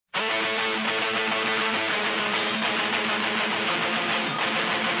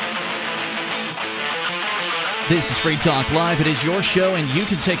This is Free Talk Live. It is your show, and you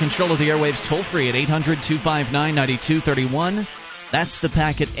can take control of the airwaves toll-free at 800-259-9231. That's the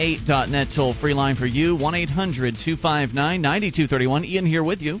Packet8.net toll-free line for you, 1-800-259-9231. Ian here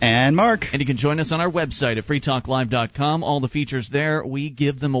with you. And Mark. And you can join us on our website at freetalklive.com. All the features there, we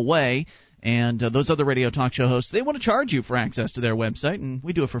give them away. And those other radio talk show hosts, they want to charge you for access to their website, and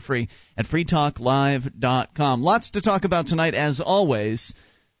we do it for free at freetalklive.com. Lots to talk about tonight, as always.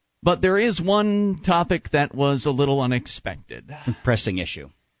 But there is one topic that was a little unexpected. Pressing issue.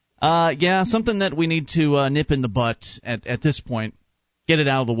 Yeah, something that we need to nip in the butt at this point. Get it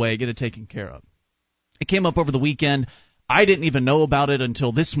out of the way, get it taken care of. It came up over the weekend. I didn't even know about it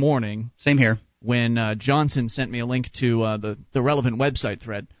until this morning. Same here. When Johnson sent me a link to the relevant website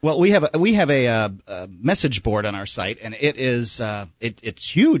thread. Well, we have a message board on our site, and it is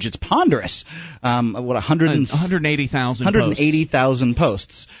it's huge. It's ponderous. 180,000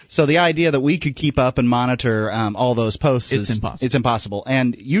 posts. So the idea that we could keep up and monitor all those posts is impossible. It's impossible.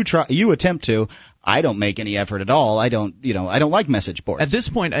 And you attempt to. I don't make any effort at all. I don't like message boards. At this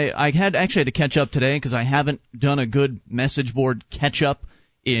point, I had to catch up today because I haven't done a good message board catch up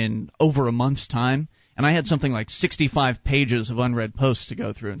in over a month's time, and I had something like 65 pages of unread posts to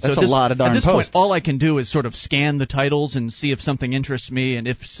go through. And That's a lot of darn posts. At this point, all I can do is sort of scan the titles and see if something interests me, and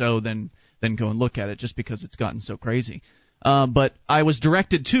if so, then go and look at it, just because it's gotten so crazy. But I was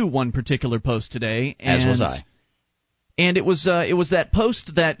directed to one particular post today, as was I. And it was that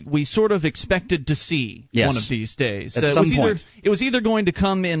post that we sort of expected to see one of these days. At some point. It was either going to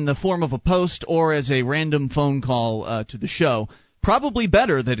come in the form of a post or as a random phone call to the show. Probably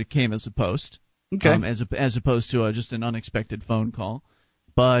better that it came as a post, okay, as opposed to just an unexpected phone call.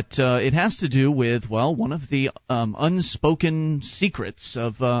 But it has to do with, well, one of the unspoken secrets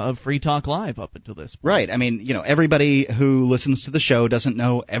of Free Talk Live up until this point. Right. I mean, everybody who listens to the show doesn't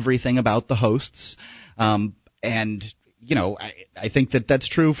know everything about the hosts, and I think that's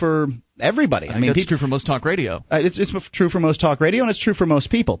true for everybody. I mean, it's true for most talk radio. It's true for most talk radio, and it's true for most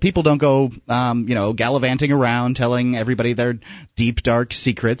people. People don't go, gallivanting around telling everybody their deep, dark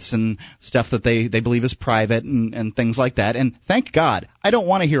secrets and stuff that they believe is private and things like that. And thank God, I don't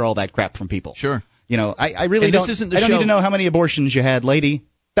want to hear all that crap from people. Sure. I really don't. I don't need to know how many abortions you had, lady.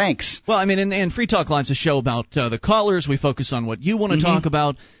 Thanks. Well, I mean, and Free Talk Live's a show about the callers. We focus on what you want to talk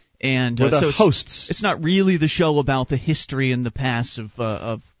about. And the so hosts. It's not really the show about the history and the past of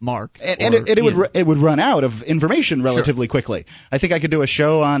Mark. And it would run out of information relatively quickly. I think I could do a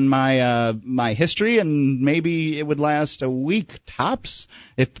show on my history, and maybe it would last a week tops,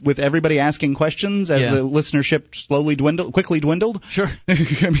 with everybody asking questions as the listenership quickly dwindled. Sure.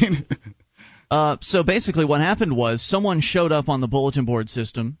 I mean. So basically what happened was someone showed up on the bulletin board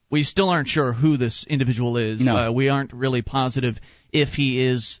system. We still aren't sure who this individual is. No. We aren't really positive if he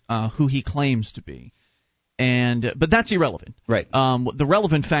is who he claims to be. But that's irrelevant. Right. The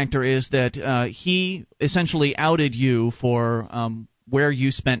relevant factor is that he essentially outed you for where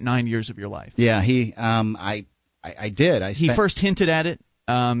you spent 9 years of your life. Yeah, I did. He first hinted at it.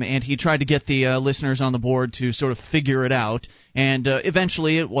 And he tried to get the listeners on the board to sort of figure it out, and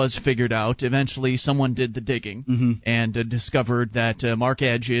eventually it was figured out. Eventually someone did the digging and discovered that Mark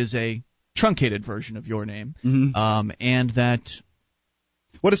Edge is a truncated version of your name, and that...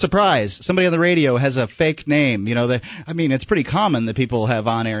 What a surprise. Somebody on the radio has a fake name. It's pretty common that people have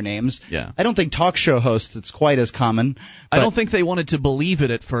on-air names. Yeah. I don't think talk show hosts it's quite as common. I don't think they wanted to believe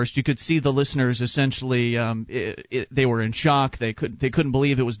it at first. You could see the listeners essentially they were in shock. They couldn't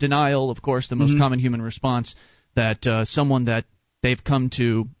believe it. Was denial, of course, the most common human response, that someone that they've come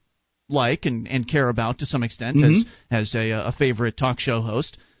to like and care about to some extent as a favorite talk show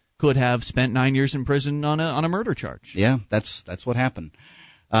host could have spent 9 years in prison on a murder charge. Yeah, that's what happened.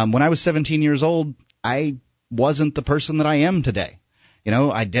 When I was 17 years old, I wasn't the person that I am today.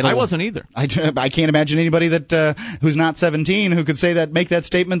 I wasn't either. I can't imagine anybody that who's not 17 who could make that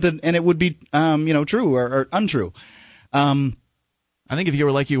statement and it would be true or untrue. I think if you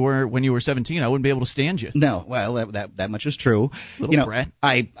were like you were when you were 17, I wouldn't be able to stand you. No, well that much is true. Little brat.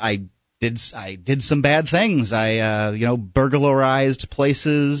 I did some bad things. I burglarized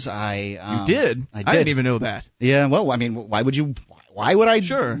places. You did? I didn't even know that. Yeah. Well, I mean, why would you? Why would I?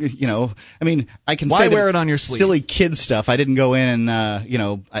 Sure. I can why say wear it on your sleeve? Silly kid stuff. I didn't go in and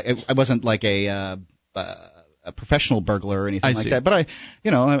I wasn't like a professional burglar or anything like that. But I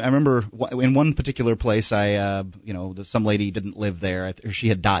remember in one particular place, some lady didn't live there. She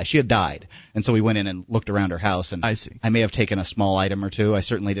had died, and so we went in and looked around her house. And I see. I may have taken a small item or two. I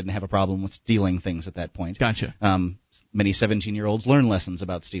certainly didn't have a problem with stealing things at that point. Gotcha. Many 17-year-olds learn lessons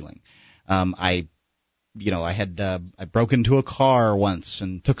about stealing. I broke into a car once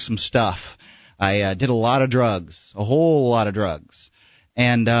and took some stuff. I did a lot of drugs, a whole lot of drugs.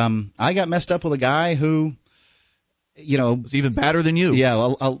 And I got messed up with a guy who, was even badder than you. Yeah,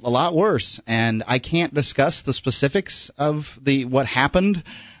 a lot worse. And I can't discuss the specifics of what happened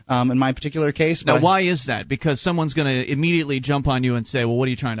in my particular case. Now, why is that? Because someone's going to immediately jump on you and say, well, what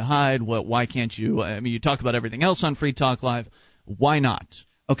are you trying to hide? Why can't you? I mean, you talk about everything else on Free Talk Live. Why not?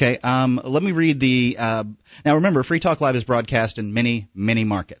 Okay, let me read the now remember, Free Talk Live is broadcast in many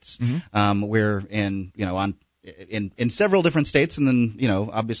markets. Mm-hmm. We're in several different states, and then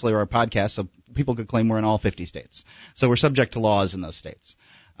obviously our podcast, so people could claim we're in all 50 states. So we're subject to laws in those states.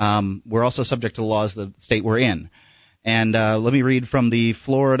 We're also subject to laws of the state we're in. And let me read from the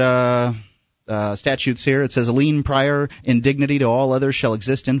Florida statutes here. It says, a lien prior in dignity to all others shall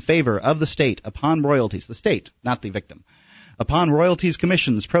exist in favor of the state upon royalties. The state, not the victim. Upon royalties,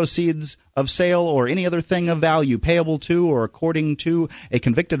 commissions, proceeds of sale, or any other thing of value payable to or according to a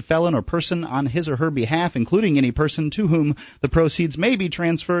convicted felon or person on his or her behalf, including any person to whom the proceeds may be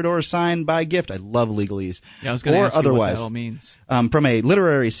transferred or assigned by gift. I love legalese. Yeah, I was going to ask you what the hell means. From a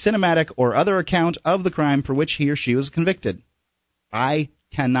literary, cinematic, or other account of the crime for which he or she was convicted. I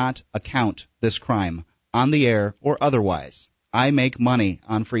cannot account this crime on the air or otherwise. I make money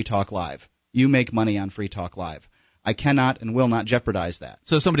on Free Talk Live. You make money on Free Talk Live. I cannot and will not jeopardize that.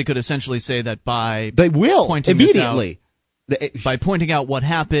 So somebody could essentially say that by they will pointing immediately by pointing out what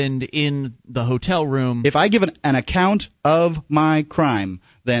happened in the hotel room. If I give an account of my crime,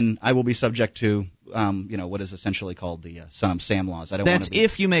 then I will be subject to what is essentially called the Son of Sam laws. That's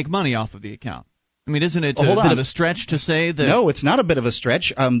if you make money off of the account. I mean, isn't it a bit of a stretch to say that? No, it's not a bit of a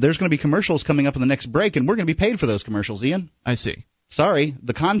stretch. There's going to be commercials coming up in the next break, and we're going to be paid for those commercials, Ian. I see. Sorry,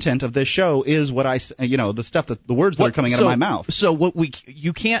 the content of this show is what the stuff the words that are coming out of my mouth. So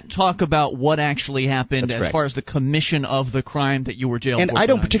you can't talk about what actually happened. That's as correct. far as the commission of the crime that you were jailed for. And I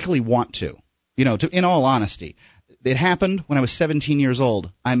don't particularly want to. In all honesty, it happened when I was 17 years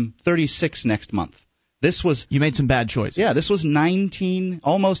old. I'm 36 next month. You made some bad choices. Yeah, this was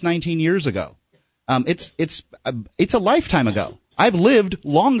almost 19 years ago. It's a lifetime ago. I've lived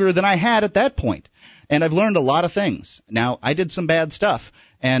longer than I had at that point. And I've learned a lot of things. Now, I did some bad stuff,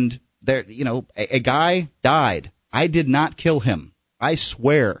 and a guy died. I did not kill him. I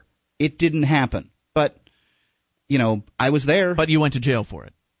swear it didn't happen. But, I was there. But you went to jail for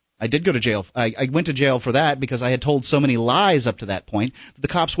it. I did go to jail. I went to jail for that because I had told so many lies up to that point that the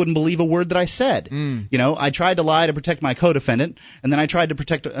cops wouldn't believe a word that I said. I tried to lie to protect my co-defendant, and then I tried to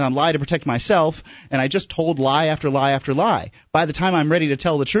lie to protect myself, and I just told lie after lie after lie. By the time I'm ready to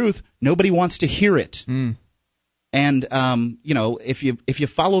tell the truth, nobody wants to hear it. And if you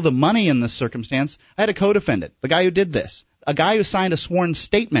follow the money in this circumstance, I had a co-defendant, the guy who did this, a guy who signed a sworn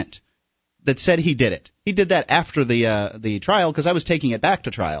statement that said he did it. He did that after the trial because I was taking it back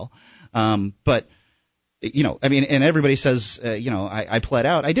to trial. But and everybody says, I pled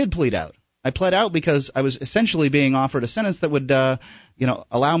out. I did plead out. I pled out because I was essentially being offered a sentence that would,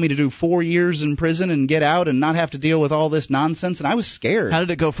 allow me to do 4 years in prison and get out and not have to deal with all this nonsense. And I was scared. How did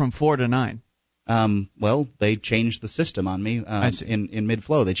it go from 4 to 9? Well, they changed the system on me in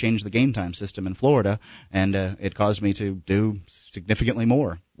mid-flow. They changed the game time system in Florida, and it caused me to do significantly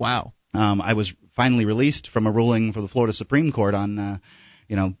more. Wow. I was finally released from a ruling for the Florida Supreme Court on,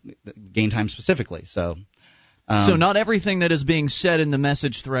 game time specifically. So not everything that is being said in the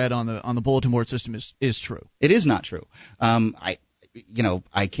message thread on the bulletin board system is true. It is not true. I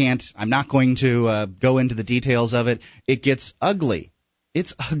can't. I'm not going to go into the details of it. It gets ugly.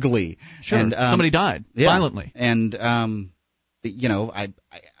 It's ugly. Sure. And, somebody died violently. And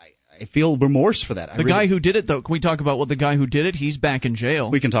I feel remorse for that. The guy who did it, though, can we talk about the guy who did it? He's back in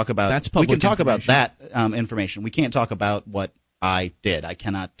jail. We can talk about that's public. We can talk about that information. We can't talk about what I did. I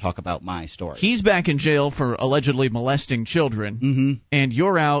cannot talk about my story. He's back in jail for allegedly molesting children, and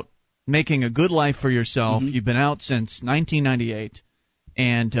you're out making a good life for yourself. You've been out since 1998.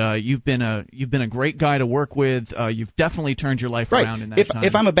 And you've been a great guy to work with. You've definitely turned your life around in that time.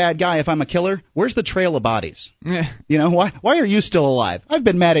 If I'm a bad guy, if I'm a killer, where's the trail of bodies? Why are you still alive? I've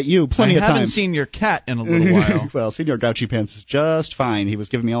been mad at you plenty of times. I haven't seen your cat in a little while. Well, Senor Grouchy Pants is just fine. He was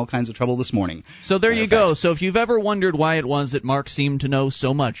giving me all kinds of trouble this morning. So there you go. So if you've ever wondered why it was that Mark seemed to know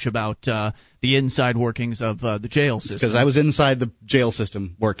so much about the inside workings of the jail system, because I was inside the jail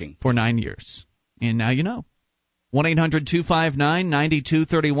system working for 9 years, and now you know.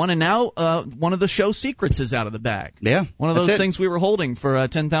 1-800-259-9231, and now one of the show secrets is out of the bag. Yeah, one of those things we were holding for a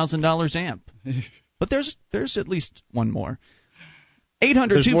 $10,000 amp. But there's at least one more.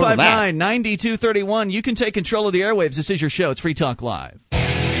 800-259-9231. You can take control of the airwaves. This is your show. It's Free Talk Live.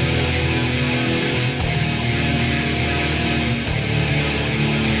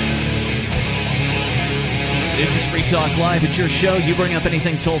 This is Free Talk Live. It's your show. You bring up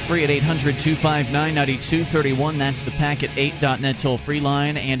anything toll-free at 800-259-9231. That's the Packet8.net toll-free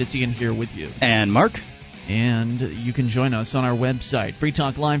line, and it's Ian here with you. And Mark. And you can join us on our website,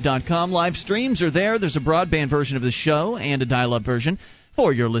 freetalklive.com. Live streams are there. There's a broadband version of the show and a dial-up version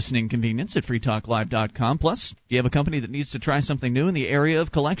for your listening convenience at freetalklive.com. Plus, if you have a company that needs to try something new in the area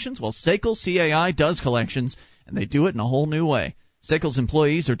of collections, well, SACL CAI does collections, and they do it in a whole new way. SACL's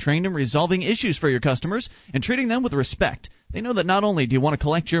employees are trained in resolving issues for your customers and treating them with respect. They know that not only do you want to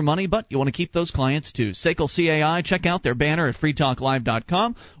collect your money, but you want to keep those clients too. SACL CAI, check out their banner at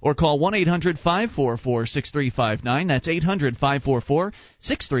freetalklive.com or call 1-800-544-6359. That's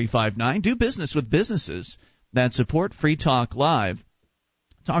 800-544-6359. Do business with businesses that support Free Talk Live.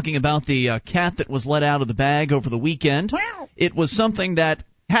 Talking about the cat that was let out of the bag over the weekend. It was something that,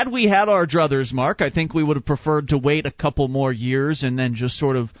 had we had our druthers, Mark, I think we would have preferred to wait a couple more years and then just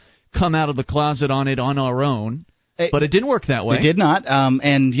sort of come out of the closet on it on our own. But it didn't work that way. It did not.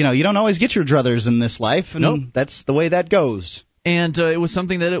 And, you don't always get your druthers in this life. And nope. That's the way that goes. And it was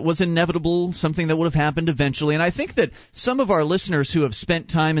something that it was inevitable, something that would have happened eventually. And I think that some of our listeners who have spent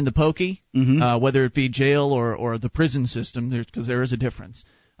time in the pokey, whether it be jail or the prison system, because there is a difference,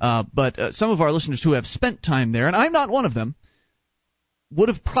 but some of our listeners who have spent time there, and I'm not one of them, would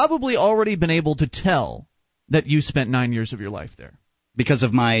have probably already been able to tell that you spent 9 years of your life there. Because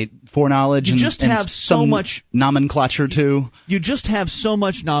of my foreknowledge you just and have so much nomenclature too. You just have so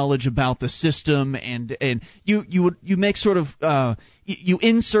much knowledge about the system, and you make sort of you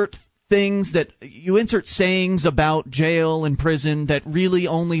insert sayings about jail and prison that really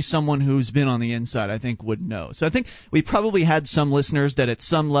only someone who's been on the inside, I think, would know. So I think we probably had some listeners that at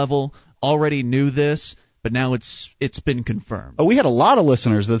some level already knew this. But now it's been confirmed. Oh, we had a lot of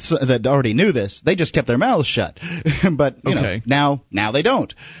listeners that already knew this. They just kept their mouths shut. But you know, now they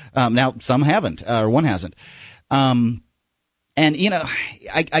don't. Now some haven't, or one hasn't. And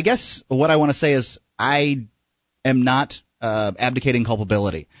I guess what I want to say is I am not abdicating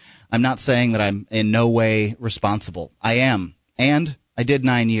culpability. I'm not saying that I'm in no way responsible. I am, and I did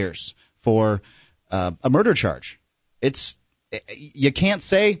 9 years for a murder charge. You can't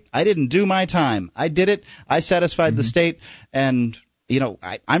say, I didn't do my time. I did it. I satisfied the state, and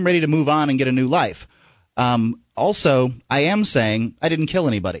I'm ready to move on and get a new life. Also, I am saying I didn't kill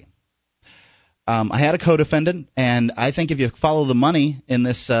anybody. I had a co-defendant, and I think if you follow the money in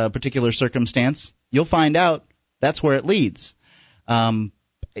this particular circumstance, you'll find out that's where it leads. I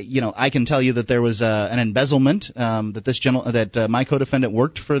can tell you that there was an embezzlement that my co-defendant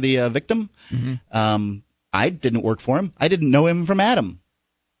worked for the victim. I didn't work for him. I didn't know him from Adam.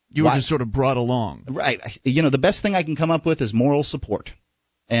 You were just sort of brought along. Right. The best thing I can come up with is moral support.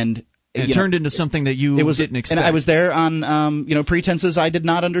 And it turned into something that you didn't expect. And I was there on pretenses I did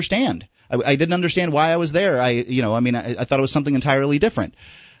not understand. I didn't understand why I was there. I thought it was something entirely different.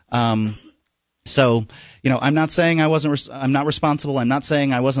 So, I'm not saying I'm not responsible. I'm not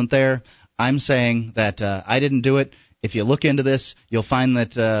saying I wasn't there. I'm saying that I didn't do it. If you look into this, you'll find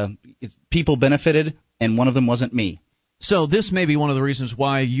that people benefited, and one of them wasn't me. So this may be one of the reasons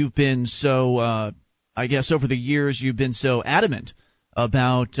why you've been so, I guess over the years, you've been so adamant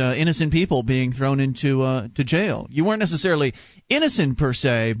about innocent people being thrown into to jail. You weren't necessarily innocent per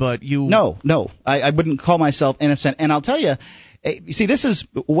se, but you... No, I wouldn't call myself innocent. And I'll tell you, see, this is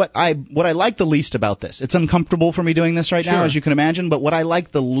what I like the least about this. It's uncomfortable for me doing this right now, as you can imagine, but what I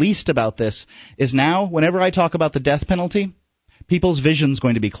like the least about this is now, whenever I talk about the death penalty, people's vision's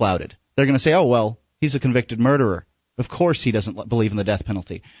going to be clouded. They're going to say, oh, well, he's a convicted murderer. Of course he doesn't believe in the death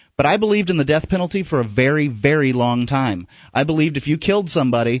penalty. But I believed in the death penalty for a very, very long time. I believed if you killed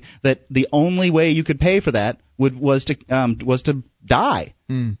somebody, that the only way you could pay for that was to die.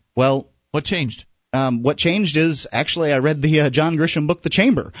 Well, what changed? What changed is, actually, I read the John Grisham book, The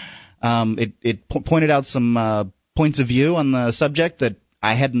Chamber. It pointed out some points of view on the subject that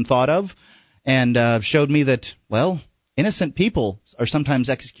I hadn't thought of, and showed me that, well, innocent people are sometimes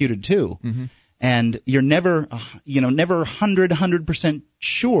executed too. And you're never 100%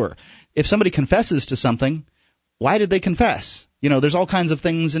 sure. If somebody confesses to something, why did they confess? There's all kinds of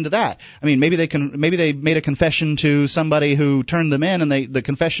things into that. I mean, maybe they made a confession to somebody who turned them in, and the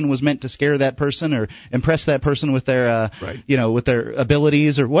confession was meant to scare that person or impress that person with their with their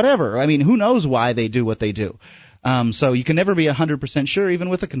abilities or whatever. I mean, who knows why they do what they do? So you can never be 100% sure, even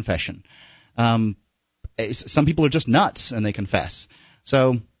with a confession. Some people are just nuts and they confess.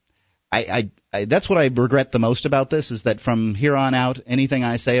 So that's what I regret the most about this, is that from here on out, anything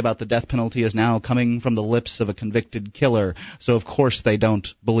I say about the death penalty is now coming from the lips of a convicted killer. So of course he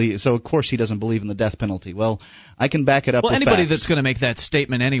doesn't believe in the death penalty. Well, I can back it up with anybody facts. That's going to make that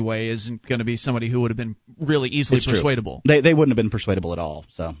statement anyway isn't going to be somebody who would have been really easily persuadable. They wouldn't have been persuadable at all.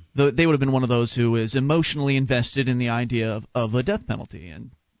 So they would have been one of those who is emotionally invested in the idea of a death penalty.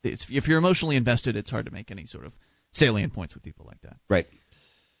 And if you're emotionally invested, it's hard to make any sort of salient points with people like that. Right.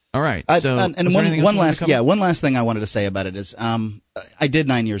 All right. So, one last thing I wanted to say about it is I did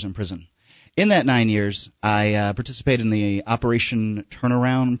 9 years in prison. In that 9 years, I participated in the Operation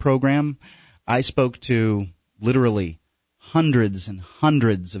Turnaround program. I spoke to literally hundreds and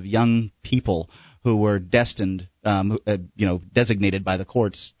hundreds of young people who were destined, designated by the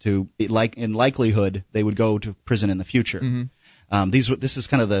courts to, in likelihood, they would go to prison in the future. Mm-hmm. This is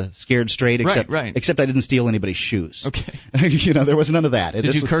kind of the scared straight, except I didn't steal anybody's shoes. Okay. There was none of that.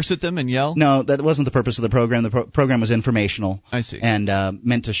 Did you curse at them and yell? No, that wasn't the purpose of the program. The program was informational. I see. And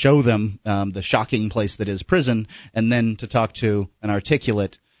meant to show them the shocking place that is prison, and then to talk to an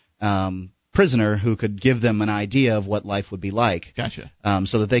articulate prisoner who could give them an idea of what life would be like. Gotcha.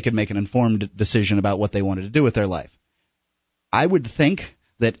 So that they could make an informed decision about what they wanted to do with their life. I would think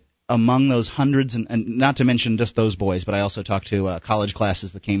that among those hundreds, and not to mention just those boys, but I also talked to college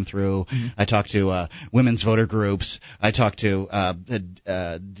classes that came through. Mm-hmm. I talked to women's voter groups. I talked to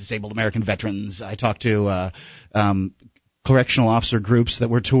disabled American veterans. I talked to correctional officer groups that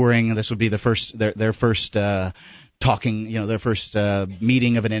were touring. This would be their first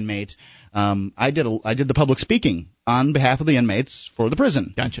meeting of an inmate. I did the public speaking on behalf of the inmates for the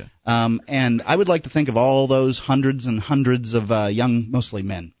prison. Gotcha. And I would like to think of all those hundreds and hundreds of young, mostly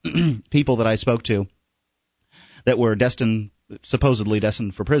men, people that I spoke to that were supposedly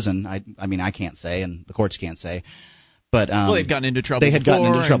destined for prison. I mean, I can't say, and the courts can't say, but they'd gotten into trouble. They had gotten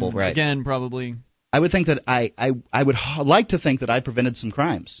into trouble, right? Again, probably. I would think that I would like to think that I prevented some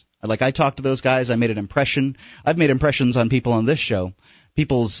crimes. Like, I talked to those guys. I made an impression. I've made impressions on people on this show. They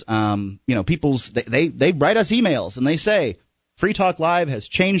write us emails and they say, Free Talk Live has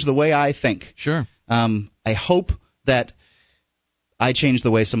changed the way I think. Sure. I hope that I changed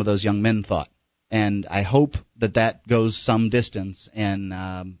the way some of those young men thought, and I hope that goes some distance and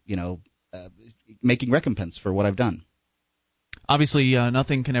making recompense for what I've done. Obviously,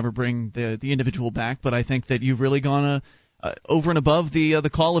 nothing can ever bring the individual back, but I think that you've really gone over and above the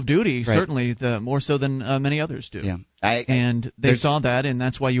call of duty, right. Certainly more so than many others do. Yeah. And they saw that, and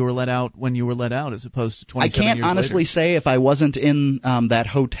that's why you were let out when you were let out, as opposed to 27 years later. I can't honestly say if I wasn't in that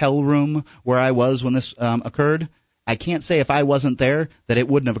hotel room where I was when this occurred. I can't say if I wasn't there that it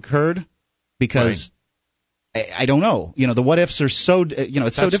wouldn't have occurred, because I don't know. The what ifs are so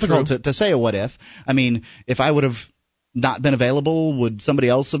it's so difficult to say a what if. I mean, if I would have not been available, would somebody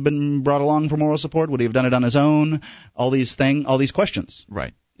else have been brought along for moral support? Would he have done it on his own? All these questions.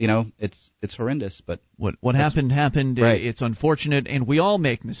 Right. It's horrendous, but what happened. Right. It's unfortunate, and we all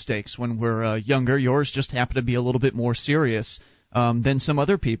make mistakes when we're younger. Yours just happened to be a little bit more serious than some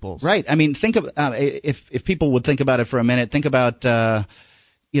other people's. Right. I mean, think of if people would think about it for a minute. Think about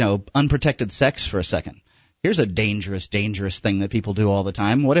unprotected sex for a second. Here's a dangerous thing that people do all the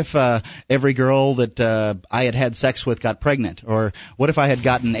time. What if every girl that I had sex with got pregnant? Or what if I had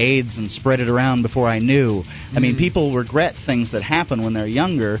gotten AIDS and spread it around before I knew? I mean, people regret things that happen when they're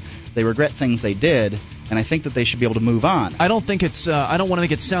younger. They regret things they did, and I think that they should be able to move on. I don't think it's. I don't want to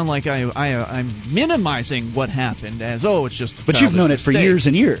make it sound like I'm minimizing what happened as it's just. But you've known it for years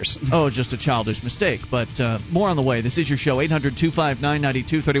and years. Just a childish mistake. But more on the way. This is your show,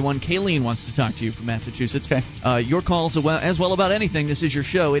 800-259-9231. Kayleen wants to talk to you from Massachusetts. Okay. Your calls as well about anything. This is your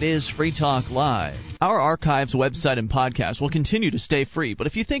show. It is Free Talk Live. Our archives, website, and podcast will continue to stay free. But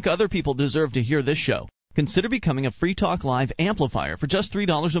if you think other people deserve to hear this show, consider becoming a Free Talk Live amplifier for just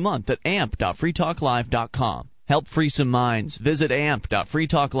 $3 a month at amp.freetalklive.com. Help free some minds. Visit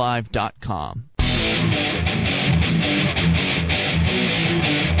amp.freetalklive.com.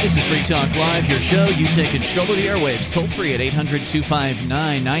 This is Free Talk Live, your show. You take control of the airwaves. Toll free at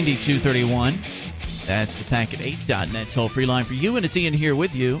 800-259-9231. That's the packet8.net toll-free line for you, and it's Ian here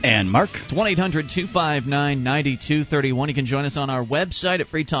with you. And Mark. It's 1-800-259-9231. You can join us on our website at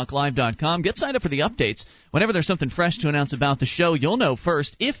freetalklive.com. Get signed up for the updates. Whenever there's something fresh to announce about the show, you'll know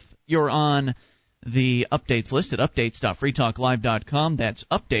first if you're on the updates list at updates.freetalklive.com. That's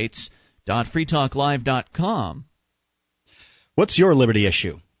updates.freetalklive.com. What's your liberty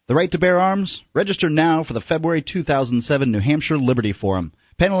issue? The right to bear arms? Register now for the February 2007 New Hampshire Liberty Forum.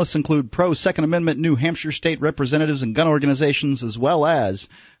 Panelists include pro-Second Amendment New Hampshire state representatives and gun organizations, as well as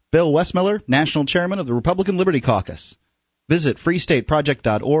Bill Westmiller, national chairman of the Republican Liberty Caucus. visit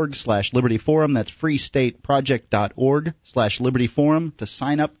freestateproject.org/libertyforum. That's freestateproject.org/libertyforum to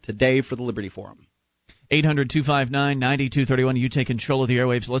sign up today for the Liberty Forum. 800-259-9231. You take control of the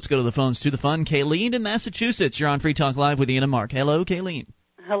airwaves. Let's go to the phones. To the fun. Kayleen in Massachusetts. You're on Free Talk Live with Ian and Mark. Hello, Kayleen.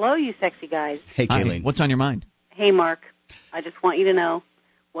 Hello, you sexy guys. Hey, Kayleen. Hi. What's on your mind? Hey, Mark. I just want you to know,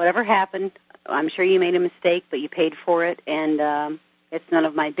 whatever happened, I'm sure you made a mistake, but you paid for it, and it's none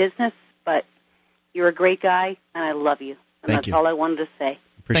of my business, but you're a great guy, and I love you. And that's all I wanted to say.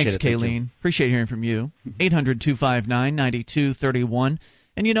 Thanks, Kayleen. Appreciate hearing from you. 800-259-9231.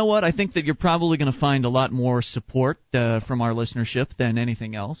 And you know what? I think that you're probably going to find a lot more support from our listenership than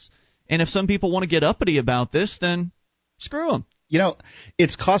anything else. And if some people want to get uppity about this, then screw them. You know,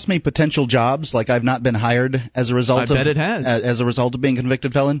 it's cost me potential jobs. Like, I've not been hired as a result bet it has. As a result of being a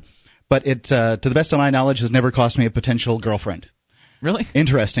convicted felon. But it, to the best of my knowledge, has never cost me a potential girlfriend. Really?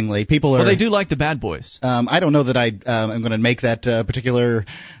 Interestingly, people are... Well, they do like the bad boys. I don't know that I'm going to make that particular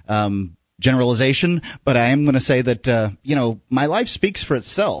generalization, but I am going to say that my life speaks for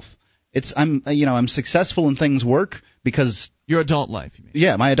itself. I'm successful and things work because your adult life. You mean?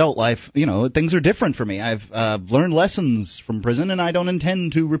 Yeah, my adult life. Things are different for me. I've learned lessons from prison, and I don't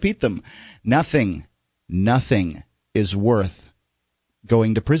intend to repeat them. Nothing is worth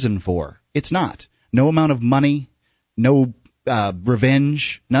going to prison for. It's not. No amount of money, no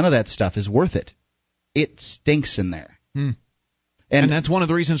revenge, none of that stuff is worth it. It stinks in there. And that's one of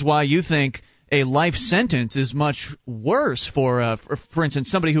the reasons why you think a life sentence is much worse for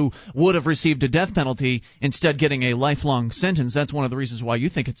instance, somebody who would have received a death penalty instead getting a lifelong sentence. That's one of the reasons why you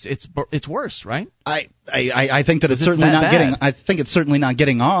think it's worse, right? I think that it's certainly not getting. I think it's certainly not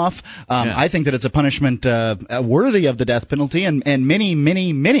getting off. I think that it's a punishment worthy of the death penalty, and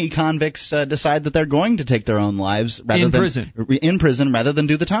many convicts decide that they're going to take their own lives in prison rather than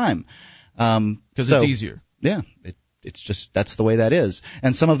do the time because it's easier. Yeah. It's just, that's the way that is.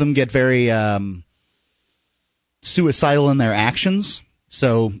 And some of them get very suicidal in their actions,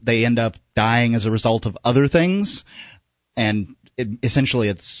 so they end up dying as a result of other things. And essentially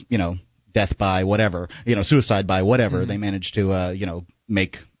it's, death by whatever, suicide by whatever. They manage to,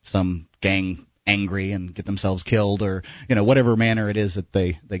 make some gang angry and get themselves killed, or, whatever manner it is that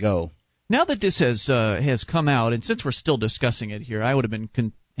they go. Now that this has come out, and since we're still discussing it here, I would have been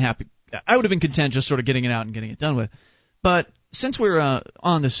happy. I would have been content just sort of getting it out and getting it done with. But since we're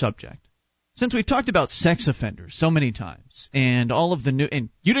on this subject, since we've talked about sex offenders so many times, and all of the new, and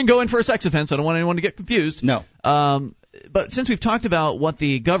you didn't go in for a sex offense, I don't want anyone to get confused. No. But since we've talked about what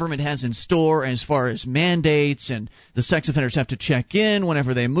the government has in store as far as mandates, and the sex offenders have to check in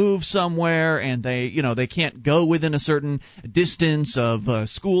whenever they move somewhere, and they can't go within a certain distance of a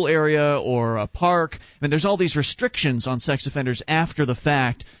school area or a park. I mean, there's all these restrictions on sex offenders after the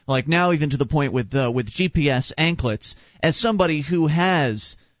fact, like now even to the point with GPS anklets. As somebody who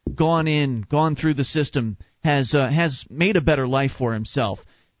has gone through the system, has made a better life for himself,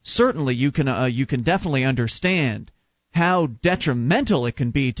 certainly you can definitely understand how detrimental it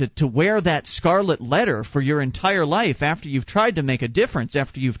can be to wear that scarlet letter for your entire life after you've tried to make a difference,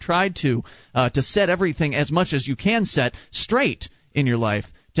 after you've tried to set everything as much as you can set straight in your life.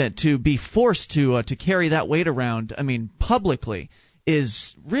 To be forced to carry that weight around, I mean, publicly,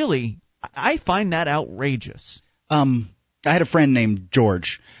 is really, I find that outrageous. I had a friend named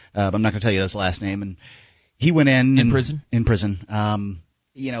George. I'm not going to tell you his last name, and he went in prison. In prison.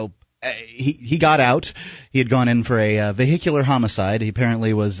 He got out. He had gone in for a vehicular homicide. He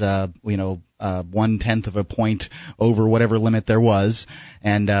apparently was 1/10 of a point over whatever limit there was,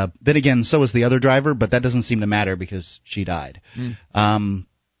 and then again, so was the other driver. But that doesn't seem to matter because she died. And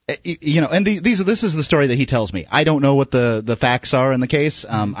this is the story that he tells me. I don't know what the facts are in the case.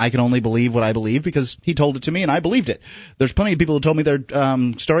 I can only believe what I believe because he told it to me and I believed it. There's plenty of people who told me their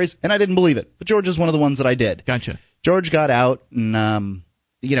stories and I didn't believe it. But George is one of the ones that I did. Gotcha. George got out and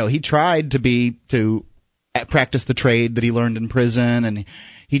he tried to practice the trade that he learned in prison, and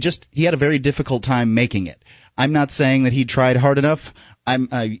he had a very difficult time making it. I'm not saying that he tried hard enough.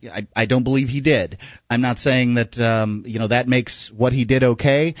 I don't believe he did. I'm not saying that that makes what he did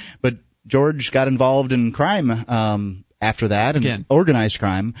okay, but George got involved in crime after that, and organized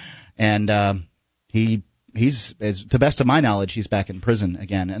crime, and he's, as to the best of my knowledge, he's back in prison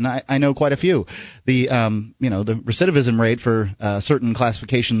again, and I know quite a few. The the recidivism rate for certain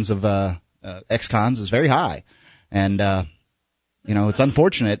classifications of ex-cons is very high, and it's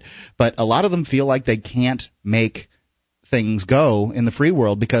unfortunate, but a lot of them feel like they can't make things go in the free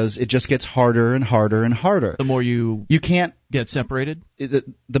world because it just gets harder and harder and harder. The more you can't get separated.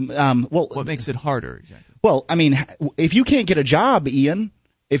 What makes it harder exactly? Well, I mean, if you can't get a job, Ian,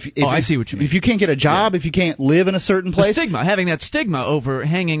 I see what you mean. If you can't get a job, if you can't live in a certain place, having that stigma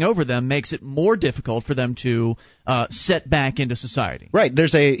hanging over them makes it more difficult for them to set back into society. Right.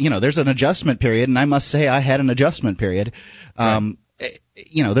 There's an adjustment period, and I must say I had an adjustment period. Right.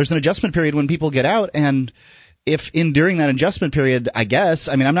 There's an adjustment period when people get out, and if during that adjustment period, I guess,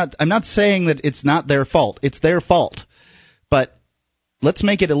 I'm not saying that it's not their fault. It's their fault, but let's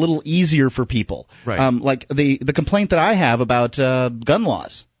make it a little easier for people. Right. Like the complaint that I have about gun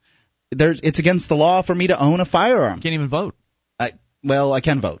laws. It's against the law for me to own a firearm. You can't even vote. I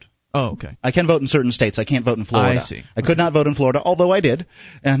can vote. Oh, okay. I can vote in certain states. I can't vote in Florida. I see. I could not vote in Florida, although I did,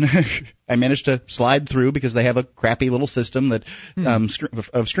 and I managed to slide through because they have a crappy little system that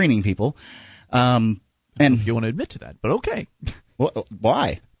of screening people. And if you want to admit to that, but okay.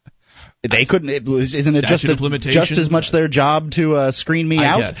 Why? They couldn't. Isn't it just as much their job to screen me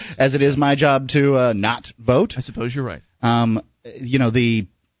out as it is my job to not vote? I suppose you're right. I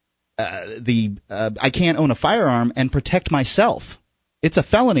can't own a firearm and protect myself. It's a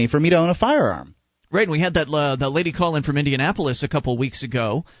felony for me to own a firearm. Right, and we had that lady call in from Indianapolis a couple weeks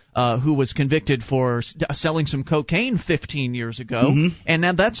ago who was convicted for selling some cocaine 15 years ago, and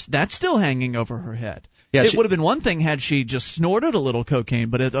now that's still hanging over her head. Yeah, it would have been one thing had she just snorted a little cocaine,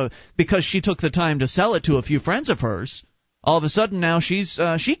 but because she took the time to sell it to a few friends of hers, all of a sudden now she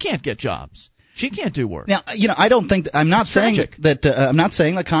can't get jobs. She can't do work. Now, I don't think I'm not saying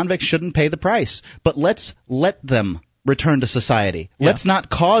that convicts shouldn't pay the price, but let's let them return to society. Yeah. Let's not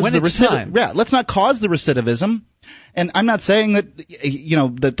cause let's not cause the recidivism. And I'm not saying that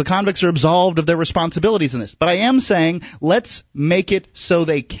that the convicts are absolved of their responsibilities in this, but I am saying let's make it so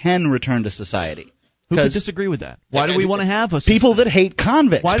they can return to society. Who could disagree with that? Why do we want to have people that hate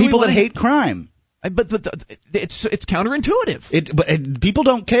convicts, people that hate crime? But it's counterintuitive. But people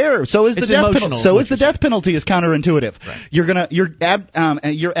don't care. So is the death penalty. So is the death penalty is counterintuitive. Right.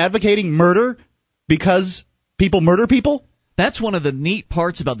 You're advocating murder because people murder people. That's one of the neat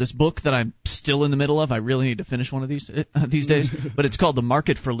parts about this book that I'm still in the middle of. I really need to finish one of these days. But it's called The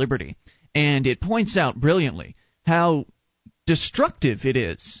Market for Liberty, and it points out brilliantly how destructive it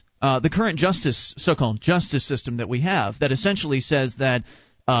is. The current so-called justice system that we have, that essentially says that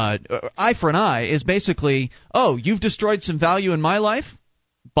eye for an eye is basically, you've destroyed some value in my life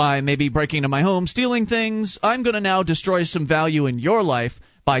by maybe breaking into my home, stealing things. I'm going to now destroy some value in your life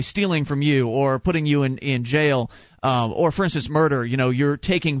by stealing from you or putting you in jail. Or, for instance, murder. You're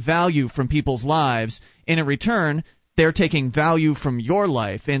taking value from people's lives. And in return, they're taking value from your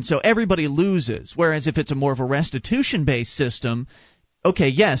life. And so everybody loses. Whereas if it's a more of a restitution-based system, okay,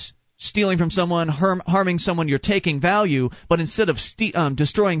 yes, stealing from someone, harming someone, you're taking value, but instead of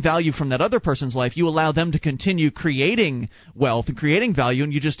destroying value from that other person's life, you allow them to continue creating wealth and creating value,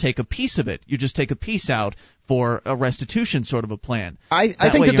 and you just take a piece of it. You just take a piece out for a restitution sort of a plan. I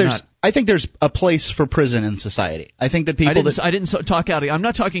think there's a place for prison in society. I think that people I'm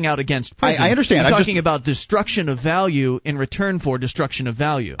not talking out against prison. I understand. I'm talking about destruction of value in return for destruction of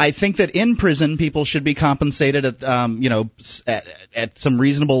value. I think that in prison people should be compensated at some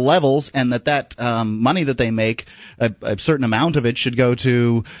reasonable levels, and that money that they make, a certain amount of it should go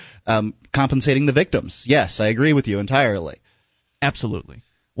to compensating the victims. Yes, I agree with you entirely. Absolutely.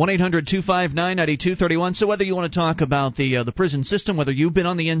 1-800-259-9231. So whether you want to talk about the prison system, whether you've been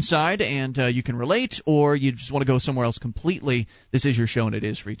on the inside and you can relate, or you just want to go somewhere else completely, this is your show and it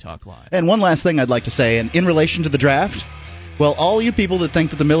is Free Talk Live. And one last thing I'd like to say, in relation to the draft, well, all you people that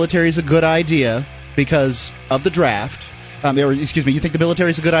think that the military is a good idea because of the draft, you think the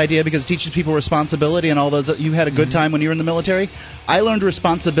military is a good idea because it teaches people responsibility and all those. You had a good time when you were in the military. I learned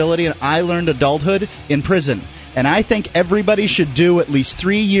responsibility and I learned adulthood in prison. And I think everybody should do at least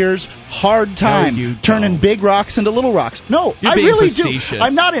 3 years hard time turning big rocks into little rocks. No, I really do.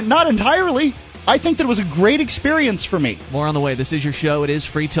 I'm not entirely. I think that it was a great experience for me. More on the way. This is your show. It is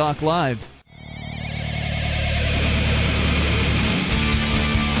Free Talk Live.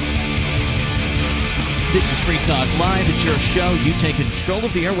 This is Free Talk Live. It's your show. You take control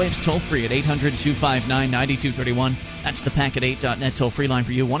of the airwaves toll-free at 800-259-9231. That's the packet8.net toll-free line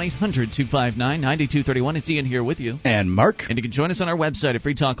for you, 1-800-259-9231. It's Ian here with you. And Mark. And you can join us on our website at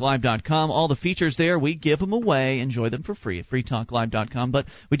freetalklive.com. All the features there, we give them away. Enjoy them for free at freetalklive.com. But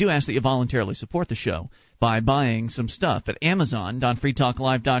we do ask that you voluntarily support the show by buying some stuff at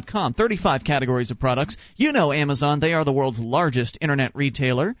amazon.freetalklive.com. 35 categories of products. You know Amazon. They are the world's largest internet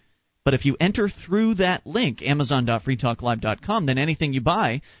retailer. But if you enter through that link, amazon.freetalklive.com, then anything you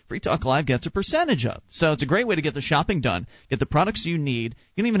buy, Free Talk Live gets a percentage of. So it's a great way to get the shopping done, get the products you need.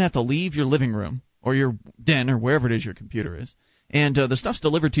 You don't even have to leave your living room or your den or wherever it is your computer is. And the stuff's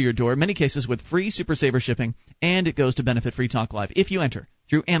delivered to your door, in many cases with free Super Saver shipping, and it goes to benefit Free Talk Live if you enter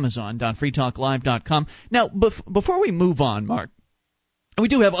through Amazon.freetalklive.com. Now, before we move on, Mark, we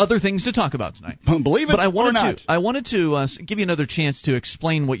do have other things to talk about tonight. Believe it or not. I wanted to give you another chance to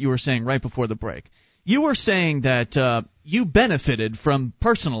explain what you were saying right before the break. You were saying that you benefited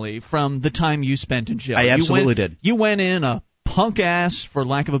personally from the time you spent in jail. I absolutely did. You went in a punk-ass, for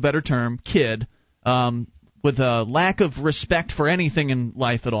lack of a better term, kid, with a lack of respect for anything in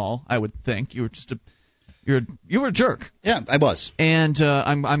life at all, I would think. You were just you were a jerk. Yeah, I was. And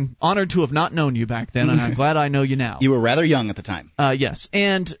I'm honored to have not known you back then, and I'm glad I know you now. You were rather young at the time. Yes.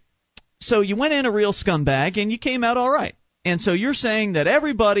 And so you went in a real scumbag, and you came out all right. And so you're saying that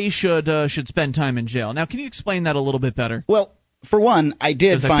everybody should spend time in jail. Now, can you explain that a little bit better? Well, for one, I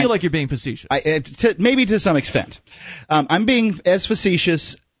did Because I feel like you're being facetious. Maybe to some extent. I'm being as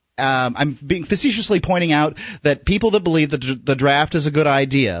facetious. I'm being facetiously pointing out that people that believe that the draft is a good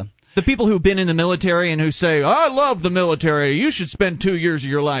idea. The people who've been in the military and who say, I love the military, you should spend 2 years of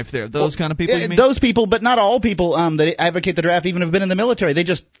your life there. Those kind of people, you mean? Those people, but not all people that advocate the draft even have been in the military. They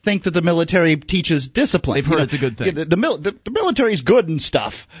just think that the military teaches discipline. They've heard it's a good thing. The military's good and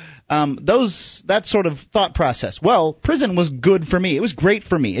stuff. That sort of thought process. Well, prison was good for me. It was great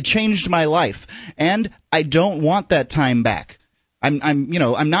for me. It changed my life. And I don't want that time back. I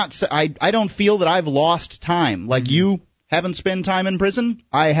don't feel that I've lost time. Like you haven't spent time in prison.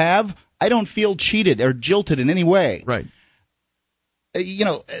 I have. I don't feel cheated or jilted in any way. Right.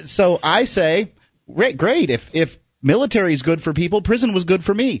 So I say, great. If military is good for people, prison was good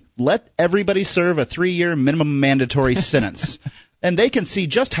for me. Let everybody serve a 3-year minimum mandatory sentence. And they can see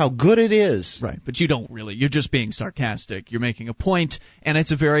just how good it is. Right, but you don't really. You're just being sarcastic. You're making a point, and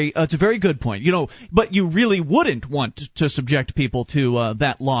it's a very good point. But you really wouldn't want to subject people to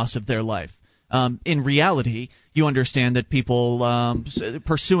that loss of their life. In reality, you understand that people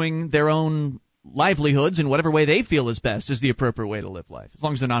pursuing their own livelihoods in whatever way they feel is best is the appropriate way to live life, as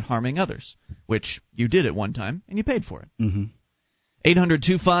long as they're not harming others, which you did at one time, and you paid for it. Mm-hmm.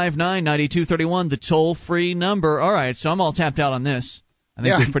 800-259-9231, the toll-free number. All right, so I'm all tapped out on this. I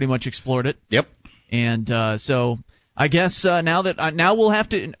think we've pretty much explored it. Yep. And so I guess now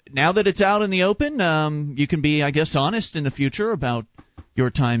that it's out in the open, you can be, I guess, honest in the future about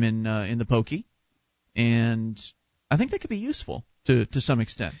your time in the pokey, and I think that could be useful to some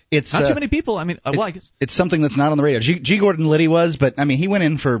extent. It's not too many people. I mean, I guess it's something that's not on the radio. G. Gordon Liddy was, but I mean, he went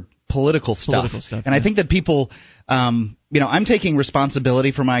in for political stuff, and I think that people, I'm taking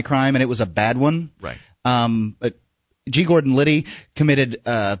responsibility for my crime, and it was a bad one. Right. But G. Gordon Liddy committed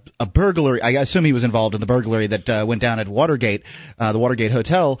a burglary. I assume he was involved in the burglary that went down at Watergate, the Watergate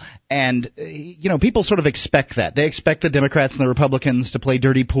Hotel. And, people sort of expect that. They expect the Democrats and the Republicans to play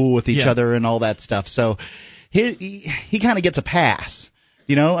dirty pool with each other and all that stuff. So he kind of gets a pass.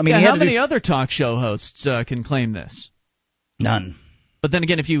 I mean, how many other talk show hosts can claim this? None. But then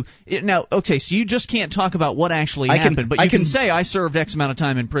again, so you just can't talk about what actually happened, but you can say I served X amount of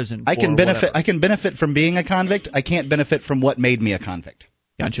time in prison. I can benefit from being a convict. I can't benefit from what made me a convict.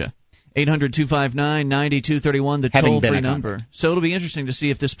 Gotcha. 800-259-9231, the toll-free number. So it'll be interesting to see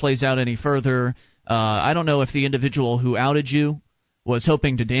if this plays out any further. I don't know if the individual who outed you was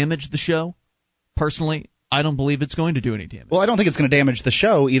hoping to damage the show. Personally, I don't believe it's going to do any damage. Well, I don't think it's going to damage the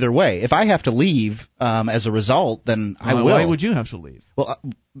show either way. If I have to leave as a result, then I will. Why would you have to leave? Well,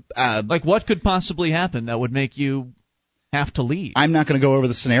 what could possibly happen that would make you have to leave? I'm not going to go over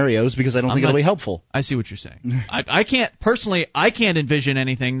the scenarios because I don't think it'll be helpful. I see what you're saying. I can't envision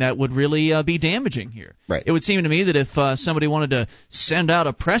anything that would really be damaging here. Right. It would seem to me that if somebody wanted to send out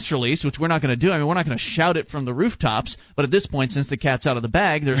a press release, which we're not going to do, I mean, we're not going to shout it from the rooftops, but at this point, since the cat's out of the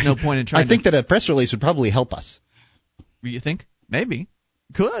bag, there's no point in trying I think that a press release would probably help us. You think? Maybe.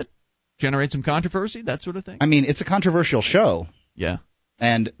 Could. Generate some controversy, that sort of thing. I mean, it's a controversial show. Yeah.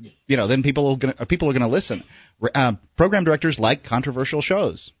 And, then people are going to listen. Program directors like controversial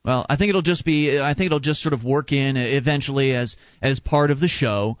shows. Well, I think it'll just sort of work in eventually as part of the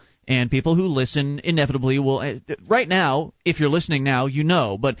show, and people who listen inevitably will. Right now, if you're listening now, you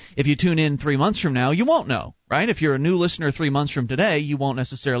know, but if you tune in 3 months from now, you won't know, right? If you're a new listener 3 months from today, you won't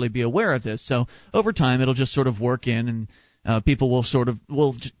necessarily be aware of this. So over time, it'll just sort of work in, and people will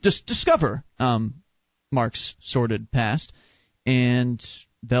just discover Mark's sordid past, and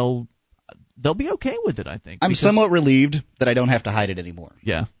they'll be okay with it, I think. I'm somewhat relieved that I don't have to hide it anymore.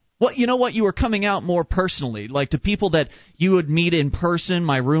 Yeah. Well, you know what? You were coming out more personally, like to people that you would meet in person.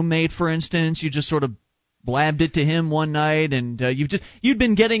 My roommate, for instance, you just sort of blabbed it to him one night, and you'd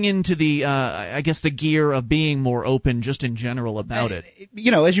been getting into the I guess the gear of being more open just in general about it.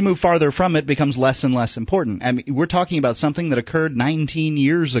 As you move farther from it, it becomes less and less important. I mean, we're talking about something that occurred 19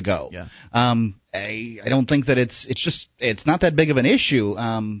 years ago. Yeah. I don't think that it's not that big of an issue,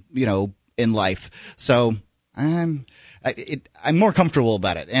 in life. So I'm more comfortable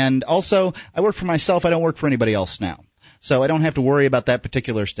about it. And also, I work for myself. I don't work for anybody else now. So I don't have to worry about that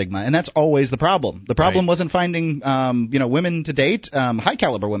particular stigma, and that's always the problem. The problem wasn't finding, women to date, high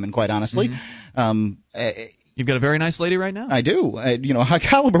caliber women, quite honestly. Mm-hmm. You've got a very nice lady right now. I do, a high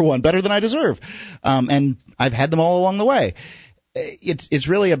caliber one, better than I deserve, and I've had them all along the way. It's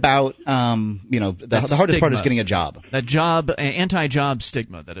really about the hardest part is getting a job. That anti-job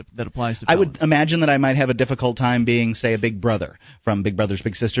stigma that applies to. I would imagine that I might have a difficult time being, say, a big brother from Big Brothers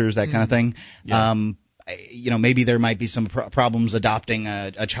Big Sisters, that kind of thing. Yeah. Maybe there might be some problems adopting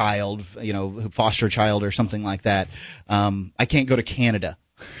a child, foster child or something like that. I can't go to Canada.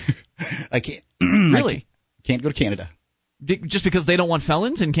 I can't. Really? Can't go to Canada. Just because they don't want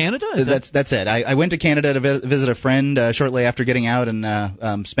felons in Canada? That's it. I went to Canada to visit a friend shortly after getting out,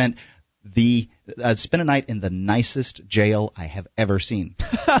 and spent a night in the nicest jail I have ever seen.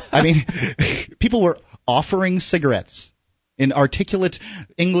 I mean, people were offering cigarettes in articulate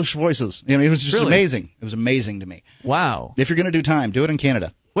English voices. It was just amazing. It was amazing to me. Wow. If you're going to do time, do it in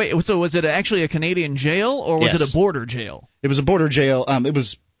Canada. Wait, so was it actually a Canadian jail, or was it a border jail? It was a border jail.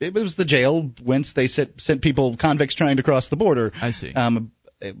 It was the jail whence they sent convicts trying to cross the border. I see.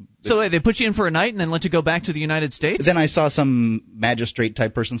 So they put you in for a night and then let you go back to the United States? Then I saw some magistrate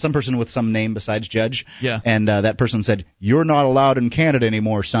type person, some person with some name besides judge. Yeah. And that person said, "You're not allowed in Canada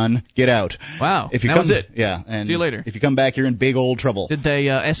anymore, son. Get out." Wow. That was it. Yeah. And see you later. If you come back, you're in big old trouble. Did they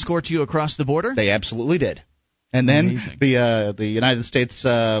escort you across the border? They absolutely did. And then the United States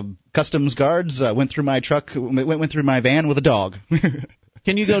Customs guards went through my truck, went through my van with a dog.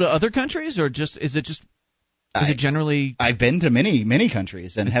 Can you go to other countries, or is it generally? I've been to many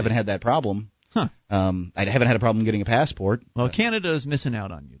countries and haven't had that problem. Huh. I haven't had a problem getting a passport. Well, Canada is missing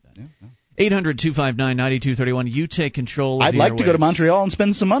out on you then. Yeah, 800-259-9231. You take control of I'd like to go to Montreal and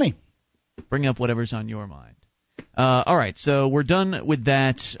spend some money. Bring up whatever's on your mind. All right, so we're done with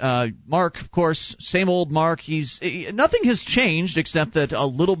that. Mark, of course, same old Mark. Nothing has changed except that a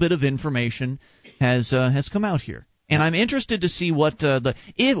little bit of information has come out here. And I'm interested to see what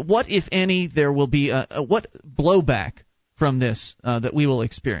if any, there will be what blowback from this that we will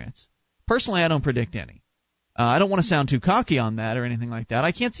experience. Personally, I don't predict any. I don't want to sound too cocky on that or anything like that.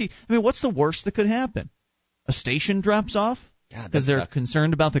 I can't see. I mean, what's the worst that could happen? A station drops off because they're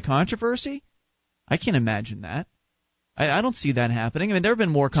concerned about the controversy? I can't imagine that. I don't see that happening. I mean, there have been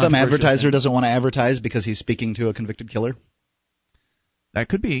more controversial Some advertiser things. doesn't want to advertise because he's speaking to a convicted killer. That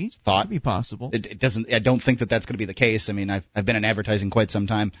could be. Thought. Could be possible. It doesn't. I don't think that's going to be the case. I mean, I've been in advertising quite some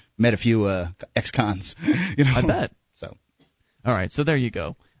time. Met a few ex-cons. I bet. So. All right. So there you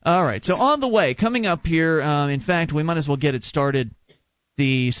go. All right. So on the way, coming up here. In fact, we might as well get it started.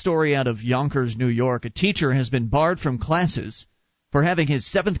 The story out of Yonkers, New York. A teacher has been barred from classes for having his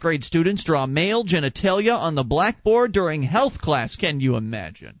 7th grade students draw male genitalia on the blackboard during health class. Can you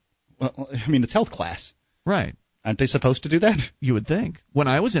imagine? Well, I mean, it's health class. Right. Aren't they supposed to do that? You would think. When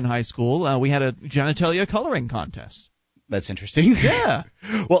I was in high school, we had a genitalia coloring contest. That's interesting. Yeah.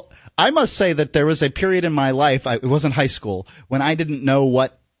 Well, I must say that there was a period in my life, it wasn't high school, when I didn't know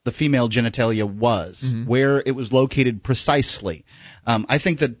what the female genitalia was, where it was located precisely. I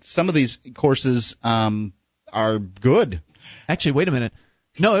think that some of these courses are good. Actually, wait a minute.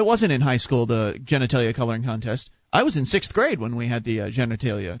 No, it wasn't in high school, the genitalia coloring contest. I was in 6th grade when we had the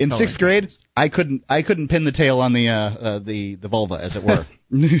genitalia. In 6th grade, I couldn't pin the tail on the vulva, as it were.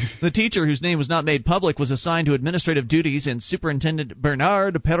 The teacher, whose name was not made public, was assigned to administrative duties, and Superintendent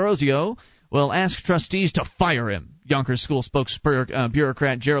Bernard Perozio will ask trustees to fire him. Yonkers school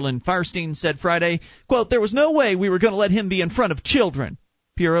spokesbureaucrat Geraldine Firestein said Friday, quote, "There was no way we were going to let him be in front of children."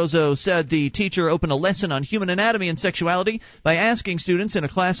 Pierozzo said the teacher opened a lesson on human anatomy and sexuality by asking students in a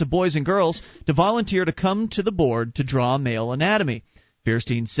class of boys and girls to volunteer to come to the board to draw male anatomy.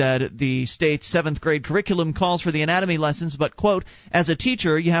 Fierstein said the state's 7th grade curriculum calls for the anatomy lessons, but, quote, "As a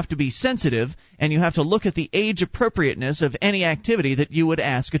teacher, you have to be sensitive, and you have to look at the age appropriateness of any activity that you would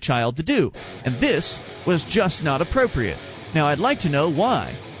ask a child to do. And this was just not appropriate. Now, I'd like to know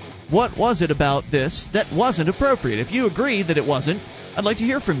why. What was it about this that wasn't appropriate? If you agree that it wasn't, I'd like to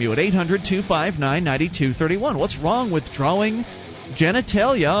hear from you at 800-259-9231. What's wrong with drawing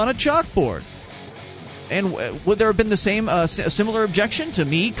genitalia on a chalkboard? And would there have been the same similar objection to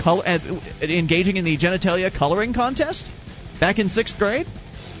me engaging in the genitalia coloring contest back in 6th grade?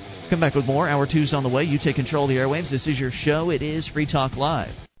 Come back with more. Hour 2's on the way. You take control of the airwaves. This is your show. It is Free Talk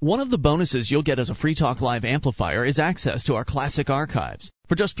Live. One of the bonuses you'll get as a Free Talk Live amplifier is access to our classic archives.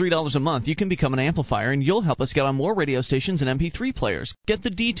 For just $3 a month, you can become an amplifier, and you'll help us get on more radio stations and MP3 players. Get the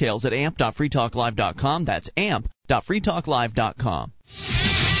details at amp.freetalklive.com. That's amp.freetalklive.com.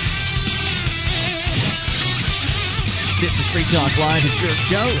 This is Free Talk Live. It's your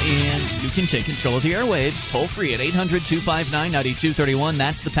show, and you can take control of the airwaves toll-free at 800-259-9231.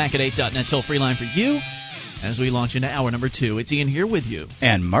 That's the Packet8.net toll-free line for you as we launch into hour number 2. It's Ian here with you.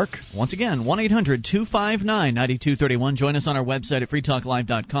 And Mark. Once again, 1-800-259-9231. Join us on our website at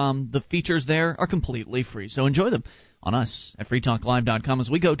freetalklive.com. The features there are completely free, so enjoy them on us at freetalklive.com.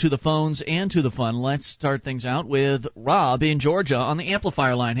 As we go to the phones and to the fun, let's start things out with Rob in Georgia on the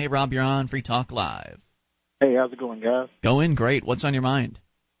amplifier line. Hey, Rob, you're on Free Talk Live. Hey, how's it going, guys? Going great. What's on your mind?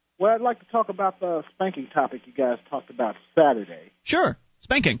 Well, I'd like to talk about the spanking topic you guys talked about Saturday. Sure,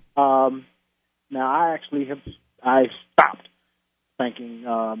 spanking. Now, I stopped spanking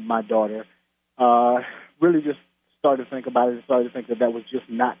my daughter. Really just started to think about it and started to think that was just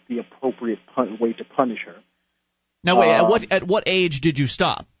not the appropriate way to punish her. Now, wait, at what age did you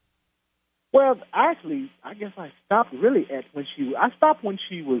stop? Well, actually, I guess I stopped really I stopped when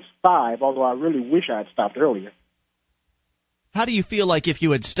she was 5, although I really wish I had stopped earlier. How do you feel like if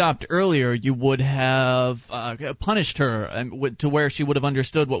you had stopped earlier, you would have punished her to where she would have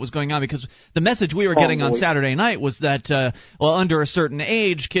understood what was going on? Because the message we were getting on Saturday night was that, under a certain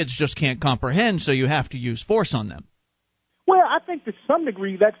age, kids just can't comprehend, so you have to use force on them. Well, I think to some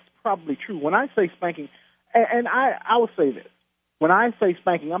degree that's probably true. When I say spanking, and I will say this. When I say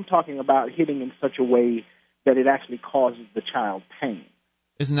spanking, I'm talking about hitting in such a way that it actually causes the child pain.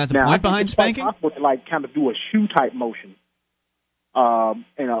 Isn't that the point behind spanking? It's possible to kind of do a shoe-type motion, and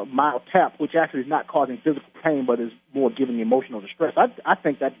a mild tap, which actually is not causing physical pain, but is more giving emotional distress. I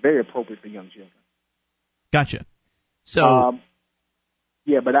think that's very appropriate for young children. Gotcha. So,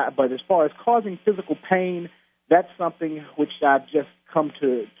 but as far as causing physical pain, that's something which I've just come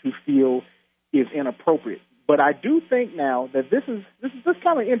to feel is inappropriate. But I do think now that this is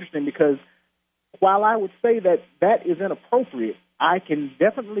kind of interesting, because while I would say that is inappropriate, I can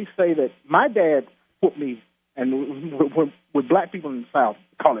definitely say that my dad whooped me, and with black people in the South,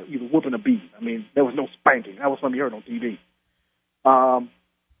 call it either whooping or beating. I mean, there was no spanking. That was something you heard on TV.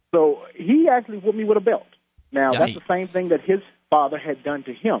 So he actually whooped me with a belt. Now, that's the same thing that his father had done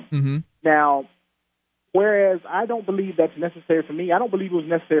to him. Mm-hmm. Now, whereas I don't believe that's necessary for me, I don't believe it was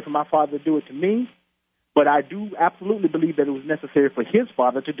necessary for my father to do it to me, but I do absolutely believe that it was necessary for his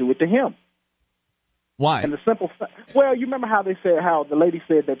father to do it to him. Why? And well, you remember how the lady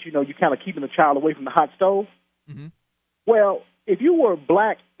said that, you're kind of keeping the child away from the hot stove? Mm-hmm. Well, if you were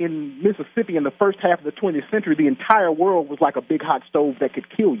black in Mississippi in the first half of the 20th century, the entire world was like a big hot stove that could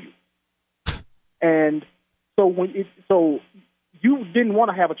kill you. And so you didn't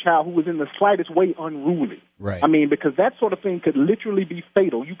want to have a child who was in the slightest way unruly. Right. I mean, because that sort of thing could literally be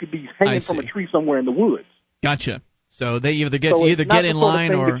fatal. You could be hanging from a tree somewhere in the woods. Gotcha. So they either get in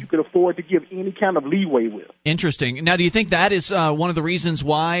line, or that you could afford to give any kind of leeway with. Interesting. Now, do you think that is one of the reasons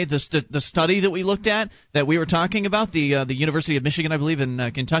why the study that we looked at, that we were talking about, the University of Michigan, I believe, in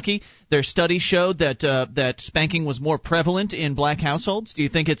Kentucky, their study showed that spanking was more prevalent in black households? Do you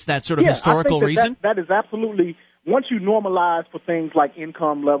think it's that sort of historical reason? That is absolutely. Once you normalize for things like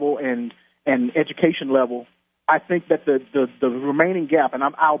income level and education level, I think that the remaining gap, and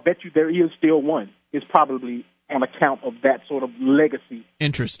I'll bet you there is still one, is probably on account of that sort of legacy.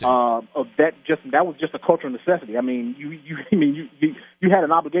 Interesting. Of that was just a cultural necessity. I mean, you had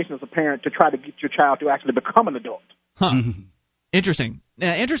an obligation as a parent to try to get your child to actually become an adult. Huh. Interesting.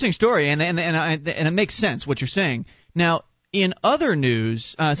 Interesting story, and it makes sense what you're saying. Now, in other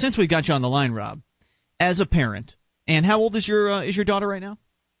news, since we got you on the line, Rob, as a parent, and how old is your daughter right now?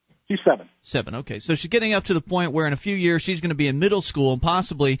 She's 7. 7. Okay, so she's getting up to the point where in a few years she's going to be in middle school, and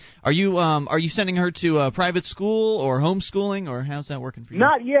possibly are you sending her to a private school or homeschooling, or how's that working for you?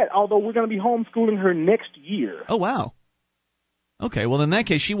 Not yet, although we're going to be homeschooling her next year. Oh wow. Okay, well in that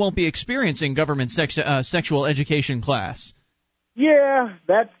case she won't be experiencing government sexual education class. Yeah,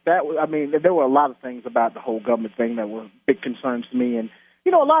 I mean, there were a lot of things about the whole government thing that were big concerns to me, and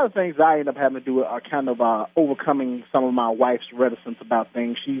a lot of things I end up having to do are kind of overcoming some of my wife's reticence about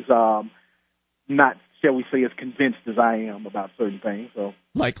things. She's not, shall we say, as convinced as I am about certain things. So,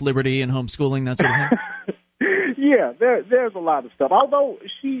 like liberty and homeschooling, that sort of thing? Yeah, there's a lot of stuff. Although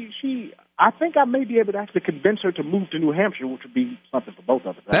I think I may be able to actually convince her to move to New Hampshire, which would be something for both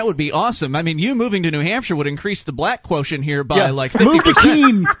of us. That would be awesome. I mean, you moving to New Hampshire would increase the black quotient here by like 50%. Move to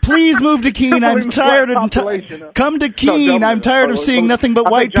Keene. Please move to Keene. I'm tired of come to Keene. I'm tired of seeing nothing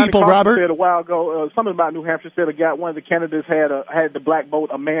but white people, Robert. Said a while ago something about New Hampshire. Said one of the candidates had the black vote,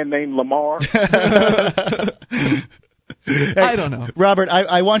 a man named Lamar. I don't know, Robert.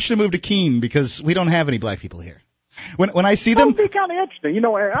 I want you to move to Keene because we don't have any black people here. When I see them, it would be kind of interesting. You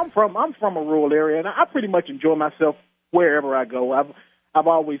know, I'm from a rural area, and I pretty much enjoy myself wherever I go. I've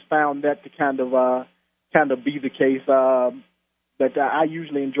always found that to kind of be the case. That I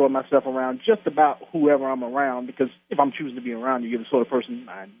usually enjoy myself around just about whoever I'm around, because if I'm choosing to be around, you're the sort of person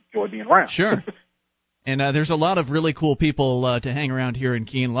I enjoy being around. Sure. And there's a lot of really cool people to hang around here in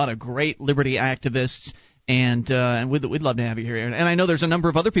Keene. A lot of great liberty activists. And we'd love to have you here. And I know there's a number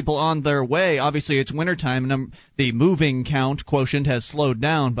of other people on their way. Obviously, it's wintertime. The moving count quotient has slowed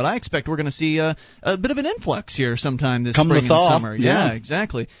down, but I expect we're going to see a bit of an influx here sometime this spring and summer. Yeah,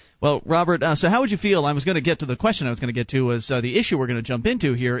 exactly. Well, Robert, so how would you feel? I was going to get to the question I was going to get to was the issue we're going to jump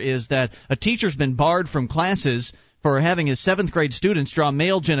into here is that a teacher's been barred from classes for having his 7th grade students draw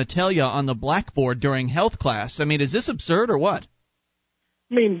male genitalia on the blackboard during health class. I mean, is this absurd or what?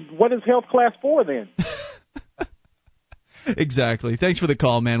 I mean, what is health class for then? Exactly. Thanks for the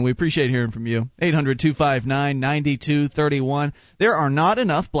call, man. We appreciate hearing from you. 800-259-9231. There are not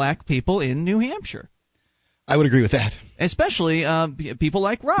enough black people in New Hampshire. I would agree with that. Especially people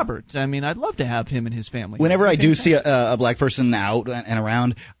like Robert. I mean, I'd love to have him and his family. Whenever I do see a black person out and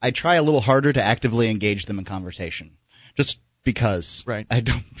around, I try a little harder to actively engage them in conversation. Just because I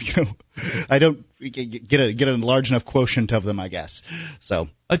don't get a large enough quotient of them, I guess. So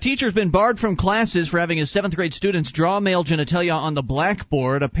a teacher's been barred from classes for having his 7th grade students draw male genitalia on the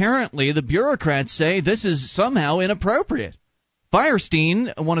blackboard. Apparently, the bureaucrats say this is somehow inappropriate.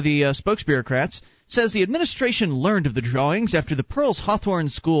 Firestein, one of the spokesbureaucrats, says the administration learned of the drawings after the Pearls Hawthorne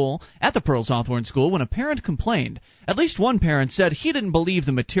School when a parent complained. At least one parent said he didn't believe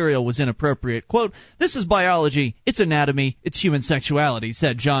the material was inappropriate. Quote, "This is biology, it's anatomy, it's human sexuality,"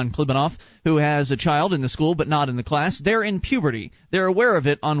 said John Klibanoff, who has a child in the school but not in the class. They're in puberty. They're aware of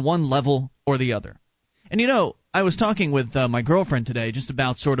it on one level or the other. And you know, I was talking with my girlfriend today just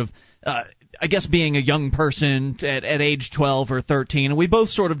about sort of I guess being a young person at age 12 or 13, and we both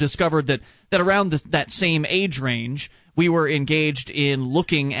sort of discovered that around that same age range, we were engaged in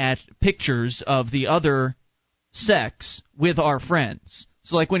looking at pictures of the other sex with our friends.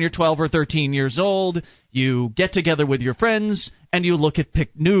 So like when you're 12 or 13 years old, you get together with your friends and you look at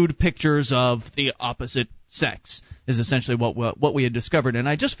nude pictures of the opposite sex is essentially what we had discovered. And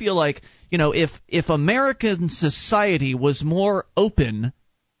I just feel like, you know, if American society was more open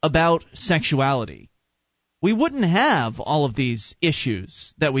about sexuality, we wouldn't have all of these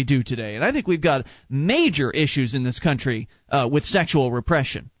issues that we do today. And I think we've got major issues in this country with sexual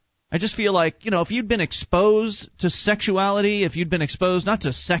repression. I just feel like, you know, if you'd been exposed to sexuality, if you'd been exposed not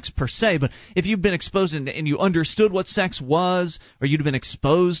to sex per se, but if you'd been exposed and you understood what sex was, or you'd been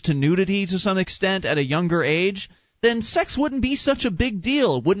exposed to nudity to some extent at a younger age, then sex wouldn't be such a big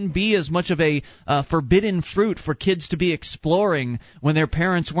deal. It wouldn't be as much of a forbidden fruit for kids to be exploring when their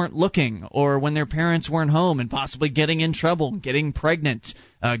parents weren't looking or when their parents weren't home and possibly getting in trouble, getting pregnant,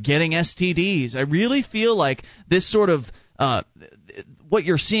 getting STDs. I really feel like this sort of what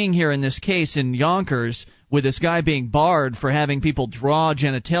you're seeing here in this case in Yonkers with this guy being barred for having people draw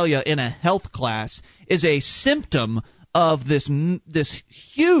genitalia in a health class is a symptom of this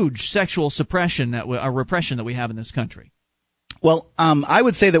huge sexual repression that we have in this country. Well, I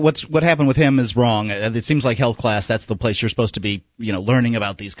would say that what happened with him is wrong. It seems like health class, that's the place you're supposed to be, you know, learning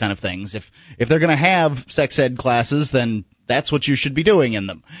about these kind of things. If they're going to have sex ed classes, then that's what you should be doing in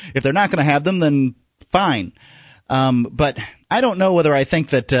them. If they're not going to have them, then fine. But I don't know whether I think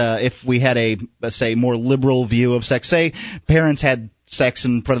that if we had let's say, more liberal view of sex, say parents had sex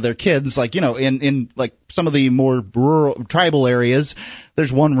in front of their kids, like, you know, in like some of the more rural tribal areas,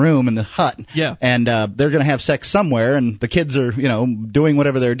 there's one room in the hut, and they're going to have sex somewhere, and the kids are, you know, doing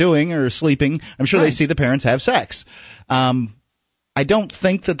whatever they're doing or sleeping. I'm sure they see the parents have sex. I don't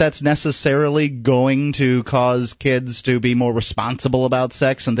think that that's necessarily going to cause kids to be more responsible about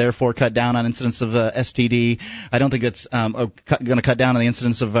sex and therefore cut down on incidence of STD. I don't think it's going to cut down on the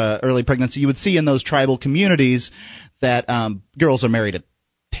incidence of early pregnancy. You would see in those tribal communities that girls are married at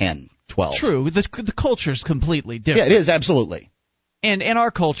 10, 12. True. The culture's completely different. Yeah, it is, absolutely. And in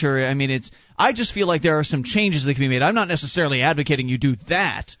our culture, I mean, I just feel like there are some changes that can be made. I'm not necessarily advocating you do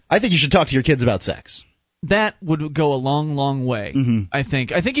that. I think you should talk to your kids about sex. That would go a long, long way, I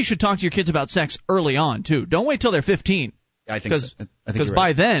think. I think you should talk to your kids about sex early on, too. Don't wait till they're 15. I think so. Because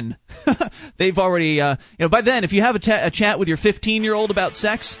by then, they've already, by then, if you have a chat with your 15-year-old about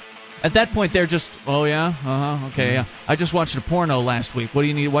sex, at that point they're just, oh yeah, okay, yeah. I just watched a porno last week. What do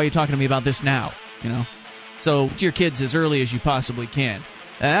you need? Why are you talking to me about this now? So to your kids as early as you possibly can.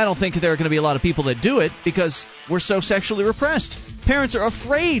 And I don't think there are going to be a lot of people that do it because we're so sexually repressed. Parents are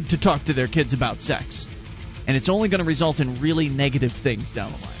afraid to talk to their kids about sex. And it's only going to result in really negative things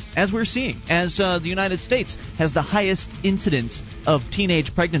down the line. As we're seeing, as the United States has the highest incidence of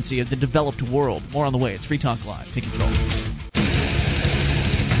teenage pregnancy of the developed world. More on the way. It's Free Talk Live. Take control.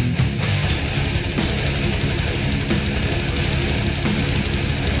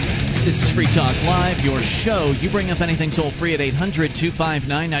 This is Free Talk Live, your show. You bring up anything toll-free at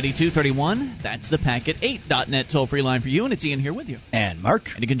 800-259-9231. That's the Packet8.net toll-free line for you, and it's Ian here with you. And Mark.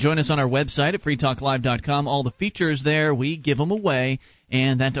 And you can join us on our website at freetalklive.com. All the features there, we give them away,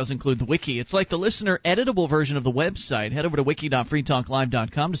 and that does include the wiki. It's like the listener-editable version of the website. Head over to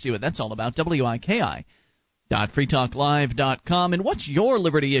wiki.freetalklive.com to see what that's all about, wiki.freetalklive.com. And what's your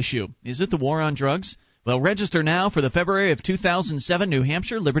liberty issue? Is it the war on drugs? Well, register now for the February of 2007 New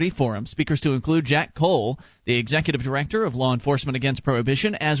Hampshire Liberty Forum. Speakers to include Jack Cole, the Executive Director of Law Enforcement Against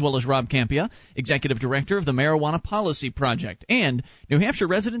Prohibition, as well as Rob Campia, Executive Director of the Marijuana Policy Project, and New Hampshire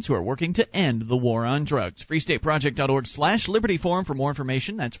residents who are working to end the war on drugs. freestateproject.org/Liberty Forum for more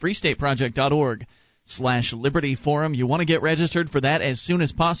information. That's freestateproject.org/Liberty Forum. You want to get registered for that as soon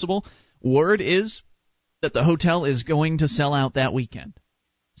as possible. Word is that the hotel is going to sell out that weekend.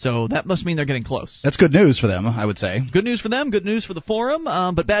 So that must mean they're getting close. That's good news for them, I would say. Good news for them, good news for the forum,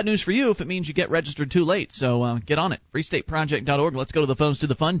 but bad news for you if it means you get registered too late. So get on it. freestateproject.org. Let's go to the phones to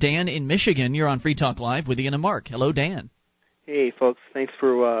the fun. Dan in Michigan, you're on Free Talk Live with Ian and Mark. Hello, Dan. Hey, folks. Thanks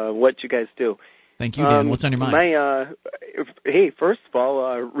for what you guys do. Thank you, Dan. What's on your mind? Hey, first of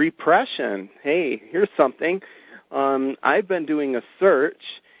all, repression. Hey, here's something. I've been doing a search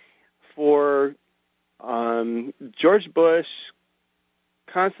for George Bush,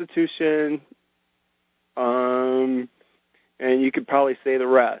 Constitution, and you could probably say the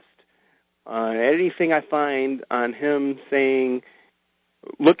rest. Anything I find on him saying,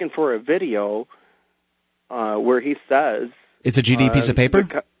 looking for a video where he says... It's a GD piece of paper?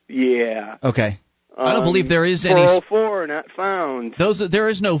 Yeah. Okay. I don't believe there is any... 404, not found. There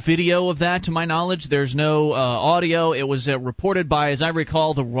is no video of that, to my knowledge. There's no audio. It was reported by, as I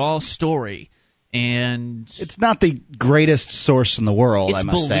recall, the Raw Story. And it's not the greatest source in the world, I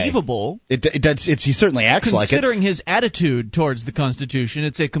must say. It's believable. He certainly acts like it. Considering his attitude towards the Constitution,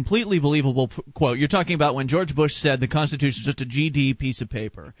 it's a completely believable quote. You're talking about when George Bush said the Constitution is just a GD piece of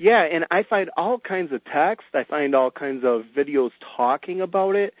paper. Yeah, and I find all kinds of text. I find all kinds of videos talking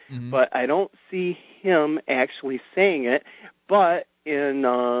about it, but I don't see him actually saying it. But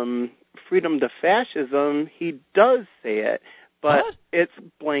in Freedom to Fascism, he does say it, but it's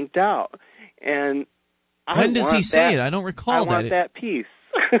blanked out. And when does he say it? I don't recall that. I want that piece.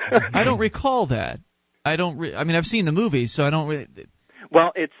 I don't recall that. I mean, I've seen the movie, so I don't really.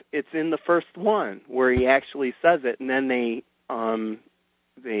 Well, it's in the first one where he actually says it, and then they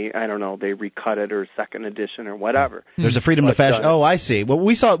I don't know, they recut it or second edition or whatever. There's a Freedom to Fashion. Oh, I see. Well,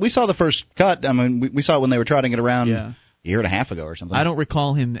 we saw the first cut. I mean, we saw it when they were trotting it around. Yeah. A year and a half ago or something. I don't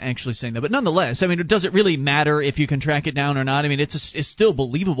recall him actually saying that, but nonetheless, I mean, does it really matter if you can track it down or not? I mean, it's still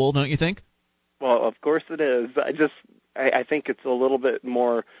believable, don't you think? Well, of course it is. I think it's a little bit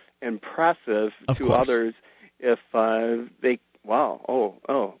more impressive to others if they. Wow.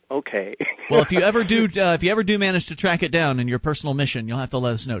 Oh. Okay. Well, if you ever do manage to track it down in your personal mission, you'll have to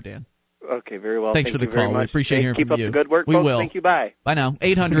let us know, Dan. Okay, very well. Thanks for the call. We appreciate hearing from you. Keep up the good work, we folks. will. Thank you. Bye. Bye now.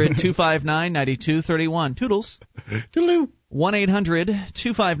 800-259-9231. Toodles. Toodaloo.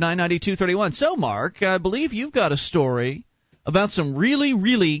 1-800-259-9231. So, Mark, I believe you've got a story about some really,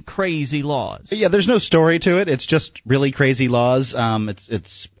 really crazy laws. Yeah, there's no story to it. It's just really crazy laws. I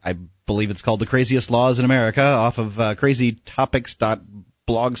believe it's called The Craziest Laws in America off of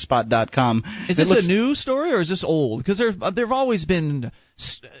crazytopics.blogspot.com. Is this a new story or is this old? Because there have always been,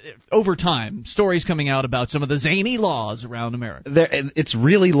 over time, stories coming out about some of the zany laws around America. It's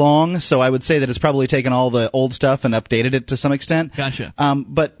really long, so I would say that it's probably taken all the old stuff and updated it to some extent. Gotcha.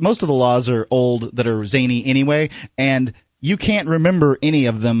 But most of the laws are old that are zany anyway, and you can't remember any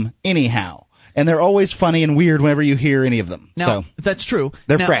of them anyhow. And they're always funny and weird whenever you hear any of them. Now, that's true.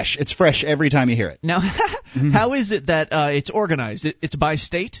 They're fresh. It's fresh every time you hear it. Now, how is it that it's organized? It's by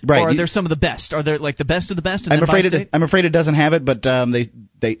state? Right. Or are there some of the best? Are there like the best of the best? And I'm afraid it doesn't have it, but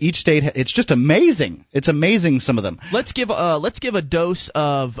each state. It's just amazing. It's amazing, some of them. Let's give a dose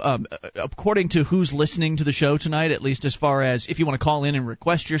of according to who's listening to the show tonight. At least as far as if you want to call in and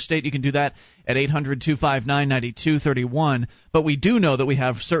request your state, you can do that at 800-259-9231. But we do know that we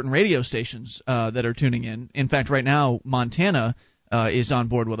have certain radio stations that are tuning in. In fact, right now Montana is on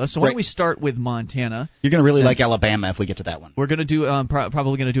board with us. So why don't we start with Montana? You're going to really like Alabama if we get to that one. We're going to do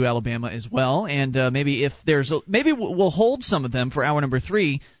probably going to do Alabama as well, and maybe we'll hold some of them for hour number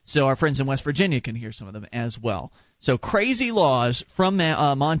 3, so our friends in West Virginia can hear some of them as well. So crazy laws from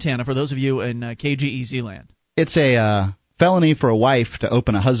Montana for those of you in KGEZ land. It's a felony for a wife to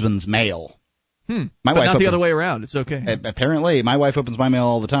open a husband's mail. But not the other way around. It's okay. Apparently, my wife opens my mail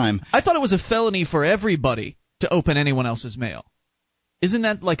all the time. I thought it was a felony for everybody to open anyone else's mail. Isn't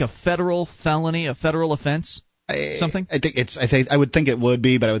that like a federal felony, a federal offense? Something? I would think it would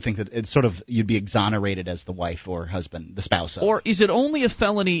be, but I would think that it's sort of you'd be exonerated as the wife or husband, the spouse of. Or is it only a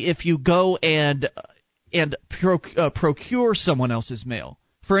felony if you go and procure someone else's mail?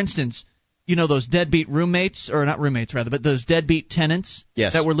 For instance, you know those deadbeat roommates, or not roommates rather, but those deadbeat tenants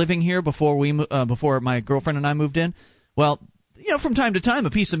that were living here before my girlfriend and I moved in. Well, from time to time, a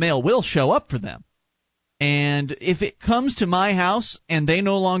piece of mail will show up for them. And if it comes to my house and they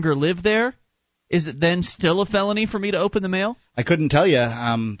no longer live there, is it then still a felony for me to open the mail? I couldn't tell you.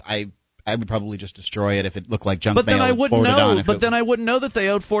 I would probably just destroy it if it looked like junk mail. But then I wouldn't know that they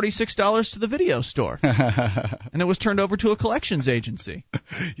owed $46 to the video store, and it was turned over to a collections agency.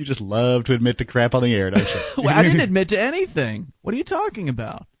 You just love to admit to crap on the air, don't you? Well, I didn't admit to anything. What are you talking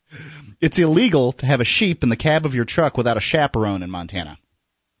about? It's illegal to have a sheep in the cab of your truck without a chaperone in Montana.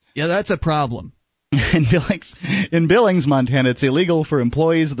 Yeah, that's a problem. In Billings, Montana, it's illegal for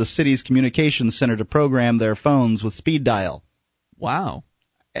employees of the city's communications center to program their phones with speed dial. Wow.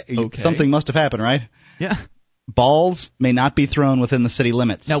 Okay. Something must have happened, right? Yeah. Balls may not be thrown within the city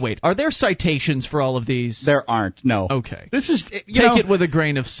limits. Now wait, are there citations for all of these? There aren't. No. Okay. This is take it with a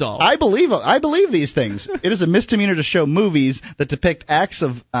grain of salt. I believe these things. It is a misdemeanor to show movies that depict acts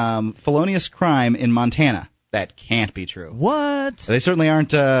of felonious crime in Montana. That can't be true. What? They certainly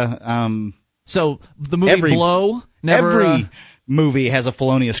aren't. So the movie Blow every movie has a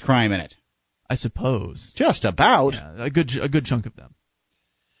felonious crime in it. I suppose. Just about. Yeah, a good chunk of them.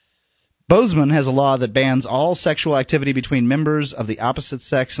 Bozeman has a law that bans all sexual activity between members of the opposite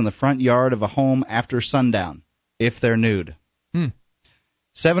sex in the front yard of a home after sundown, if they're nude.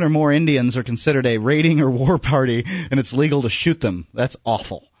 7 or more Indians are considered a raiding or war party, and it's legal to shoot them. That's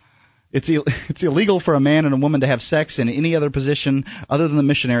awful. It's illegal for a man and a woman to have sex in any other position other than the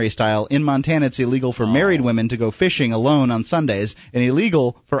missionary style. In Montana, it's illegal for married women to go fishing alone on Sundays, and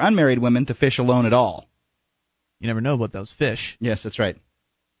illegal for unmarried women to fish alone at all. You never know about those fish. Yes, that's right.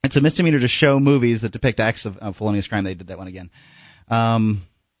 It's a misdemeanor to show movies that depict acts of felonious crime. They did that one again. I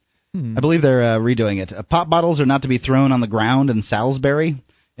believe they're redoing it. Pop bottles are not to be thrown on the ground in Salisbury.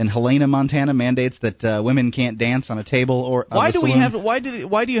 In Helena, Montana, mandates that women can't dance on a table or why do you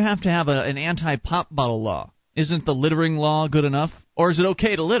have to have an anti-pop bottle law? Isn't the littering law good enough, or is it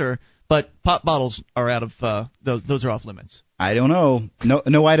okay to litter, but pop bottles are out of those are off limits? I don't know.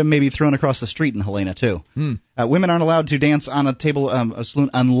 No item may be thrown across the street in Helena too. Women aren't allowed to dance on a table, a saloon,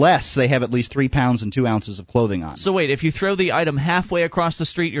 unless they have at least 3 pounds and 2 ounces of clothing on. So wait, if you throw the item halfway across the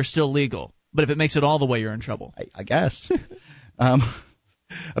street, you're still legal, but if it makes it all the way, you're in trouble. I guess.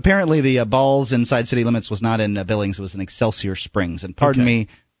 Apparently, the balls inside city limits was not in Billings. It was in Excelsior Springs. And pardon me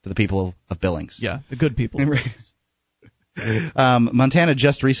to the people of Billings. Yeah, the good people. Montana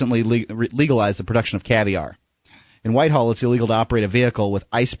just recently legalized the production of caviar. In Whitehall, it's illegal to operate a vehicle with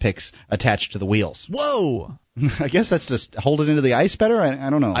ice picks attached to the wheels. Whoa! I guess that's just hold it into the ice better? I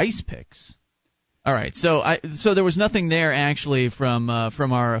don't know. Ice picks. All right, so there was nothing there actually from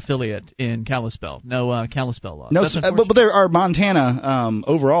our affiliate in Kalispell. No Kalispell laws. No, but there are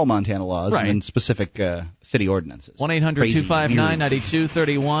overall Montana laws and specific city ordinances.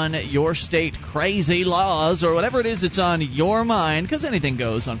 1-800-259-9231. Your state crazy laws, or whatever it is that's on your mind, because anything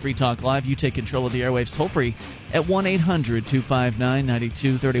goes on Free Talk Live. You take control of the airwaves toll free at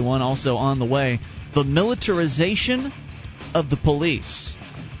 1-800-259-9231. Also on the way, the militarization of the police.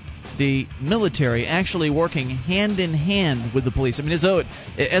 The military actually working hand in hand with the police. I mean, as though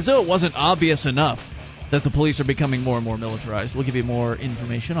it wasn't obvious enough that the police are becoming more and more militarized. We'll give you more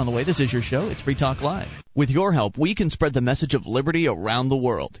information on the way. This is your show. It's Free Talk Live. With your help, we can spread the message of liberty around the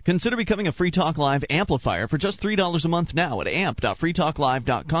world. Consider becoming a Free Talk Live amplifier for just $3 a month now at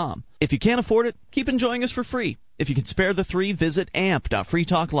amp.freetalklive.com. If you can't afford it, keep enjoying us for free. If you can spare the $3, visit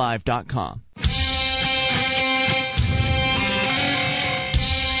amp.freetalklive.com.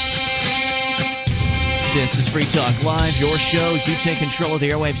 This is Free Talk Live, your show. You take control of the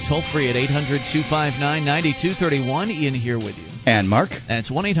airwaves toll-free at 800-259-9231. Ian here with you. And Mark. That's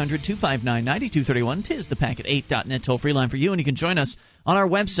 1-800-259-9231. 'Tis the Packet8.net toll-free line for you, and you can join us on our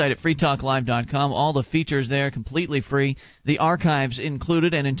website at freetalklive.com. All the features there completely free. The archives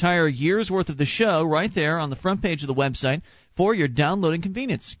included, an entire year's worth of the show right there on the front page of the website for your downloading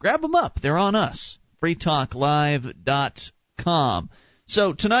convenience. Grab them up. They're on us. freetalklive.com.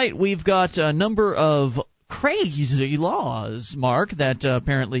 So tonight we've got a number of crazy laws, Mark, that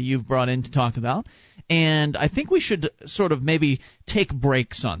apparently you've brought in to talk about, and I think we should sort of maybe take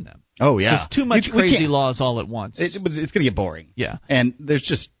breaks on them. Oh, yeah. There's too much crazy laws all at once. It's going to get boring. Yeah. And there's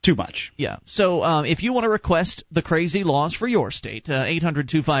just too much. Yeah. So if you want to request the crazy laws for your state,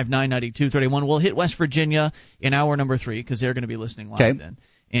 800-259-9231. We'll hit West Virginia in hour number 3 because they're going to be listening live then.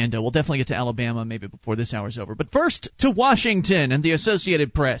 And we'll definitely get to Alabama maybe before this hour's over. But first, to Washington and the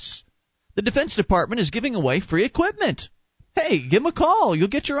Associated Press. The Defense Department is giving away free equipment. Hey, give them a call. You'll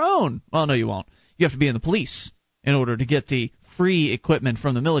get your own. Well, no, you won't. You have to be in the police in order to get the free equipment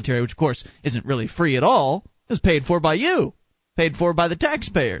from the military, which, of course, isn't really free at all. It's paid for by you, paid for by the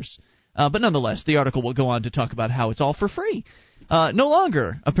taxpayers. But nonetheless, the article will go on to talk about how it's all for free. No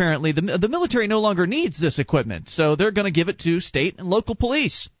longer, apparently, the military no longer needs this equipment, so they're going to give it to state and local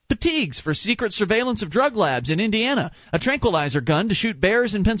police. Fatigues for secret surveillance of drug labs in Indiana, a tranquilizer gun to shoot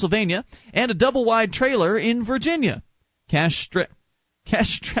bears in Pennsylvania, and a double-wide trailer in Virginia.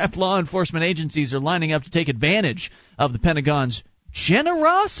 Cash-strapped law enforcement agencies are lining up to take advantage of the Pentagon's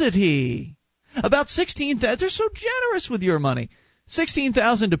generosity. About 16,000, they're so generous with your money.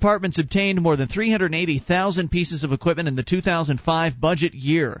 16,000 departments obtained more than 380,000 pieces of equipment in the 2005 budget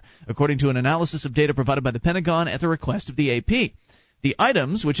year, according to an analysis of data provided by the Pentagon at the request of the AP. The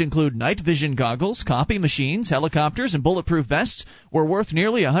items, which include night vision goggles, copy machines, helicopters, and bulletproof vests, were worth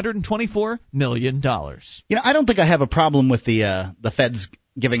nearly $124 million. You know, I don't think I have a problem with the feds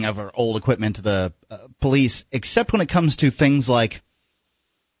giving over old equipment to the police, except when it comes to things like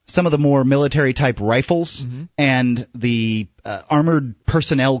some of the more military-type rifles and the armored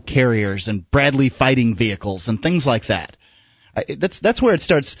personnel carriers and Bradley fighting vehicles and things like that. That's where it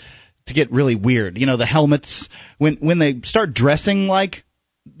starts to get really weird. You know, the helmets, when they start dressing like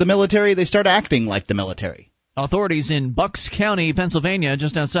the military, they start acting like the military. Authorities in Bucks County, Pennsylvania,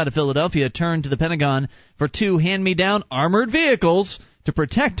 just outside of Philadelphia, turned to the Pentagon for 2 hand-me-down armored vehicles to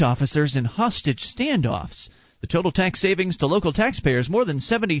protect officers in hostage standoffs. The total tax savings to local taxpayers more than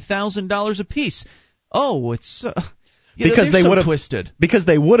 $70,000 apiece. Oh, it's because they would have twisted. Because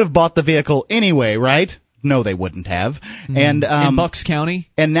they would have bought the vehicle anyway, right? No, they wouldn't have. And in Bucks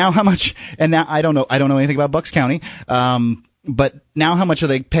County. And now how much? And now I don't know anything about Bucks County. But now how much are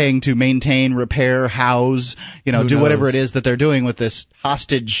they paying to maintain, repair, house? Do whatever it is that they're doing with this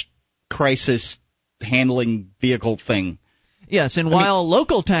hostage crisis handling vehicle thing. Yes, and while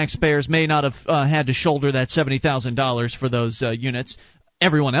local taxpayers may not have had to shoulder that $70,000 for those units,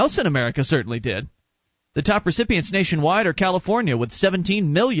 everyone else in America certainly did. The top recipients nationwide are California with $17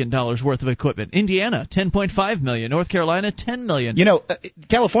 million worth of equipment, Indiana $10.5 million, North Carolina $10 million.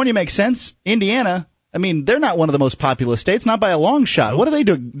 California makes sense. Indiana, they're not one of the most populous states, not by a long shot. What are they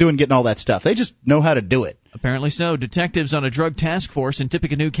doing getting all that stuff? They just know how to do it. Apparently so. Detectives on a drug task force in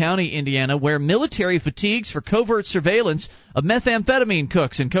Tippecanoe County, Indiana, wear military fatigues for covert surveillance of methamphetamine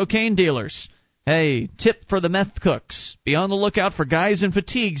cooks and cocaine dealers. Hey, tip for the meth cooks. Be on the lookout for guys in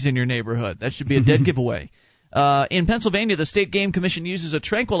fatigues in your neighborhood. That should be a dead giveaway. In Pennsylvania, the State Game Commission uses a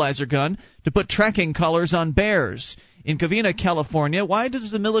tranquilizer gun to put tracking collars on bears. In Covina, California, why does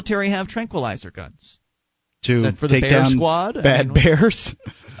the military have tranquilizer guns? To for the take bear down squad? Bad bears?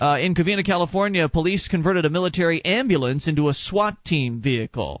 In Covina, California, police converted a military ambulance into a SWAT team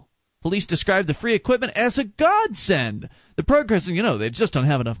vehicle. Police described the free equipment as a godsend. The program, they just don't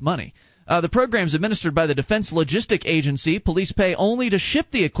have enough money. The program is administered by the Defense Logistic Agency. Police pay only to ship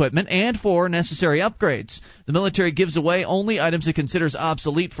the equipment and for necessary upgrades. The military gives away only items it considers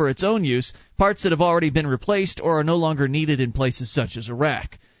obsolete for its own use, parts that have already been replaced or are no longer needed in places such as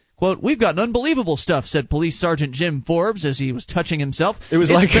Iraq. Quote, "We've got unbelievable stuff," said Police Sergeant Jim Forbes as he was touching himself. It was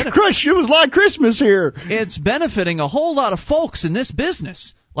like Christmas here. It's benefiting a whole lot of folks in this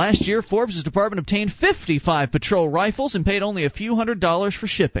business. Last year, Forbes' department obtained 55 patrol rifles and paid only a few $100s for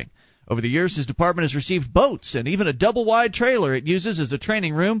shipping. Over the years, his department has received boats and even a double-wide trailer it uses as a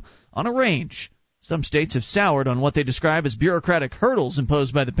training room on a range. Some states have soured on what they describe as bureaucratic hurdles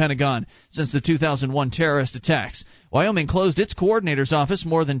imposed by the Pentagon since the 2001 terrorist attacks. Wyoming closed its coordinator's office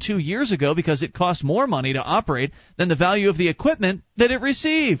more than 2 years ago because it cost more money to operate than the value of the equipment that it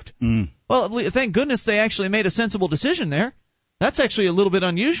received. Well, thank goodness they actually made a sensible decision there. That's actually a little bit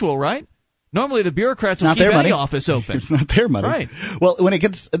unusual, right? Normally, the bureaucrats will keep any office open. It's not their money. Right. Well,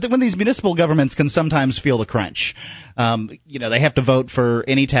 when these municipal governments can sometimes feel the crunch, they have to vote for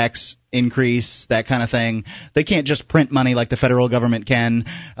any tax increase, that kind of thing. They can't just print money like the federal government can.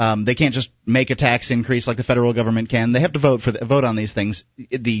 They can't just make a tax increase like the federal government can. They have to vote on these things.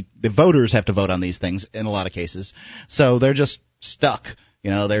 The voters have to vote on these things in a lot of cases. So they're just stuck.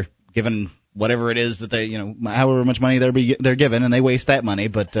 They're given whatever it is that they, however much money they're given, and they waste that money,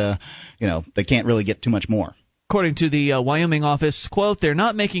 but they can't really get too much more. According to the Wyoming office, quote, "They're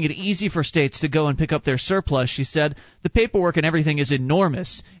not making it easy for states to go and pick up their surplus," she said. "The paperwork and everything is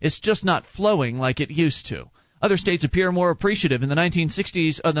enormous. It's just not flowing like it used to." Other states appear more appreciative. In the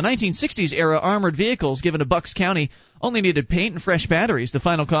 1960s era, armored vehicles given to Bucks County only needed paint and fresh batteries. The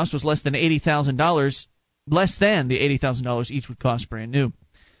final cost was less than the $80,000 each would cost brand new.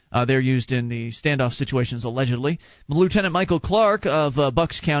 They're used in the standoff situations, allegedly. Lieutenant Michael Clark of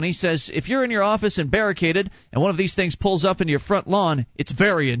Bucks County says, "If you're in your office and barricaded and one of these things pulls up into your front lawn, it's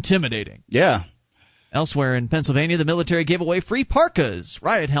very intimidating." Yeah. Elsewhere in Pennsylvania, the military gave away free parkas,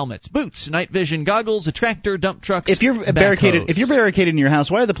 riot helmets, boots, night vision goggles, a tractor, dump trucks. If you're barricaded in your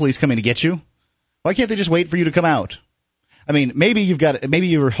house, why are the police coming to get you? Why can't they just wait for you to come out? I mean, maybe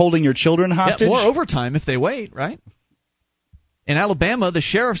you're holding your children hostage. Yeah, more overtime if they wait, right? In Alabama, the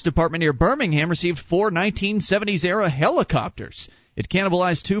sheriff's department near Birmingham received 4 1970s-era helicopters. It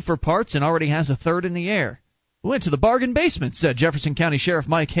cannibalized 2 for parts and already has a third in the air. "We went to the bargain basement," said Jefferson County Sheriff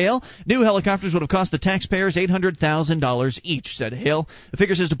Mike Hale. "New helicopters would have cost the taxpayers $800,000 each," said Hale. "The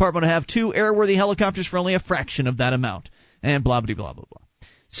figures his department would have 2 airworthy helicopters for only a fraction of that amount." And blah, blah, blah, blah, blah.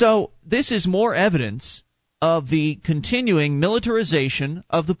 So this is more evidence of the continuing militarization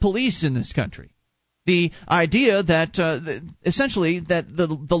of the police in this country. The idea that essentially that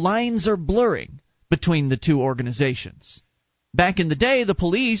the lines are blurring between the two organizations. Back in the day, the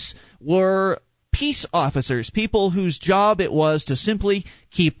police were peace officers, people whose job it was to simply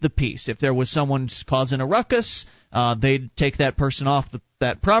keep the peace. If there was someone causing a ruckus, they'd take that person off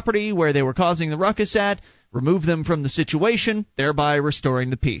that property where they were causing the ruckus at, remove them from the situation, thereby restoring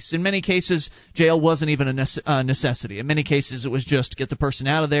the peace. In many cases, jail wasn't even a necessity. In many cases, it was just get the person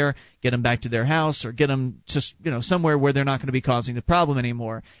out of there, get them back to their house, or get them just somewhere where they're not going to be causing the problem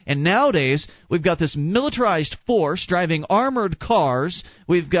anymore. And nowadays, we've got this militarized force driving armored cars.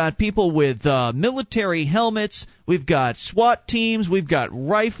 We've got people with military helmets. We've got SWAT teams. We've got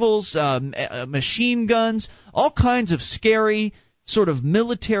rifles, machine guns, all kinds of scary sort of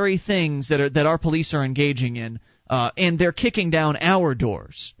military things that our police are engaging in, and they're kicking down our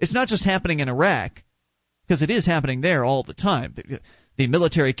doors. It's not just happening in Iraq, because it is happening there all the time. The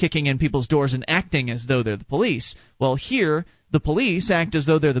military kicking in people's doors and acting as though they're the police. Well, here, the police act as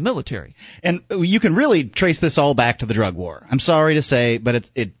though they're the military. And you can really trace this all back to the drug war. I'm sorry to say, but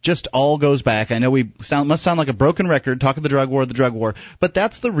it just all goes back. I know we must sound like a broken record talking the drug war, but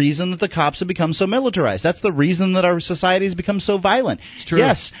that's the reason that the cops have become so militarized. That's the reason that our society has become so violent. It's true.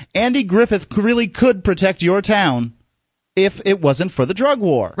 Yes, Andy Griffith really could protect your town if it wasn't for the drug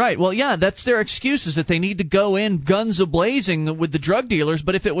war. Right. Well, yeah, that's their excuse, is that they need to go in guns a-blazing with the drug dealers,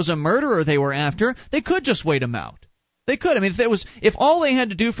 but if it was a murderer they were after, they could just wait him out. They could. I mean, if all they had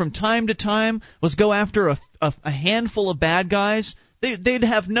to do from time to time was go after a handful of bad guys, they'd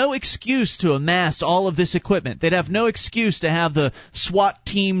have no excuse to amass all of this equipment. They'd have no excuse to have the SWAT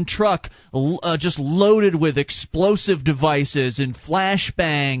team truck just loaded with explosive devices and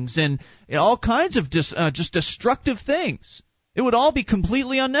flashbangs and all kinds of just destructive things. It would all be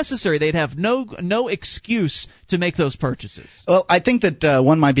completely unnecessary. They'd have no excuse to make those purchases. Well, I think that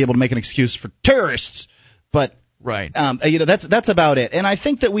one might be able to make an excuse for terrorists, but right. That's about it. And I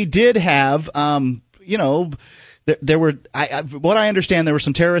think that we did have, there were, what I understand, there was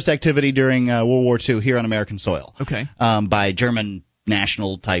some terrorist activity during World War II here on American soil. Okay. By German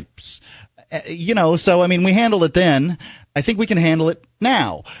national types. So I mean, we handled it then. I think we can handle it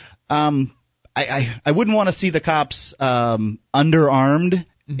now. I wouldn't want to see the cops underarmed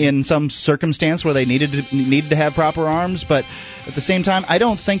in some circumstance where they needed to have proper arms, but at the same time, I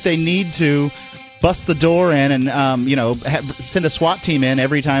don't think they need to bust the door in and send a SWAT team in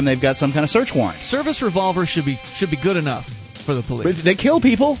every time they've got some kind of search warrant. Service revolvers should be good enough for the police. But they kill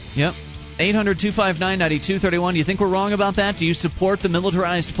people. Yep. 800-259-9231. Do you think we're wrong about that? Do you support the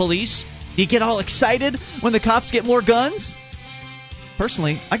militarized police? Do you get all excited when the cops get more guns?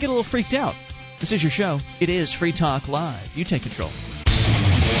 Personally, I get a little freaked out. This is your show. It is Free Talk Live. You take control.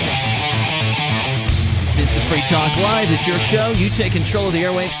 This is Free Talk Live. It's your show. You take control of the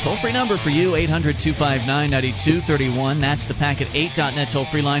airwaves. Toll-free number for you, 800-259-9231. That's the Packet8.net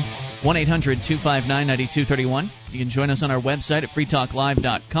toll-free line. 1-800-259-9231. You can join us on our website at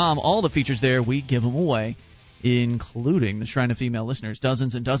freetalklive.com. All the features there, we give them away, including the Shrine of Female Listeners.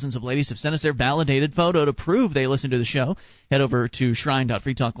 Dozens and dozens of ladies have sent us their validated photo to prove they listen to the show. Head over to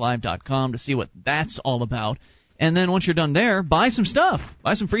shrine.freetalklive.com to see what that's all about. And then once you're done there, buy some stuff.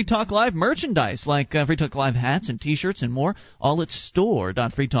 Buy some Free Talk Live merchandise like Free Talk Live hats and T-shirts and more. All at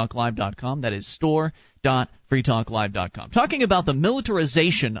store.freetalklive.com. That is store.freetalklive.com. Talking about the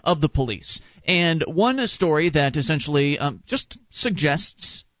militarization of the police. And one story that essentially just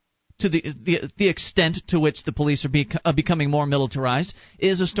suggests to the extent to which the police are becoming more militarized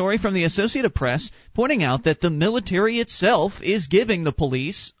is a story from the Associated Press pointing out that the military itself is giving the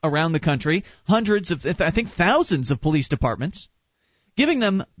police around the country hundreds of, I think thousands of police departments, giving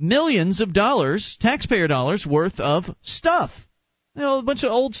them millions of dollars, taxpayer dollars worth of stuff. You know, a bunch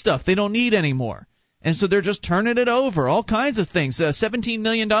of old stuff they don't need anymore. And so they're just turning it over, all kinds of things. $17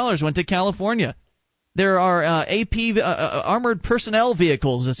 million went to California. There are AP armored personnel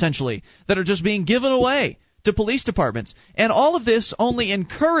vehicles, essentially, that are just being given away to police departments. And all of this only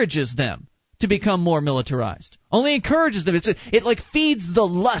encourages them to become more militarized. Only encourages them. It like feeds the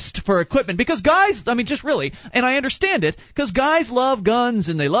lust for equipment. Because guys, I mean, just really, and I understand it, because guys love guns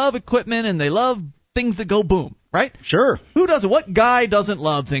and they love equipment and they love things that go boom, right? Sure. Who doesn't? What guy doesn't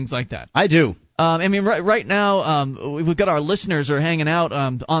love things like that? I do. I mean, right now, we've got our listeners are hanging out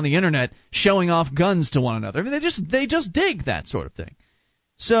on the internet showing off guns to one another. I mean, they just dig that sort of thing.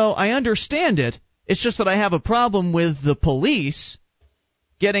 So I understand it. It's just that I have a problem with the police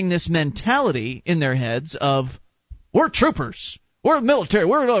getting this mentality in their heads of we're troopers, we're military,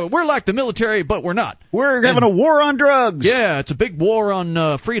 we're like the military, but we're not. We're having a war on drugs. Yeah, it's a big war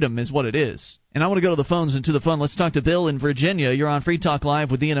on freedom, is what it is. And I want to go to the phones and to the phone. Let's talk to Bill in Virginia. You're on Free Talk Live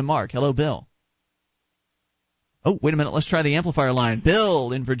with Ian and Mark. Hello, Bill. Oh, wait a minute. Let's try the amplifier line.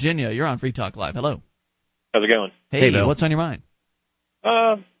 Bill in Virginia, you're on Free Talk Live. Hello. How's it going? Hey Bill. What's on your mind?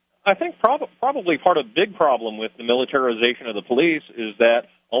 I think probably part of the big problem with the militarization of the police is that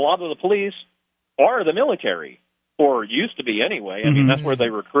a lot of the police are the military, or used to be anyway. I mean, that's where they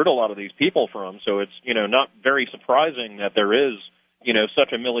recruit a lot of these people from. So it's, not very surprising that there is,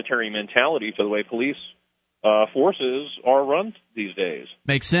 such a military mentality to the way police forces are run these days.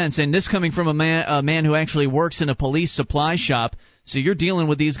 Makes sense. And this coming from a man who actually works in a police supply shop, so you're dealing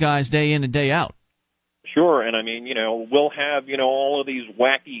with these guys day in and day out. Sure, and I mean, we'll have, all of these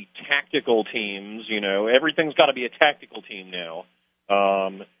wacky tactical teams, everything's got to be a tactical team now.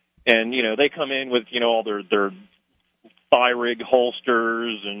 And, they come in with, all their thigh rig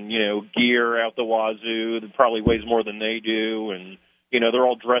holsters and, gear out the wazoo that probably weighs more than they do, and, they're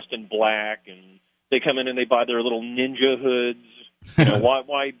all dressed in black, and they come in and they buy their little ninja hoods.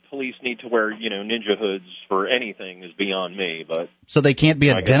 Why police need to wear, ninja hoods for anything is beyond me. But so they can't be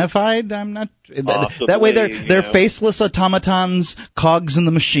identified? I'm not. Possibly, that way they're faceless automatons, cogs in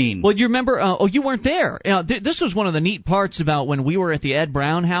the machine. Well, you remember? You weren't there. This was one of the neat parts about when we were at the Ed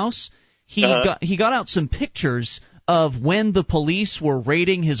Brown house. He got out some pictures of when the police were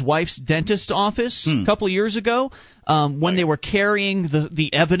raiding his wife's dentist office a couple of years ago, when they were carrying the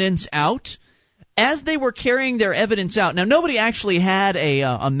evidence out. As they were carrying their evidence out, now nobody actually had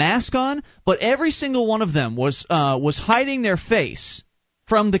a mask on, but every single one of them was hiding their face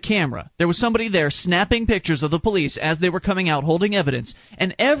from the camera. There was somebody there snapping pictures of the police as they were coming out holding evidence,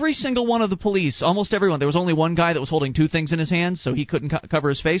 and every single one of the police, almost everyone, there was only one guy that was holding two things in his hands, so he couldn't cover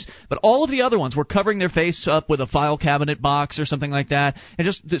his face, but all of the other ones were covering their face up with a file cabinet box or something like that, and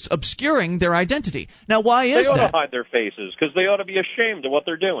just obscuring their identity. Now, why is that? They ought to hide their faces, because they ought to be ashamed of what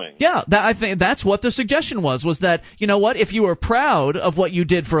they're doing. Yeah, I think that's what the suggestion was that, you know what, if you were proud of what you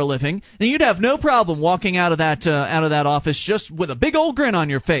did for a living, then you'd have no problem walking out of that office just with a big old grin on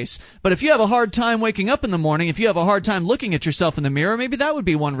your face. But if you have a hard time waking up in the morning, if you have a hard time looking at yourself in the mirror, maybe that would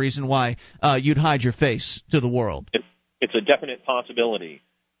be one reason why you'd hide your face to the world. It's a definite possibility.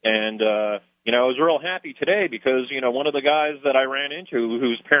 And, I was real happy today because, one of the guys that I ran into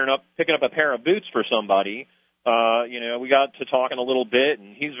who's picking up a pair of boots for somebody, we got to talking a little bit,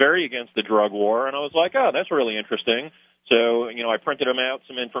 and he's very against the drug war. And I was like, oh, that's really interesting. So, I printed him out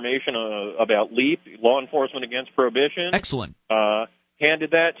some information about LEAP, Law Enforcement Against Prohibition. Excellent.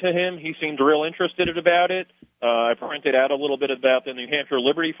 Handed that to him. He seemed real interested about it. I printed out a little bit about the New Hampshire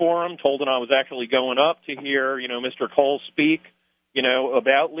Liberty Forum, told him I was actually going up to hear, Mr. Cole speak,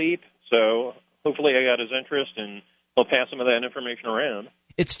 about LEAP. So hopefully I got his interest, and he'll pass some of that information around.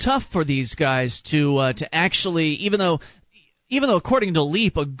 It's tough for these guys to actually, even though according to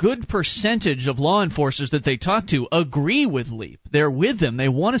LEAP, a good percentage of law enforcers that they talk to agree with LEAP. They're with them. They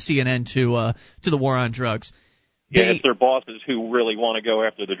want to see an end to the war on drugs. It's their bosses who really want to go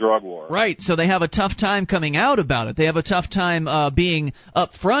after the drug war. Right, so they have a tough time coming out about it. They have a tough time being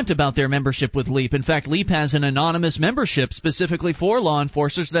upfront about their membership with LEAP. In fact, LEAP has an anonymous membership specifically for law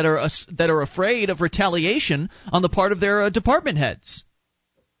enforcers that are afraid of retaliation on the part of their department heads.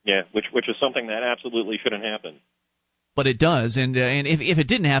 Yeah, which is something that absolutely shouldn't happen. But it does, and if it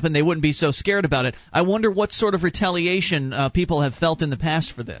didn't happen, they wouldn't be so scared about it. I wonder what sort of retaliation people have felt in the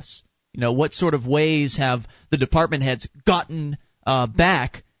past for this. What sort of ways have the department heads gotten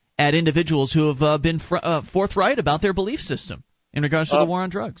back at individuals who have been forthright about their belief system in regards to the war on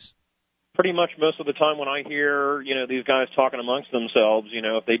drugs? Pretty much most of the time when I hear, these guys talking amongst themselves,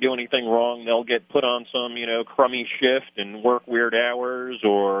 if they do anything wrong, they'll get put on some, crummy shift and work weird hours,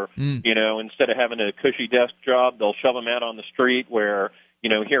 or, instead of having a cushy desk job, they'll shove them out on the street where,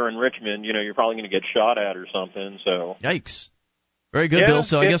 here in Richmond, you're probably going to get shot at or something. So Yikes. Very good, Bill.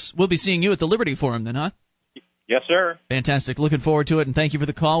 So I guess we'll be seeing you at the Liberty Forum then, huh? Yes, sir. Fantastic. Looking forward to it, and thank you for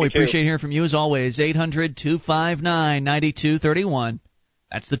the call. We appreciate hearing from you as always. 800-259-9231.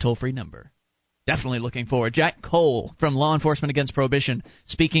 That's the toll-free number. Definitely looking forward. Jack Cole from Law Enforcement Against Prohibition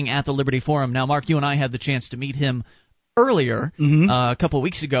speaking at the Liberty Forum. Now, Mark, you and I had the chance to meet him earlier. A couple of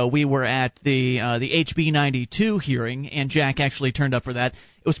weeks ago. We were at the HB 92 hearing, and Jack actually turned up for that.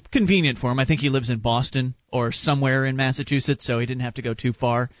 It was convenient for him. I think he lives in Boston or somewhere in Massachusetts, so he didn't have to go too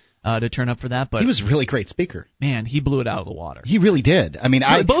far to turn up for that. But he was a really great speaker. Man, he blew it out of the water. He really did. I mean,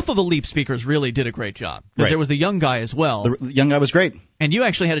 both of the LEAP speakers really did a great job. Because there was the young guy as well. The young guy was great. And you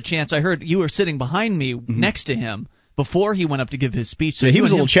actually had a chance. I heard you were sitting behind me next to him before he went up to give his speech. So he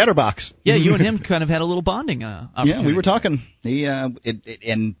was a little chatterbox. Yeah, you and him kind of had a little bonding opportunity. Yeah, we were talking.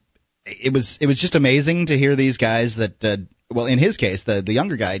 And it was just amazing to hear these guys that, well, in his case, the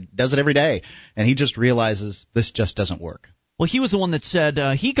younger guy does it every day, and he just realizes this just doesn't work. Well, he was the one that said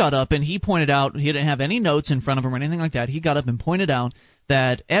he got up and he pointed out, he didn't have any notes in front of him or anything like that. He got up and pointed out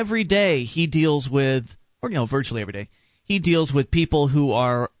that every day he deals with, or virtually every day, he deals with people who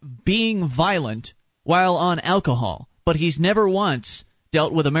are being violent while on alcohol. But he's never once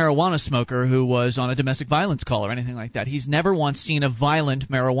dealt with a marijuana smoker who was on a domestic violence call or anything like that. He's never once seen a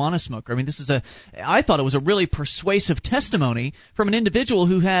violent marijuana smoker. I mean, I thought it was a really persuasive testimony from an individual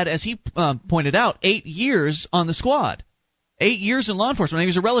who had, as he pointed out, 8 years on the squad. 8 years in law enforcement. He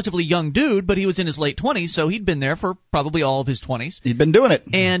was a relatively young dude, but he was in his late 20s, so he'd been there for probably all of his 20s. He'd been doing it.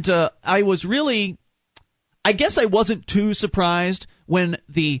 And I guess I wasn't too surprised when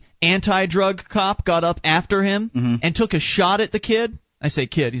the anti-drug cop got up after him and took a shot at the kid. I say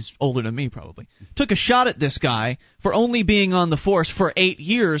kid, he's older than me probably. Took a shot at this guy for only being on the force for 8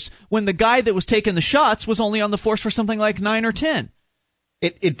 years when the guy that was taking the shots was only on the force for something like 9 or 10.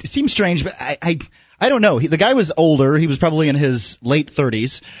 It seems strange, but I don't know. The guy was older. He was probably in his late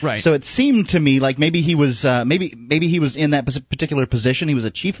 30s. Right. So it seemed to me like maybe he was maybe he was in that particular position. He was a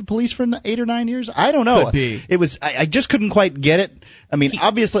chief of police for 8 or 9 years. I don't know. Could be. It was. I just couldn't quite get it. I mean,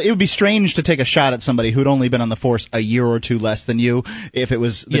 obviously, it would be strange to take a shot at somebody who'd only been on the force a year or two less than you if it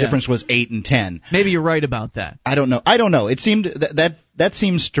was the difference was 8 and 10. Maybe you're right about that. I don't know. It seemed that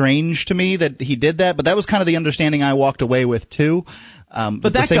seemed strange to me that he did that, but that was kind of the understanding I walked away with too. But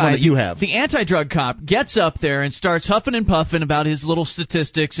that the same guy, one that you have. The anti-drug cop, gets up there and starts huffing and puffing about his little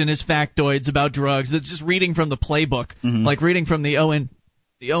statistics and his factoids about drugs. It's just reading from the playbook, like reading from the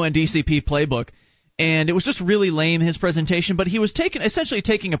ONDCP playbook. And it was just really lame, his presentation. But he was essentially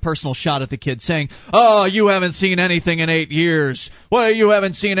taking a personal shot at the kid, saying, "Oh, you haven't seen anything in 8 years. Well, you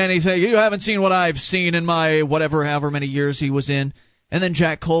haven't seen anything. You haven't seen what I've seen in my however many years he was in." And then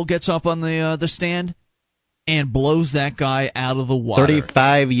Jack Cole gets up on the stand and blows that guy out of the water.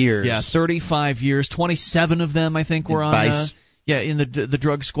 35 years. Yeah, 35 years. 27 of them, I think, were on in the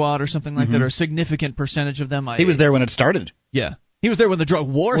drug squad or something like that, or a significant percentage of them. He was there when it started. Yeah. He was there when the drug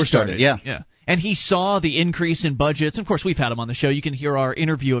war started. Yeah. And he saw the increase in budgets. Of course, we've had him on the show. You can hear our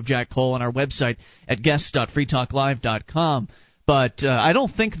interview of Jack Cole on our website at guests.freetalklive.com. But I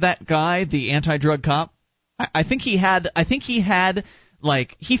don't think that guy, the anti-drug cop, I think he had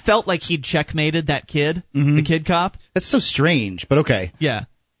like, he felt like he'd checkmated that kid, the kid cop. That's so strange, but okay. Yeah.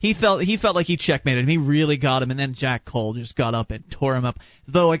 He felt like he checkmated him. He really got him, and then Jack Cole just got up and tore him up.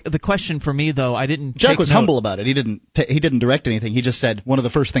 Though the question for me, though, I didn't. Jack was humble about it. He didn't direct anything. He just said one of the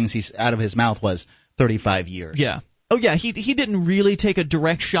first things he's out of his mouth was 35 years. Yeah. Oh yeah. He didn't really take a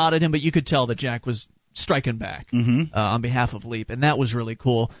direct shot at him, but you could tell that Jack was striking back on behalf of LEAP, and that was really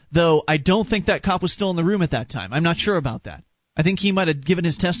cool. Though I don't think that cop was still in the room at that time. I'm not sure about that. I think he might have given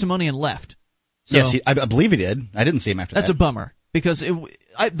his testimony and left. So, yes, I believe he did. I didn't see him after that. That's a bummer, because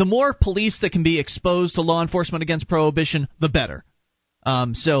the more police that can be exposed to law enforcement against prohibition, the better.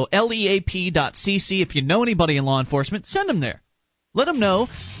 So leap.cc. If you know anybody in law enforcement, send them there. Let them know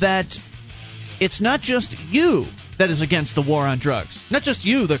that it's not just you that is against the war on drugs. Not just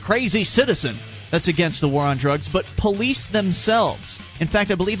you, the crazy citizen, that's against the war on drugs, but police themselves. In fact,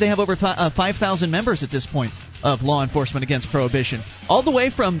 I believe they have over 5,000 members at this point of law enforcement against prohibition. All the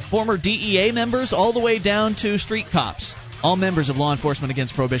way from former DEA members all the way down to street cops. All members of law enforcement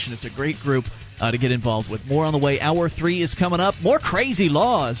against prohibition. It's a great group to get involved with. More on the way. Hour 3 is coming up. More crazy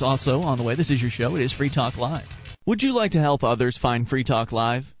laws also on the way. This is your show. It is Free Talk Live. Would you like to help others find Free Talk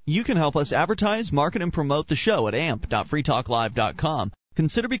Live? You can help us advertise, market, and promote the show at amp.freetalklive.com.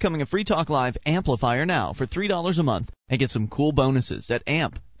 Consider becoming a Free Talk Live amplifier now for $3 a month and get some cool bonuses at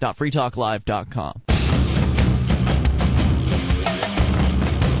amp.freetalklive.com.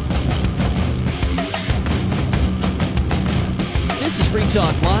 This is Free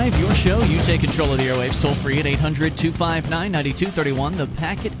Talk Live, your show. You take control of the airwaves toll free at 800-259-9231, the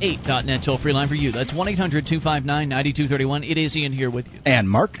packet8.net toll free line for you. That's 1-800-259-9231. It is Ian here with you. And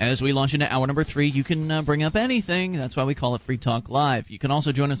Mark. As we launch into hour number 3, you can bring up anything. That's why we call it Free Talk Live. You can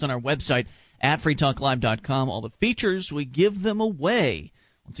also join us on our website at freetalklive.com. All the features, we give them away.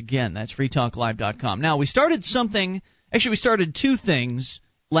 Once again, that's freetalklive.com. Now, we started two things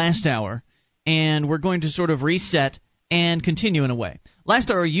last hour, and we're going to sort of reset and continue in a way.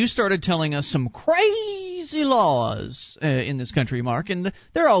 Last hour, you started telling us some crazy laws in this country, Mark, and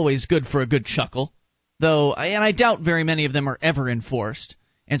they're always good for a good chuckle, though, and I doubt very many of them are ever enforced.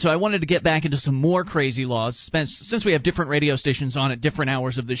 And so I wanted to get back into some more crazy laws, since we have different radio stations on at different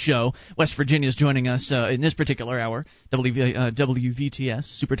hours of the show. West Virginia is joining us in this particular hour,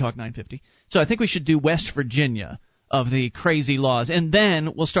 WVTS, Super Talk 950. So I think we should do West Virginia of the crazy laws, and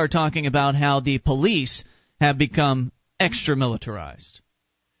then we'll start talking about how the police have become extra militarized.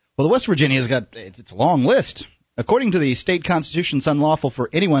 Well, the West Virginia's got it's a long list. According to the state constitution, it's unlawful for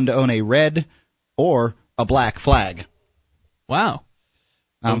anyone to own a red or a black flag. Wow.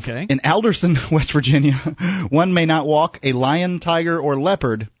 Okay. In Alderson, West Virginia, one may not walk a lion, tiger, or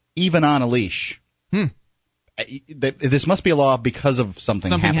leopard, even on a leash. This must be a law because of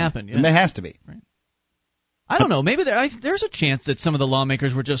something happened. Yeah. And there has to be. Right. I don't know. Maybe there's a chance that some of the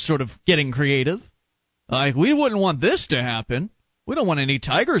lawmakers were just sort of getting creative. Like, we wouldn't want this to happen. We don't want any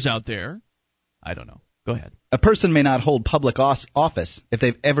tigers out there. I don't know. Go ahead. A person may not hold public office if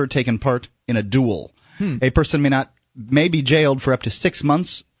they've ever taken part in a duel. A person may be jailed for up to 6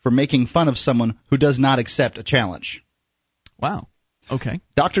 months for making fun of someone who does not accept a challenge. Wow. Okay.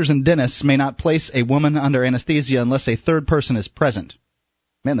 Doctors and dentists may not place a woman under anesthesia unless a third person is present.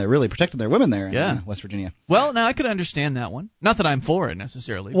 Man, they're really protecting their women there in West Virginia. Well, now I could understand that one. Not that I'm for it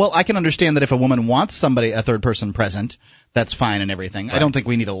necessarily. Well, I can understand that if a woman wants a third person present, that's fine and everything. Right. I don't think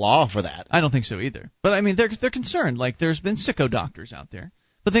we need a law for that. I don't think so either. But I mean, they're concerned. Like, there's been sicko doctors out there.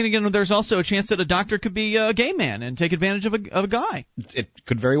 But then again, there's also a chance that a doctor could be a gay man and take advantage of a guy. It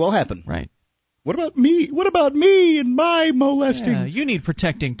could very well happen. Right. What about me? What about me and my molesting? Yeah, you need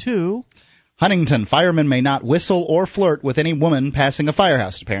protecting too. Huntington, firemen may not whistle or flirt with any woman passing a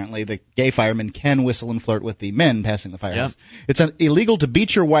firehouse. Apparently, the gay firemen can whistle and flirt with the men passing the firehouse. Yep. It's illegal to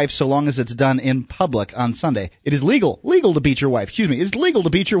beat your wife so long as it's done in public on Sunday. It is legal to beat your wife. Excuse me. It's legal to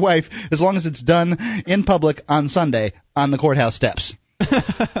beat your wife as long as it's done in public on Sunday on the courthouse steps.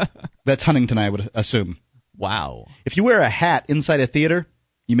 That's Huntington, I would assume. Wow. If you wear a hat inside a theater,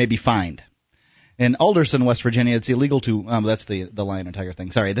 you may be fined. In Alderson, West Virginia, it's illegal to that's the lion and tiger thing.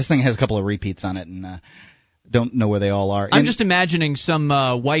 Sorry, this thing has a couple of repeats on it, and don't know where they all are. I'm just imagining some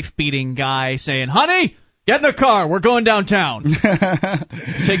wife-beating guy saying, "Honey, get in the car. We're going downtown.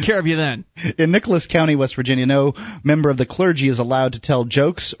 Take care of you then." In Nicholas County, West Virginia, no member of the clergy is allowed to tell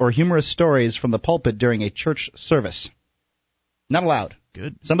jokes or humorous stories from the pulpit during a church service. Not allowed.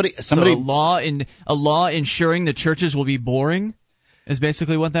 Good. Somebody. So a law ensuring that churches will be boring is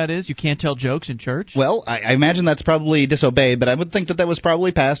basically what that is? You can't tell jokes in church? Well, I imagine that's probably disobeyed, but I would think that was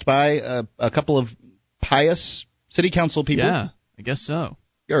probably passed by a couple of pious city council people. Yeah, I guess so.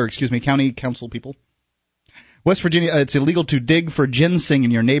 Or, excuse me, county council people. West Virginia, it's illegal to dig for ginseng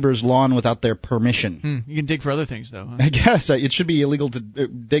in your neighbor's lawn without their permission. You can dig for other things, though. Huh? I guess. It should be illegal to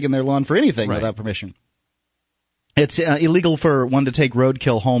dig in their lawn for anything without permission. It's illegal for one to take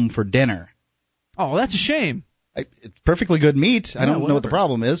roadkill home for dinner. Oh, that's a shame. It's perfectly good meat. I don't know what the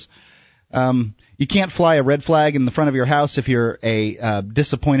problem is. You can't fly a red flag in the front of your house if you're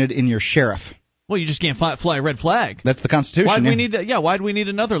disappointed in your sheriff. Well, you just can't fly a red flag. That's the Constitution. Why do we need that? Yeah, why do we need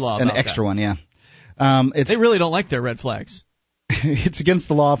another law about an extra that? one, yeah. They really don't like their red flags. It's against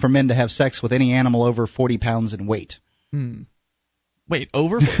the law for men to have sex with any animal over 40 pounds in weight. Wait,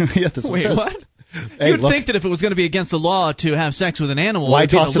 over? Yes, that's Wait, what? You'd think that if it was going to be against the law to have sex with an animal, why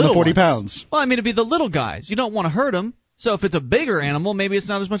toss in the 40 ones. pounds? Well, I mean, it'd be the little guys. You don't want to hurt them. So if it's a bigger animal, maybe it's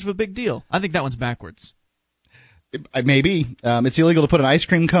not as much of a big deal. I think that one's backwards. Maybe. It's illegal to put an ice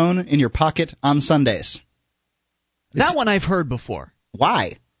cream cone in your pocket on Sundays. That one I've heard before.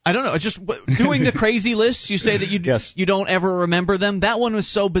 Why? I don't know. It's just doing the crazy lists. You say that you don't ever remember them. That one was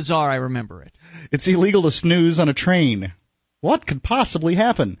so bizarre I remember it. It's illegal to snooze on a train. What could possibly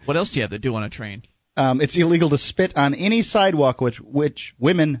happen? What else do you have to do on a train? It's illegal to spit on any sidewalk which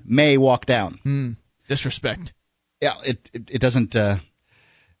women may walk down. Disrespect. Yeah, it doesn't.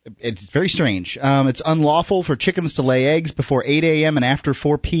 It's very strange. It's unlawful for chickens to lay eggs before 8 a.m. and after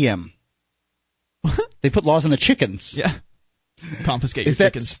 4 p.m. They put laws on the chickens. Yeah. Confiscate your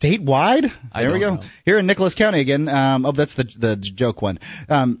chickens. Is that statewide? There we go. Know. Here in Nicholas County again. That's the joke one.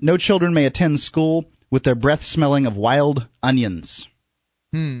 No children may attend school with their breath smelling of wild onions.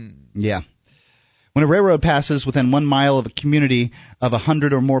 Yeah. When a railroad passes within 1 mile of a community of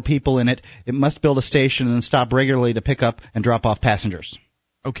 100 or more people in it, it must build a station and stop regularly to pick up and drop off passengers.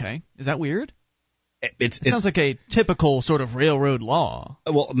 Okay. Is that weird? It sounds like a typical sort of railroad law.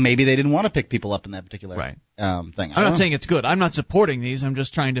 Well, maybe they didn't want to pick people up in that particular thing. I'm not saying it's good. I'm not supporting these. I'm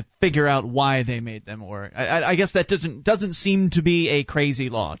just trying to figure out why they made them. Or I guess that doesn't seem to be a crazy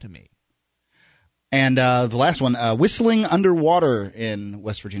law to me. And the last one, whistling underwater in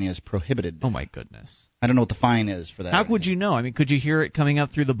West Virginia is prohibited. Oh, my goodness. I don't know what the fine is for that. How would you know? I mean, could you hear it coming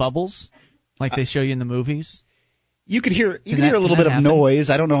up through the bubbles like they show you in the movies? You could hear a little bit of noise.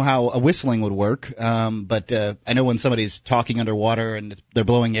 I don't know how a whistling would work, but I know when somebody's talking underwater and they're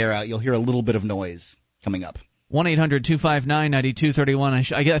blowing air out, you'll hear a little bit of noise coming up.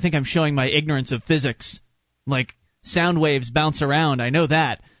 1-800-259-9231. I think I'm showing my ignorance of physics. Like, sound waves bounce around. I know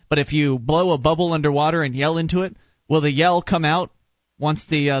that. But if you blow a bubble underwater and yell into it, will the yell come out once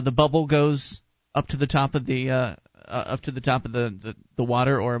the bubble goes up to the top of the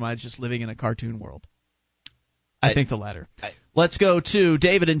water, or am I just living in a cartoon world? I think the latter. Let's go to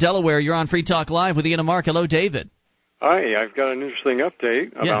David in Delaware. You're on Free Talk Live with Ian and Mark. Hello, David. Hi, I've got an interesting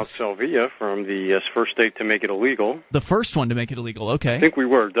update about Salvia from the first state to make it illegal. The first one to make it illegal, okay. I think we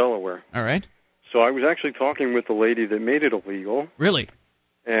were, Delaware. All right. So I was actually talking with the lady that made it illegal. Really?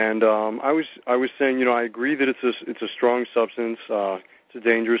 And I was saying, I agree that it's a strong substance, it's a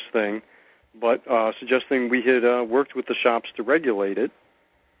dangerous thing, but suggesting we had worked with the shops to regulate it.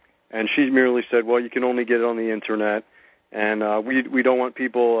 And she merely said, well, you can only get it on the Internet, and we don't want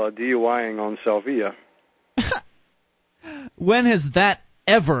people DUIing on Salvia. When has that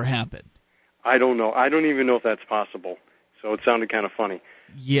ever happened? I don't know. I don't even know if that's possible. So it sounded kind of funny.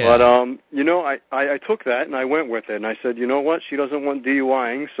 Yeah. But, I took that, and I went with it, and I said, you know what, she doesn't want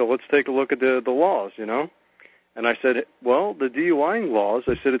DUIing, so let's take a look at the laws, And I said, well, the DUIing laws,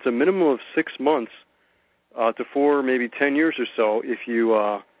 I said it's a minimum of 6 months to 4, maybe 10 years or so if you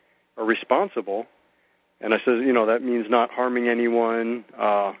are responsible. And I said, that means not harming anyone,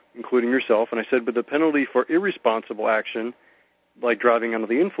 including yourself. And I said, but the penalty for irresponsible action, like driving under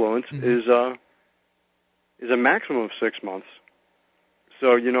the influence, is a maximum of 6 months.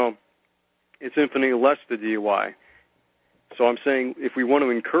 So, it's infinitely less the DUI. So I'm saying if we want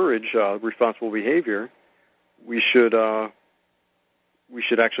to encourage responsible behavior, we should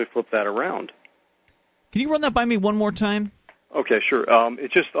actually flip that around. Can you run that by me one more time? Okay, sure. I'm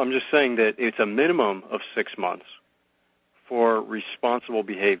just saying that it's a minimum of 6 months for responsible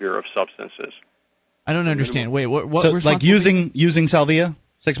behavior of substances. I don't understand. Wait, what? So, like using Salvia,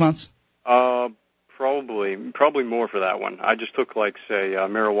 6 months? Probably more for that one. I just took,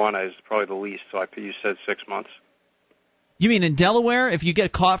 marijuana is probably the least, so you said 6 months. You mean in Delaware, if you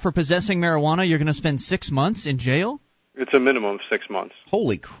get caught for possessing marijuana, you're going to spend 6 months in jail? It's a minimum of 6 months.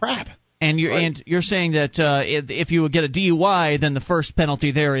 Holy crap. And you're saying that if you would get a DUI, then the first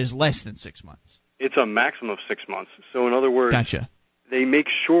penalty there is less than 6 months. It's a maximum of 6 months. So in other words, gotcha. They make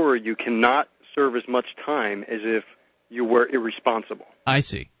sure you cannot serve as much time as if you were irresponsible. I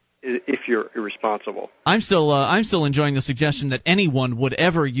see. If you're irresponsible. I'm still enjoying the suggestion that anyone would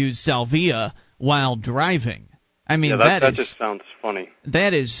ever use Salvia while driving. I mean, that just sounds funny.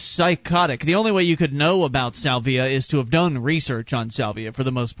 That is psychotic. The only way you could know about Salvia is to have done research on Salvia for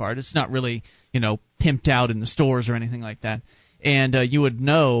the most part. It's not really, pimped out in the stores or anything like that. And you would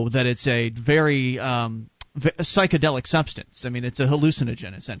know that it's a very psychedelic substance. I mean, it's a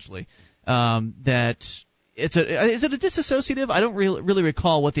hallucinogen, essentially. Is it a dissociative? I don't really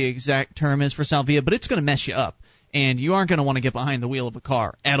recall what the exact term is for Salvia, but it's going to mess you up. And you aren't going to want to get behind the wheel of a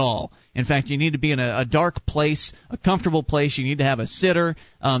car at all. In fact, you need to be in a dark place, a comfortable place. You need to have a sitter.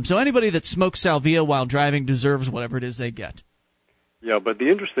 So anybody that smokes Salvia while driving deserves whatever it is they get. Yeah, but the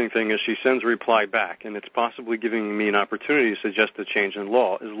interesting thing is she sends a reply back, and it's possibly giving me an opportunity to suggest a change in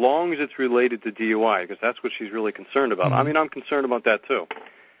law, as long as it's related to DUI, because that's what she's really concerned about. I mean, I'm concerned about that too.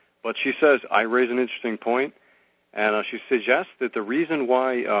 But she says, I raise an interesting point, and she suggests that the reason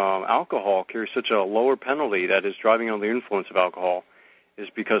why alcohol carries such a lower penalty, that is driving under the influence of alcohol, is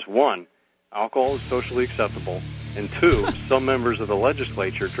because, one, alcohol is socially acceptable, and two, some members of the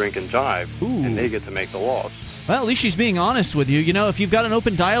legislature drink and drive, and they get to make the laws. Well, at least she's being honest with you. You know, if you've got an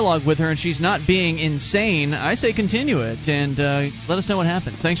open dialogue with her and she's not being insane, I say continue it, and let us know what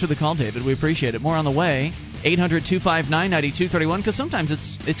happens. Thanks for the call, David. We appreciate it. More on the way. 800-259-9231, because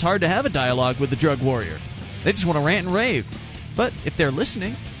sometimes it's hard to have a dialogue with the drug warrior. They just want to rant and rave. But if they're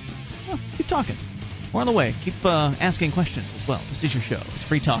listening, well, keep talking. More on the way. Keep asking questions as well. This is your show. It's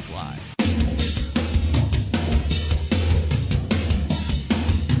Free Talk Live.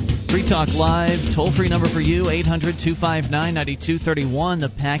 Free Talk Live, toll-free number for you, 800-259-9231, the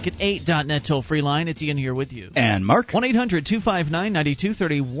Packet8.net toll-free line. It's Ian here with you. And Mark.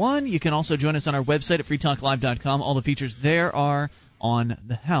 1-800-259-9231. You can also join us on our website at freetalklive.com. All the features there are on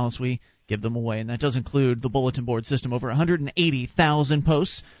the house. We give them away, and that does include the bulletin board system. Over 180,000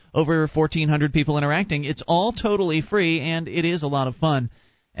 posts, over 1,400 people interacting. It's all totally free, and it is a lot of fun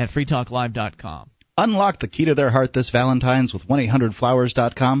at freetalklive.com. Unlock the key to their heart this Valentine's with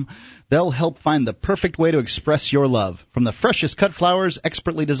 1-800-Flowers.com. They'll help find the perfect way to express your love. From the freshest cut flowers,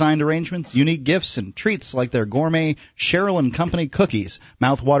 expertly designed arrangements, unique gifts, and treats like their gourmet Cheryl & Company cookies,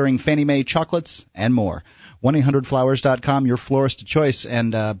 mouth-watering Fannie Mae chocolates, and more. 1-800-Flowers.com, your florist of choice.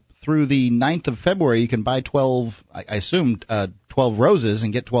 And through the 9th of February, you can buy 12 roses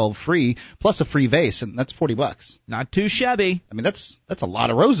and get 12 free, plus a free vase, and that's $40. Not too shabby. I mean, that's a lot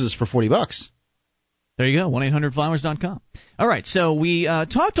of roses for $40. There you go, 1-800-Flowers.com. All right, so we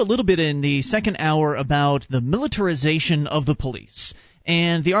talked a little bit in the second hour about the militarization of the police.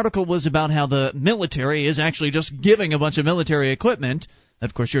 And the article was about how the military is actually just giving a bunch of military equipment, that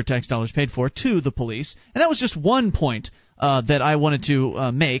of course your tax dollars paid for, to the police. And that was just one point that I wanted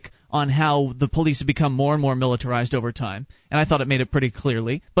to make on how the police have become more and more militarized over time. And I thought it made it pretty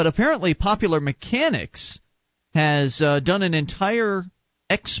clearly. But apparently Popular Mechanics has done an entire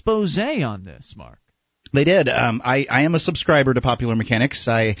expose on this, Mark. They did. I am a subscriber to Popular Mechanics.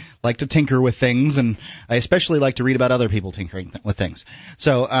 I like to tinker with things, and I especially like to read about other people tinkering with things.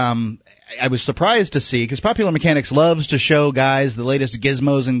 So I was surprised to see, because Popular Mechanics loves to show guys the latest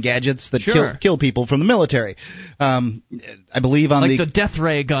gizmos and gadgets that kill people from the military. I believe on like the death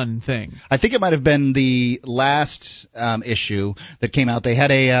ray gun thing. I think it might have been the last issue that came out. They had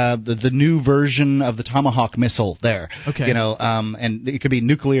the new version of the Tomahawk missile there. Okay. You know, and it could be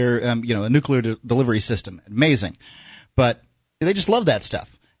nuclear, a nuclear delivery system. Amazing. But they just love that stuff.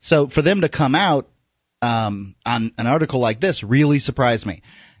 So for them to come out on an article like this really surprised me.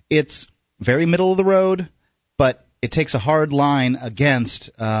 It's very middle of the road, but it takes a hard line against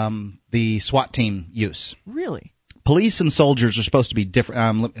the SWAT team use. Really? Police and soldiers are supposed to be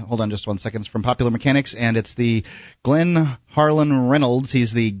different. Hold on just 1 second. It's from Popular Mechanics, and it's the Glenn Harlan Reynolds.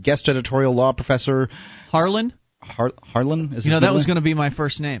 He's the guest editorial law professor. Harlan? Harlan? Is that was going to be my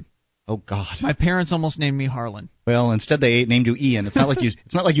first name. Oh God! My parents almost named me Harlan. Well, instead they named you Ian. It's not like you.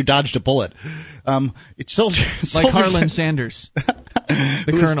 It's not like you dodged a bullet. It's soldiers. Like Harlan Sanders,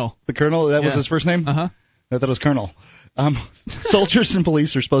 the colonel. The colonel. That was his first name. I thought it was Colonel. Soldiers and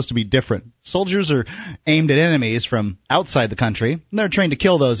police are supposed to be different. Soldiers are aimed at enemies from outside the country, and they're trained to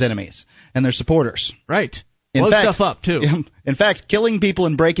kill those enemies and their supporters. Right. Blow stuff up too. In fact, killing people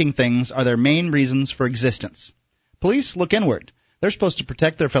and breaking things are their main reasons for existence. Police look inward. They're supposed to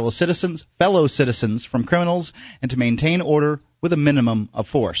protect their fellow citizens from criminals and to maintain order with a minimum of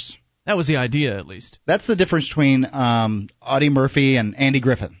force. That was the idea, at least. That's the difference between Audie Murphy and Andy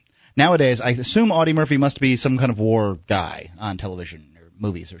Griffith. Nowadays, I assume Audie Murphy must be some kind of war guy on television or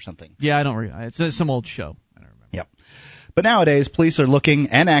movies or something. Yeah, I don't realize. It's some old show. I don't remember. Yep. But nowadays, police are looking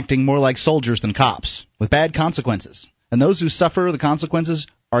and acting more like soldiers than cops, with bad consequences. And those who suffer the consequences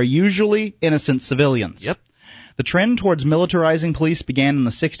are usually innocent civilians. Yep. The trend towards militarizing police began in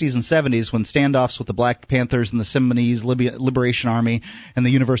the 60s and 70s when standoffs with the Black Panthers and the Symbionese Liberation Army and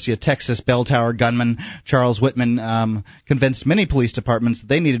the University of Texas bell tower gunman Charles Whitman convinced many police departments that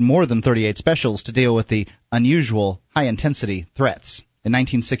they needed more than 38 specials to deal with the unusual high-intensity threats. In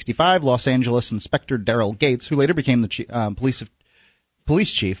 1965, Los Angeles Inspector Darrell Gates, who later became the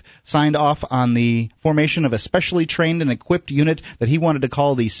police chief, signed off on the formation of a specially trained and equipped unit that he wanted to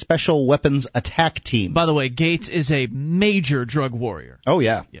call the Special Weapons Attack Team. By the way, Gates is a major drug warrior. Oh,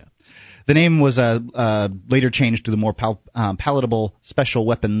 yeah. Yeah. The name was later changed to the more palatable Special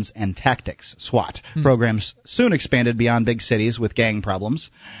Weapons and Tactics, SWAT. Programs soon expanded beyond big cities with gang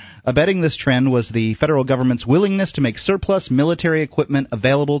problems. Abetting this trend was the federal government's willingness to make surplus military equipment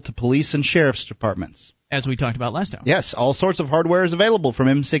available to police and sheriff's departments. As we talked about last time. Yes, all sorts of hardware is available, from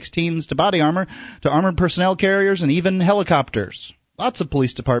M16s to body armor to armored personnel carriers and even helicopters. Lots of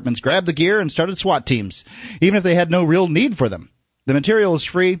police departments grabbed the gear and started SWAT teams, even if they had no real need for them. The material was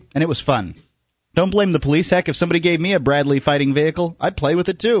free, and it was fun. Don't blame the police. Heck, if somebody gave me a Bradley fighting vehicle, I'd play with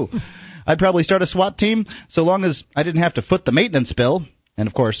it too. I'd probably start a SWAT team so long as I didn't have to foot the maintenance bill. And,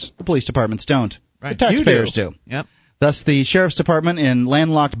 of course, the police departments don't. Right. The taxpayers do. Yep. Thus, the Sheriff's Department in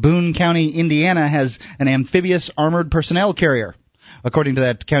landlocked Boone County, Indiana, has an amphibious armored personnel carrier. According to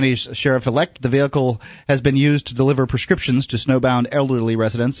that county's sheriff-elect, the vehicle has been used to deliver prescriptions to snowbound elderly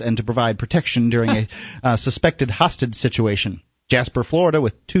residents and to provide protection during a suspected hostage situation. Jasper, Florida,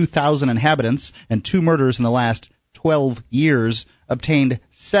 with 2,000 inhabitants and 2 murders in the last 12 years, obtained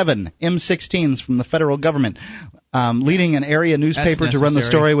 7 M16s from the federal government, leading an area newspaper to run the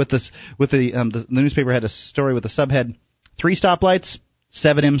story with this. The newspaper had a story with the subhead: 3 stoplights,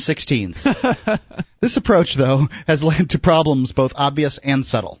 7 M16s. This approach, though, has led to problems both obvious and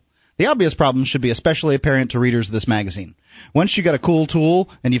subtle. The obvious problem should be especially apparent to readers of this magazine. Once you got a cool tool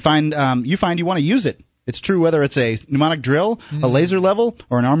and you find you want to use it. It's true whether it's a pneumatic drill, a laser level,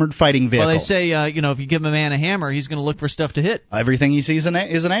 or an armored fighting vehicle. Well, they say, if you give a man a hammer, he's going to look for stuff to hit. Everything he sees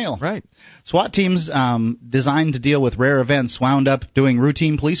is a nail. Right. SWAT teams designed to deal with rare events wound up doing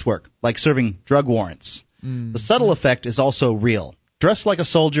routine police work, like serving drug warrants. The subtle effect is also real. Dress like a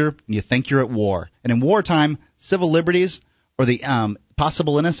soldier, and you think you're at war. And in wartime, civil liberties, or the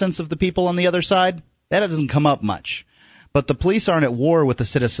possible innocence of the people on the other side, that doesn't come up much. But the police aren't at war with the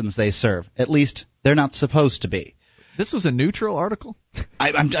citizens they serve. At least they're not supposed to be. This was a neutral article?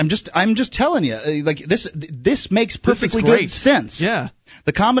 I'm just telling you, like this makes perfectly good sense. Yeah.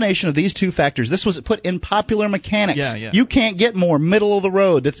 The combination of these two factors, this was put in Popular Mechanics. Yeah. You can't get more middle of the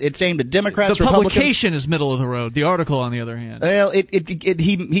road. It's aimed at Democrats, the Republicans. The publication is middle of the road. The article, on the other hand. Well,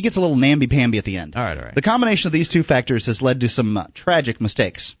 he gets a little namby-pamby at the end. All right. The combination of these two factors has led to some tragic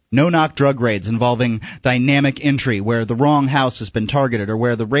mistakes. No-knock drug raids involving dynamic entry where the wrong house has been targeted, or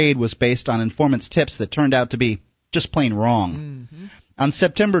where the raid was based on informants' tips that turned out to be just plain wrong. On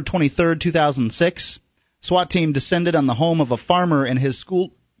September 23rd, 2006, SWAT team descended on the home of a farmer and his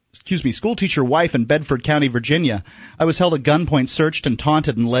school teacher wife in Bedford County, Virginia. I was held at gunpoint, searched and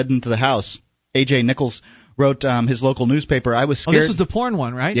taunted, and led into the house. A.J. Nichols wrote his local newspaper, I was scared. Oh, this was the porn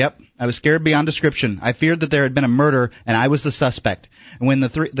one, right? Yep. I was scared beyond description. I feared that there had been a murder, and I was the suspect. And when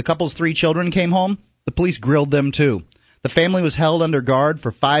the couple's 3 children came home, the police grilled them too. The family was held under guard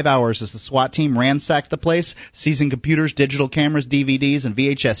for 5 hours as the SWAT team ransacked the place, seizing computers, digital cameras, DVDs, and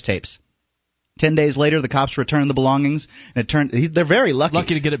VHS tapes. 10 days later, the cops returned the belongings, and they're very lucky.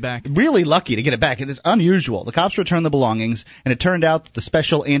 Lucky to get it back. Really lucky to get it back. It is unusual. The cops returned the belongings, and it turned out that the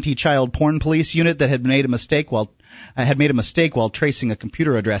special anti-child porn police unit that had made a mistake while tracing a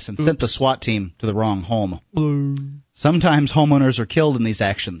computer address and sent the SWAT team to the wrong home. Sometimes homeowners are killed in these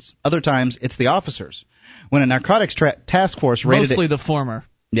actions. Other times, it's the officers. When a narcotics task force raided mostly the former.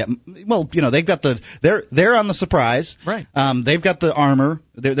 Yeah, well, they've got they're on the surprise. Right. They've got the armor.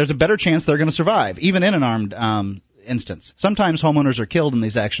 There's a better chance they're going to survive, even in an armed instance. Sometimes homeowners are killed in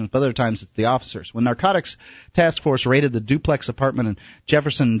these actions, but other times it's the officers. When narcotics task force raided the duplex apartment in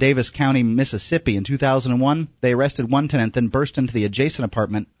Jefferson Davis County, Mississippi in 2001, they arrested one tenant, then burst into the adjacent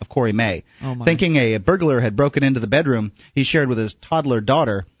apartment of Corey May. Thinking a burglar had broken into the bedroom he shared with his toddler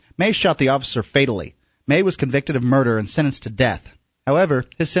daughter, May shot the officer fatally. May was convicted of murder and sentenced to death. However,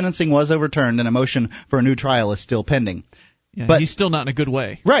 his sentencing was overturned, and a motion for a new trial is still pending. Yeah, but he's still not in a good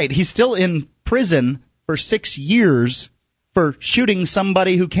way. Right. He's still in prison for 6 years for shooting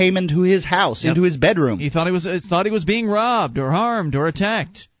somebody who came into his house, into his bedroom. He thought he was being robbed or harmed or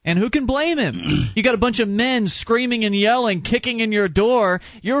attacked. And who can blame him? You got a bunch of men screaming and yelling, kicking in your door.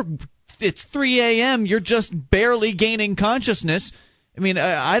 It's 3 a.m. You're just barely gaining consciousness. I mean,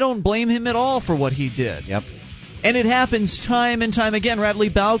 I don't blame him at all for what he did. Yep. And it happens time and time again. Radley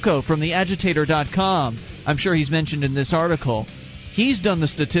Balco from theagitator.com, I'm sure he's mentioned in this article. He's done the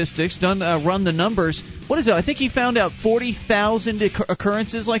statistics, run the numbers. What is it? I think he found out 40,000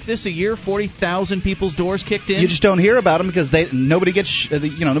 occurrences like this a year. 40,000 people's doors kicked in. You just don't hear about them because nobody gets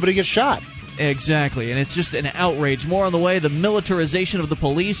shot. Exactly, and it's just an outrage. More on the way, the militarization of the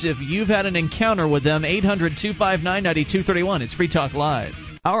police. If you've had an encounter with them, 800-259-9231. It's Free Talk Live.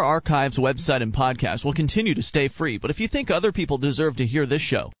 Our archives, website, and podcast will continue to stay free, but if you think other people deserve to hear this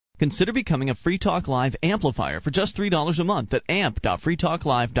show, consider becoming a Free Talk Live amplifier for just $3 a month at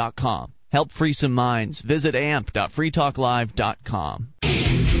amp.freetalklive.com. Help free some minds. Visit amp.freetalklive.com.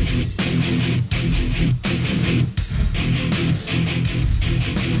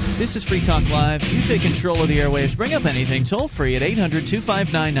 This is Free Talk Live. You take control of the airwaves. Bring up anything toll-free at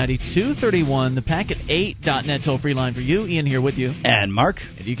 800-259-9231. The packet8.net toll-free line for you. Ian here with you. And Mark.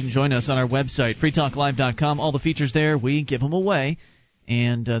 And you can join us on our website, freetalklive.com. All the features there, we give them away.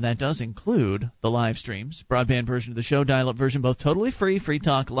 And that does include the live streams, broadband version of the show, dial-up version, both totally free,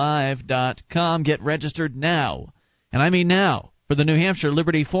 freetalklive.com. Get registered now. And I mean now for the New Hampshire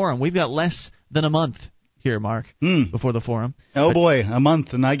Liberty Forum. We've got less than a month here, Mark, before the forum. Oh, boy, a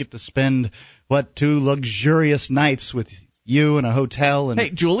month, and I get to spend, 2 luxurious nights with you in a hotel. And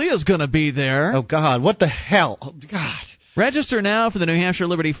hey, Julia's going to be there. Oh, God, what the hell? Oh, God. Register now for the New Hampshire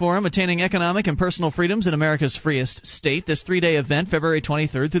Liberty Forum, Attaining Economic and Personal Freedoms in America's Freest State. This 3-day event, February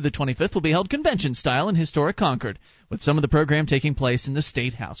 23rd through the 25th, will be held convention-style in historic Concord, with some of the program taking place in the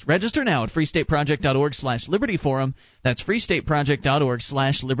State House. Register now at freestateproject.org/libertyforum. That's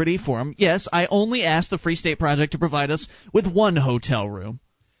freestateproject.org/libertyforum. Yes, I only asked the Free State Project to provide us with one hotel room.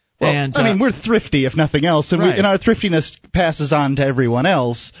 Well, and, we're thrifty, if nothing else, and, and our thriftiness passes on to everyone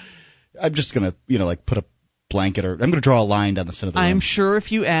else. I'm just going to, put a blanket, or I'm going to draw a line down the center of the room. I'm sure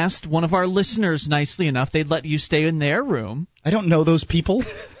if you asked one of our listeners nicely enough, they'd let you stay in their room. I don't know those people.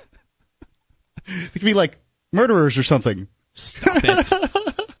 They could be like murderers or something. Stop it.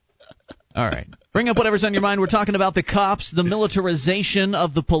 All right. Bring up whatever's on your mind. We're talking about the cops, the militarization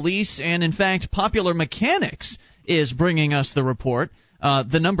of the police, and, in fact, Popular Mechanics is bringing us the report.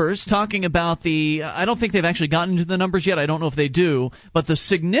 The numbers, talking about I don't think they've actually gotten into the numbers yet. I don't know if they do. But the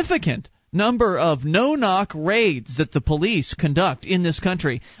significant number of no-knock raids that the police conduct in this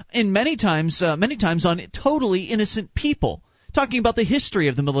country, and many times on totally innocent people. Talking about the history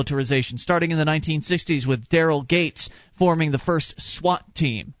of the militarization, starting in the 1960s with Daryl Gates forming the first SWAT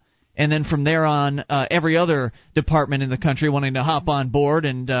team. And then from there on, every other department in the country wanting to hop on board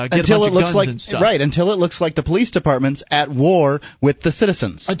and get until a bunch of guns and stuff. Right, until it looks like the police department's at war with the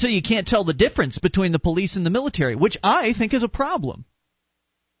citizens. Until you can't tell the difference between the police and the military, which I think is a problem.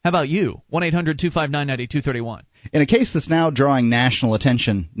 How about you? 1-800-259-9231. In a case that's now drawing national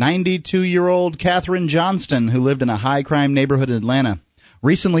attention, 92-year-old Katherine Johnston, who lived in a high-crime neighborhood in Atlanta,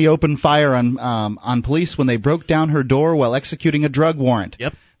 recently opened fire on police when they broke down her door while executing a drug warrant.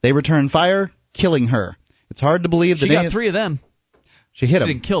 Yep. They returned fire, killing her. It's hard to believe that she got 3 of them. She hit them.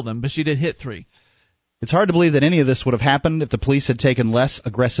 She didn't kill them, but she did hit 3. It's hard to believe that any of this would have happened if the police had taken less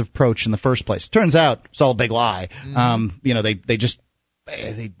aggressive approach in the first place. Turns out it's all a big lie.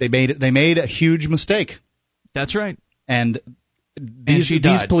 They made a huge mistake. That's right. And these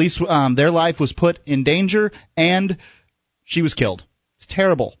police, their life was put in danger, and she was killed. It's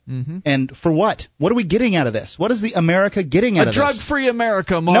terrible. Mm-hmm. And for what? What are we getting out of this? What is the America getting out of this? A drug-free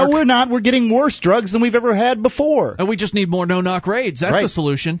America, Mark. No, we're not. We're getting worse drugs than we've ever had before. And we just need more no-knock raids. That's the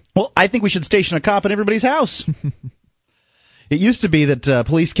solution. Well, I think we should station a cop in everybody's house. It used to be that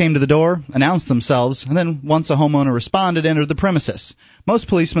police came to the door, announced themselves, and then once a homeowner responded, entered the premises. Most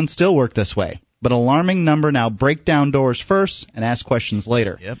policemen still work this way, but an alarming number now break down doors first and ask questions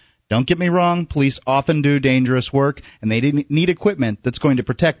later. Yep. Don't get me wrong, police often do dangerous work, and they need equipment that's going to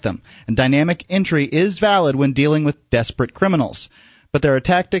protect them. And dynamic entry is valid when dealing with desperate criminals. But there are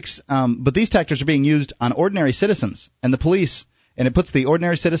tactics, but these tactics are being used on ordinary citizens and the police, and it puts the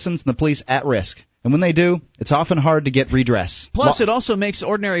ordinary citizens and the police at risk. And when they do, it's often hard to get redress. Plus, it also makes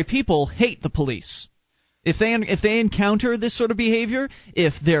ordinary people hate the police. If they encounter this sort of behavior,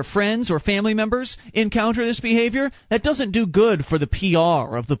 if their friends or family members encounter this behavior, that doesn't do good for the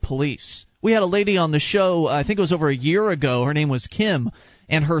PR of the police. We had a lady on the show, I think it was over a year ago, her name was Kim,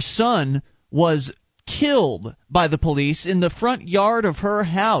 and her son was killed by the police in the front yard of her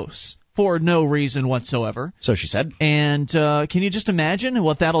house for no reason whatsoever. So she said. And can you just imagine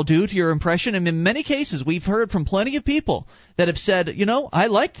what that'll do to your impression? And in many cases, we've heard from plenty of people that have said, I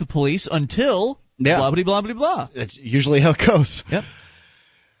liked the police until... Yeah. Blah, blah, blah, blah, blah. That's usually how it goes. Yep.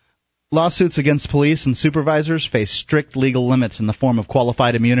 Lawsuits against police and supervisors face strict legal limits in the form of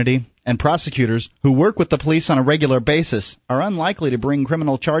qualified immunity, and prosecutors who work with the police on a regular basis are unlikely to bring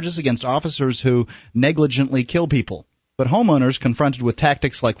criminal charges against officers who negligently kill people. But homeowners confronted with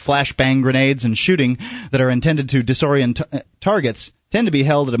tactics like flashbang grenades and shooting that are intended to disorient targets tend to be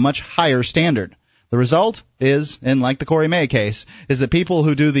held at a much higher standard. The result is, and like the Corey May case, is that people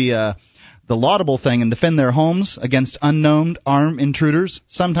who do the laudable thing and defend their homes against unknown armed intruders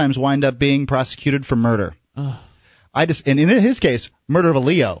sometimes wind up being prosecuted for murder. And in his case, murder of a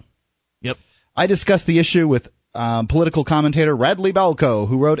Leo. Yep. I discussed the issue with political commentator Radley Balco,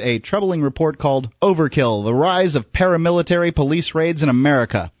 who wrote a troubling report called Overkill, The Rise of Paramilitary Police Raids in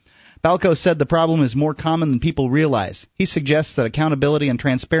America. Balco said the problem is more common than people realize. He suggests that accountability and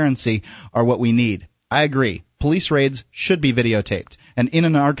transparency are what we need. I agree. Police raids should be videotaped and in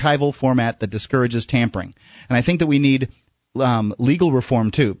an archival format that discourages tampering. And I think that we need legal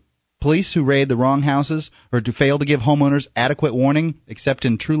reform, too. Police who raid the wrong houses or to fail to give homeowners adequate warning, except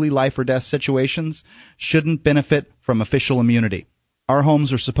in truly life-or-death situations, shouldn't benefit from official immunity. Our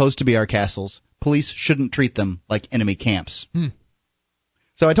homes are supposed to be our castles. Police shouldn't treat them like enemy camps.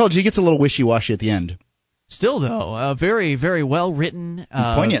 So I told you, he gets a little wishy-washy at the end. Still, though, very, very well-written.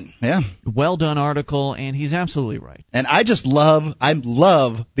 Poignant, yeah. Well-done article, and he's absolutely right. And I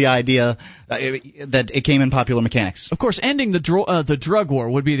love the idea that it came in Popular Mechanics. Of course, ending the drug war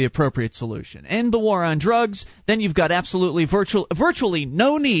would be the appropriate solution. End the war on drugs, then you've got absolutely virtually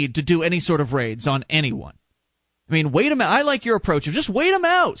no need to do any sort of raids on anyone. I mean, wait them out. I like your approach of just wait them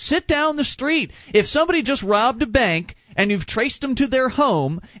out. Sit down the street. If somebody just robbed a bank and you've traced them to their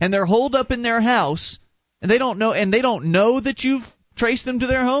home and they're holed up in their house and they don't know that you've traced them to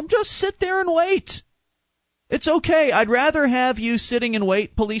their home, just sit there and wait. It's okay. I'd rather have you sitting and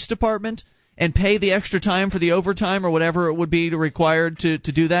wait, police department, and pay the extra time for the overtime or whatever it would be required to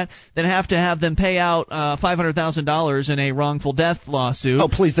do that, than have to have them pay out $500,000 in a wrongful death lawsuit. Oh,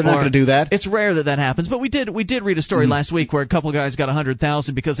 please, they're not going to do that. It's rare that happens, but we did read a story last week where a couple of guys got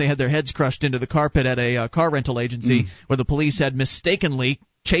 $100,000 because they had their heads crushed into the carpet at a car rental agency where the police had mistakenly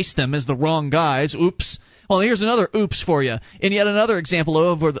chased them as the wrong guys. Oops. Well, here's another oops for you. In yet another example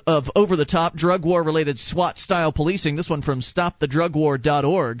of over-the-top drug war-related SWAT-style policing, this one from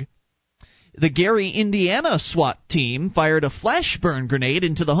StopTheDrugWar.org. The Gary, Indiana SWAT team fired a flash burn grenade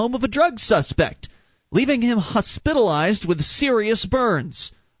into the home of a drug suspect, leaving him hospitalized with serious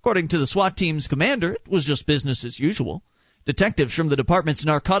burns. According to the SWAT team's commander, it was just business as usual. Detectives from the department's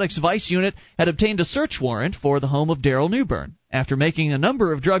Narcotics Vice Unit had obtained a search warrant for the home of Daryl Newbern after making a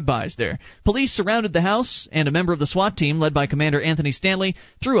number of drug buys there. Police surrounded the house, and a member of the SWAT team, led by Commander Anthony Stanley,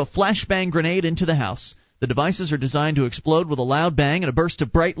 threw a flashbang grenade into the house. The devices are designed to explode with a loud bang and a burst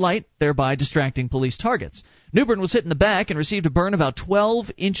of bright light, thereby distracting police targets. Newbern was hit in the back and received a burn about 12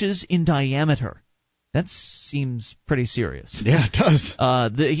 inches in diameter. That seems pretty serious. Yeah, it does.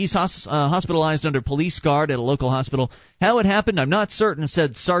 He's hospitalized under police guard at a local hospital. How it happened, I'm not certain,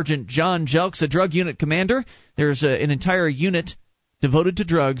 said Sergeant John Jelks, a drug unit commander. There's an entire unit devoted to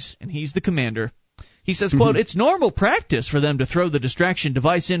drugs, and he's the commander. He says, quote, "It's normal practice for them to throw the distraction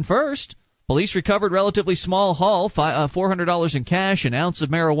device in first." Police recovered relatively small haul, $400 in cash, an ounce of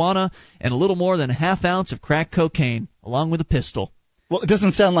marijuana, and a little more than a half ounce of crack cocaine, along with a pistol. Well, it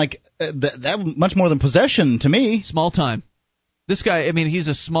doesn't sound like that much more than possession to me. Small time. This guy, I mean, he's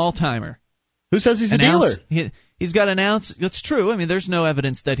a small timer. Who says he's a dealer? He's got an ounce. That's true. I mean, there's no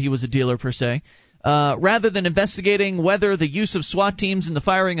evidence that he was a dealer per se. Rather than investigating whether the use of SWAT teams and the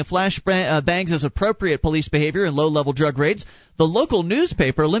firing of flashbangs is appropriate police behavior in low-level drug raids, the local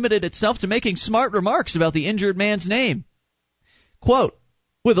newspaper limited itself to making smart remarks about the injured man's name. Quote,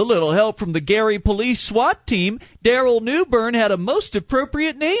 "With a little help from the Gary Police SWAT team, Daryl Newbern had a most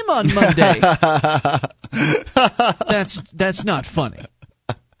appropriate name on Monday." That's not funny.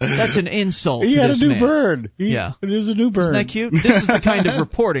 That's an insult. He to had this a new man. bird. Yeah, it was a new bird. Isn't that cute? This is the kind of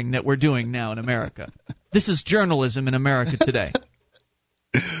reporting that we're doing now in America. This is journalism in America today.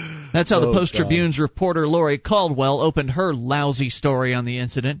 That's how the Post-Tribune's reporter Lori Caldwell opened her lousy story on the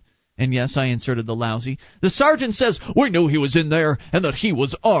incident. And yes, I inserted the lousy. The sergeant says, "We knew he was in there and that he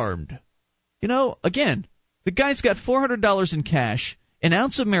was armed." You know, again, the guy's got $400 in cash, an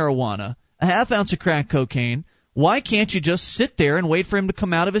ounce of marijuana, a half ounce of crack cocaine. Why can't you just sit there and wait for him to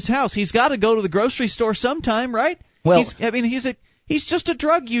come out of his house? He's got to go to the grocery store sometime, right? Well, he's just a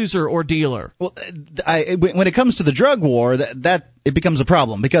drug user or dealer. Well, when it comes to the drug war, that it becomes a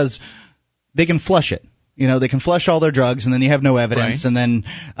problem because they can flush it. You know, they can flush all their drugs, and then you have no evidence, right. And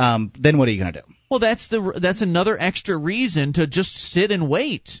then what are you going to do? Well, that's another extra reason to just sit and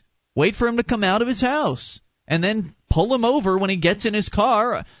wait for him to come out of his house, and then pull him over when he gets in his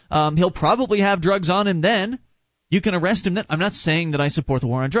car. He'll probably have drugs on him then. You can arrest him then. I'm not saying that I support the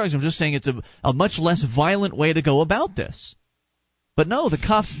war on drugs. I'm just saying it's a much less violent way to go about this. But no, the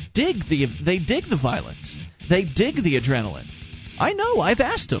cops dig the violence. They dig the adrenaline. I know. I've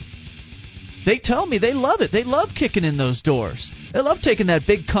asked them. They tell me they love it. They love kicking in those doors. They love taking that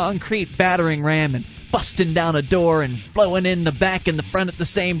big concrete battering ram and busting down a door and blowing in the back and the front at the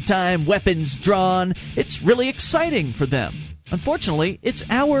same time, weapons drawn. It's really exciting for them. Unfortunately, it's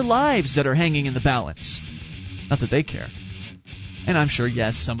our lives that are hanging in the balance. Not that they care. And I'm sure,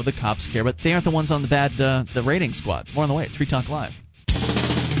 yes, some of the cops care, but they aren't the ones on the rating squads. More on the way. It's Free Talk Live.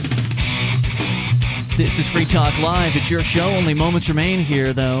 This is Free Talk Live. It's your show. Only moments remain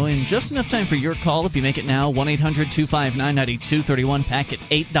here, though, and just enough time for your call. If you make it now, 1-800-259-9231,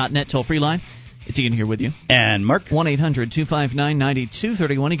 packet8.net toll-free line. It's Ian here with you. And Mark.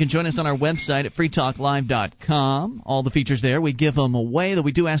 1-800-259-9231. You can join us on our website at freetalklive.com. All the features there, we give them away, though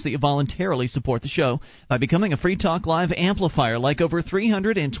we do ask that you voluntarily support the show by becoming a Free Talk Live amplifier, like over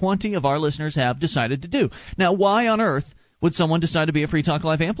 320 of our listeners have decided to do. Now, why on earth would someone decide to be a Free Talk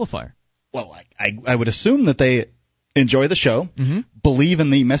Live amplifier? Well, I would assume that they enjoy the show, believe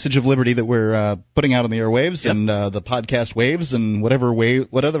in the message of liberty that we're putting out on the airwaves and the podcast waves and whatever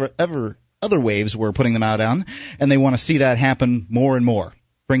other waves we're putting them out on, and they want to see that happen more and more.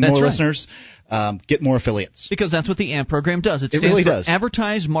 Bring more listeners, get more affiliates. Because that's what the AMP program does. It really does.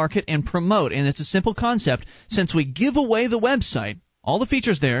 Advertise, market, and promote, and it's a simple concept. Since we give away the website, all the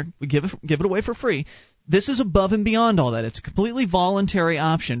features there, we give it away for free. This is above and beyond all that. It's a completely voluntary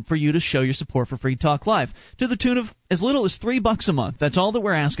option for you to show your support for Free Talk Live to the tune of as little as $3 a month. That's all that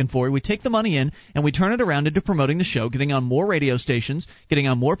we're asking for. We take the money in and we turn it around into promoting the show, getting on more radio stations, getting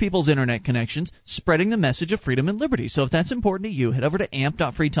on more people's internet connections, spreading the message of freedom and liberty. So if that's important to you, head over to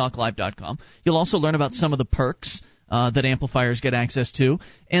amp.freetalklive.com. You'll also learn about some of the perks that amplifiers get access to.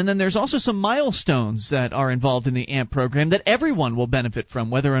 And then there's also some milestones that are involved in the AMP program that everyone will benefit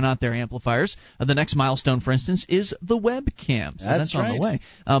from, whether or not they're amplifiers. The next milestone, for instance, is the webcam. So that's on the way.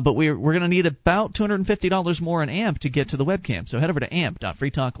 But we're going to need about $250 more in AMP to get to the webcam. So head over to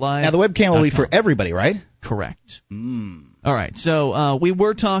amp.freetalklive.com. Now, the webcam will be for everybody, right? Correct. All right, so we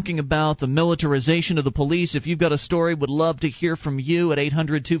were talking about the militarization of the police. If you've got a story, would love to hear from you at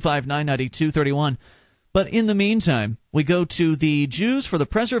 800-259-9231. But in the meantime, we go to the Jews for the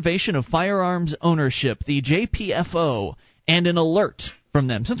Preservation of Firearms Ownership, the JPFO, and an alert from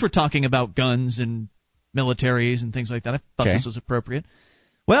them. Since we're talking about guns and militaries and things like that, I thought this was appropriate.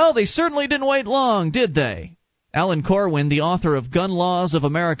 Well, they certainly didn't wait long, did they? Alan Corwin, the author of Gun Laws of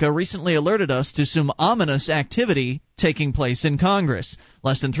America, recently alerted us to some ominous activity taking place in Congress.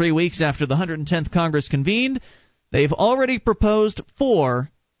 Less than 3 weeks after the 110th Congress convened, they've already proposed four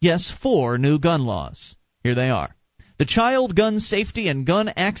new gun laws. Here they are. The Child Gun Safety and Gun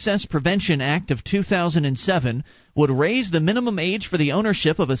Access Prevention Act of 2007 would raise the minimum age for the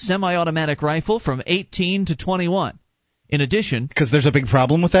ownership of a semi-automatic rifle from 18 to 21. In addition, because there's a big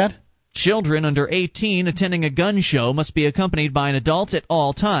problem with that? Children under 18 attending a gun show must be accompanied by an adult at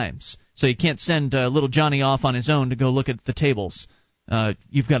all times. So you can't send little Johnny off on his own to go look at the tables.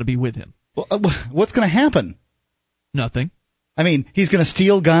 You've got to be with him. Well, what's going to happen? Nothing. I mean, he's going to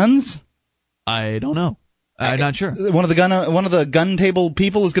steal guns? I don't know. I'm not sure. One of the gun table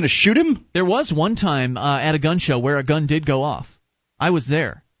people is going to shoot him? There was one time at a gun show where a gun did go off. I was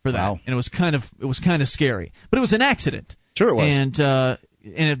there for that, and it was kind of scary. But it was an accident. Sure, it was.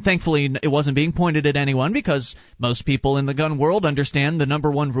 And thankfully, it wasn't being pointed at anyone, because most people in the gun world understand the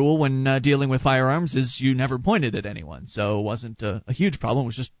number one rule when dealing with firearms is you never point it at anyone. So it wasn't a huge problem. It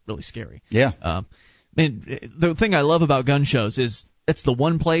was just really scary. Yeah. The thing I love about gun shows is it's the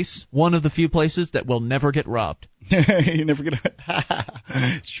one of the few places that will never get robbed. You never get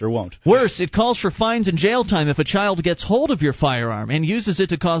sure won't. Worse, it calls for fines and jail time if a child gets hold of your firearm and uses it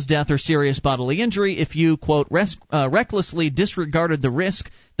to cause death or serious bodily injury if you, quote, recklessly disregarded the risk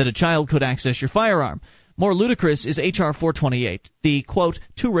that a child could access your firearm. More ludicrous is H.R. 428, the, quote,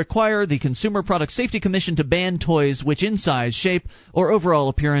 to require the Consumer Product Safety Commission to ban toys which in size, shape, or overall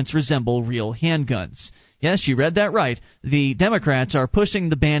appearance resemble real handguns. Yes, you read that right. The Democrats are pushing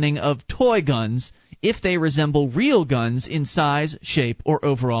the banning of toy guns if they resemble real guns in size, shape, or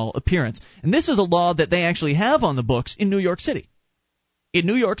overall appearance. And this is a law that they actually have on the books in New York City. In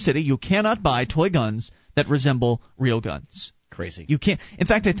New York City, you cannot buy toy guns that resemble real guns. Crazy. You can't. In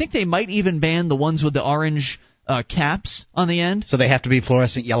fact, I think they might even ban the ones with the orange caps on the end. So they have to be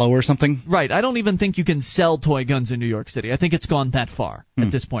fluorescent yellow or something? Right. I don't even think you can sell toy guns in New York City. I think it's gone that far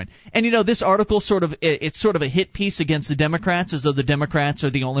at this point. And, this article it's sort of a hit piece against the Democrats, as though the Democrats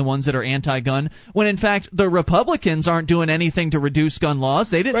are the only ones that are anti-gun, when, in fact, the Republicans aren't doing anything to reduce gun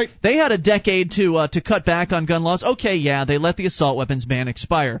laws. They did. Right. They had a decade to cut back on gun laws. Okay, yeah, they let the assault weapons ban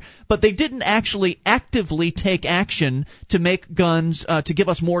expire. But they didn't actually actively take action to make guns, to give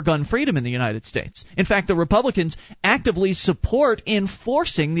us more gun freedom in the United States. In fact, the Republicans actively support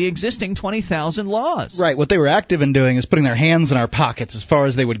enforcing the existing 20,000 laws. Right. What they were active in doing is putting their hands in our pockets as far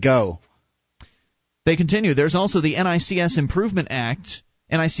as they would go. They continue. There's also the NICS Improvement Act,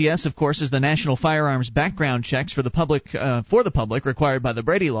 NICS, of course, is the National Firearms Background Checks for the public required by the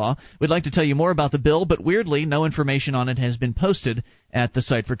Brady Law. We'd like to tell you more about the bill, but weirdly, no information on it has been posted at the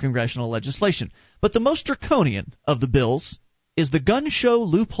site for congressional legislation. But the most draconian of the bills is the Gun Show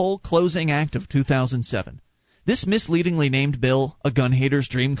Loophole Closing Act of 2007. This misleadingly named bill, a gun hater's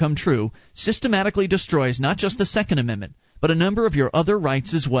dream come true, systematically destroys not just the Second Amendment, but a number of your other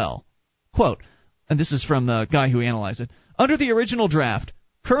rights as well. Quote, and this is from the guy who analyzed it, under the original draft,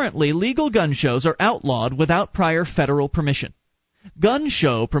 currently legal gun shows are outlawed without prior federal permission. Gun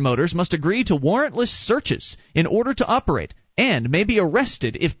show promoters must agree to warrantless searches in order to operate, and may be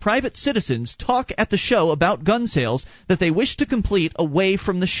arrested if private citizens talk at the show about gun sales that they wish to complete away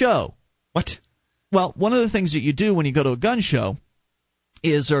from the show. What? Well, one of the things that you do when you go to a gun show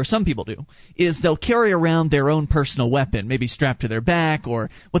is, or some people do, is they'll carry around their own personal weapon, maybe strapped to their back, or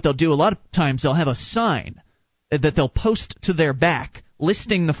what they'll do a lot of times, they'll have a sign that they'll post to their back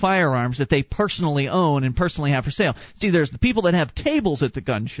listing the firearms that they personally own and personally have for sale. See, there's the people that have tables at the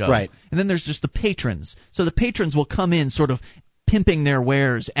gun show, right, and then there's just the patrons. So the patrons will come in sort of pimping their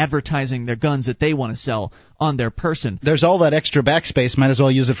wares, advertising their guns that they want to sell on their person. There's all that extra backspace, might as well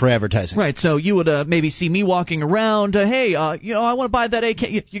use it for advertising. Right, so you would maybe see me walking around, hey, I want to buy that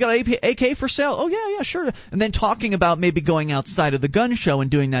AK. You got an AK for sale? Oh, yeah, sure. And then talking about maybe going outside of the gun show and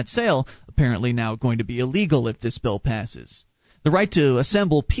doing that sale, apparently now going to be illegal if this bill passes. The right to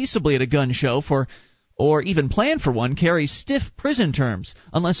assemble peaceably at a gun show or even plan for one carries stiff prison terms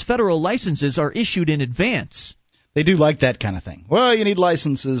unless federal licenses are issued in advance. They do like that kind of thing. Well, you need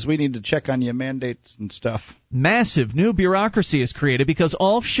licenses. We need to check on your mandates and stuff. Massive new bureaucracy is created because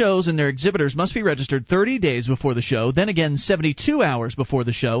all shows and their exhibitors must be registered 30 days before the show, then again 72 hours before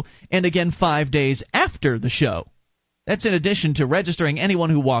the show, and again 5 days after the show. That's in addition to registering anyone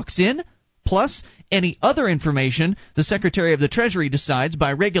who walks in, plus any other information the Secretary of the Treasury decides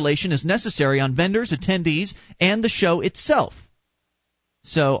by regulation is necessary on vendors, attendees, and the show itself.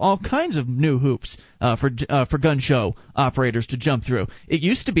 So all kinds of new hoops for gun show operators to jump through. It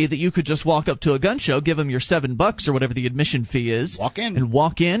used to be that you could just walk up to a gun show, give them your $7 or whatever the admission fee is, walk in and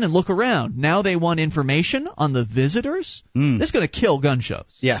look around. Now they want information on the visitors. This is going to kill gun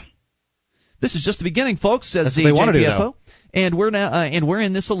shows. Yeah. This is just the beginning, folks, says That's the what they want to do, JPFO. though. And we're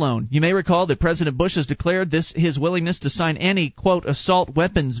in this alone. You may recall that President Bush has declared his willingness to sign any, quote, assault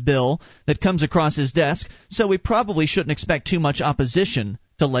weapons bill that comes across his desk, so we probably shouldn't expect too much opposition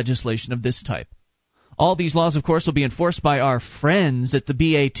to legislation of this type. All these laws, of course, will be enforced by our friends at the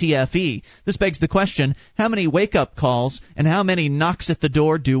BATFE. This begs the question, how many wake-up calls and how many knocks at the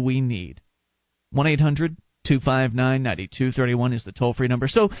door do we need? 1-800-259-9231 is the toll-free number.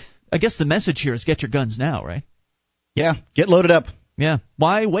 So I guess the message here is get your guns now, right? Yeah, get loaded up. Yeah.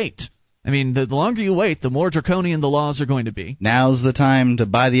 Why wait? I mean, the longer you wait, the more draconian the laws are going to be. Now's the time to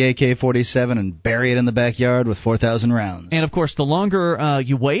buy the AK-47 and bury it in the backyard with 4,000 rounds. And, of course, the longer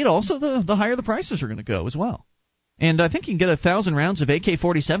you wait, also the higher the prices are going to go as well. And I think you can get 1,000 rounds of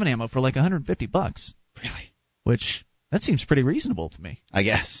AK-47 ammo for like $150. Really? Which, that seems pretty reasonable to me. I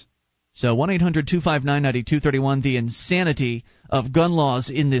guess. So 1-800-259-9231, the insanity of gun laws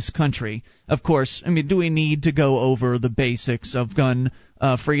in this country. Of course, I mean, do we need to go over the basics of gun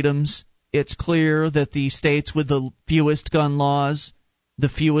freedoms? It's clear that the states with the fewest gun laws, the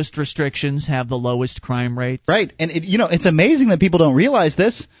fewest restrictions, have the lowest crime rates. Right, and it's amazing that people don't realize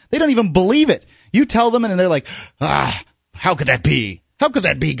this. They don't even believe it. You tell them and they're like, how could that be? How could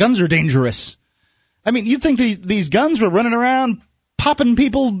that be? Guns are dangerous. I mean, you'd think these guns were running around popping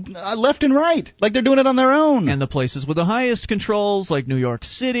people left and right, like they're doing it on their own. And the places with the highest controls, like New York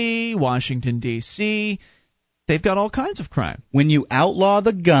City, Washington, D.C., they've got all kinds of crime. When you outlaw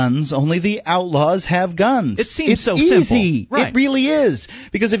the guns, only the outlaws have guns. It seems so easy. Simple. Right. It really is.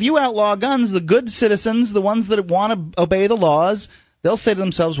 Because if you outlaw guns, the good citizens, the ones that want to obey the laws, they'll say to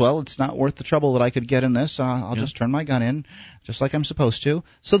themselves, well, it's not worth the trouble that I could get in this. I'll just turn my gun in, just like I'm supposed to.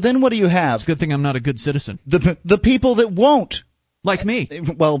 So then what do you have? It's a good thing I'm not a good citizen. The people that won't. Like me.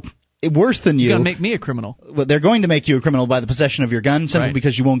 Well, worse than you. You're going to make me a criminal. Well, they're going to make you a criminal by the possession of your gun simply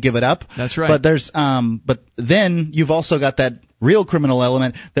because you won't give it up. That's right. But but then you've also got that real criminal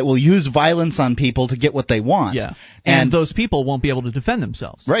element that will use violence on people to get what they want. Yeah. And those people won't be able to defend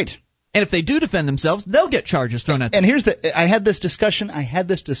themselves. Right. And if they do defend themselves, they'll get charges thrown at them. And I had this discussion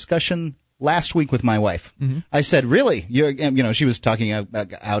last week with my wife. Mm-hmm. I said, really? She was talking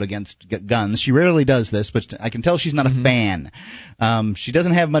out against guns. She rarely does this, but I can tell she's not a fan. She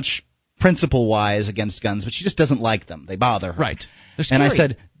doesn't have much principle-wise against guns, but she just doesn't like them. They bother her. Right. And I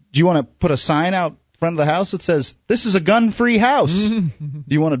said, do you want to put a sign out front of the house that says, "This is a gun-free house." Do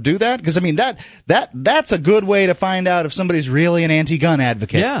you want to do that? Because, I mean, that's a good way to find out if somebody's really an anti-gun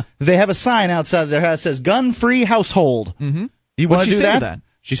advocate. Yeah. If they have a sign outside of their house that says, "Gun-free household." Mm-hmm. Do you want to do that? that?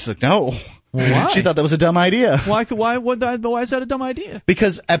 She's like, no. Why? She thought that was a dumb idea. Why is that a dumb idea?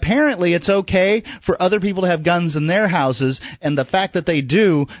 Because apparently it's okay for other people to have guns in their houses, and the fact that they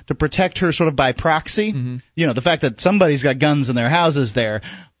do to protect her sort of by proxy, the fact that somebody's got guns in their houses there,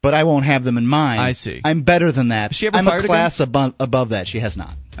 but I won't have them in mine. I see. I'm better than that. Has she ever I'm fired a class above that. She has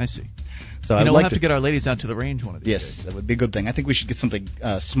not. I see. So we'll have to get our ladies out to the range one of these days. Yes, that would be a good thing. I think we should get something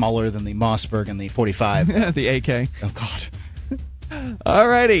smaller than the Mossberg and the 45. The AK. Oh, God. All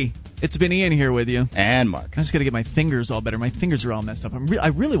righty. It's been Ian here with you. And Mark. I just got to get my fingers all better. My fingers are all messed up. I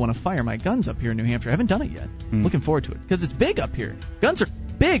really want to fire my guns up here in New Hampshire. I haven't done it yet. Looking forward to it because it's big up here. Guns are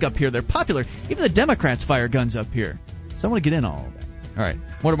big up here. They're popular. Even the Democrats fire guns up here. So I want to get in all of that. All right.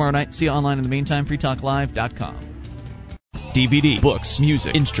 More tomorrow night. See you online in the meantime. freetalklive.com. DVD, books,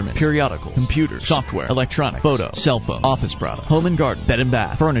 music, instruments, periodicals, computers, software, electronics, photo, cell phone, office product, home and garden, bed and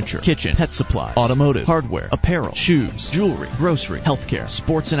bath, furniture, kitchen, pet supplies, automotive, hardware, apparel, shoes, jewelry, grocery, healthcare,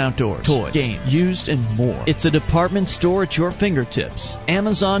 sports and outdoors, toys, games, used, and more. It's a department store at your fingertips.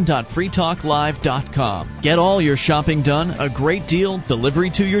 Amazon.freetalklive.com. Get all your shopping done, a great deal, delivery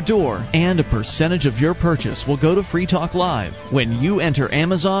to your door, and a percentage of your purchase will go to Free Talk Live when you enter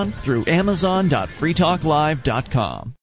Amazon through Amazon.freetalklive.com.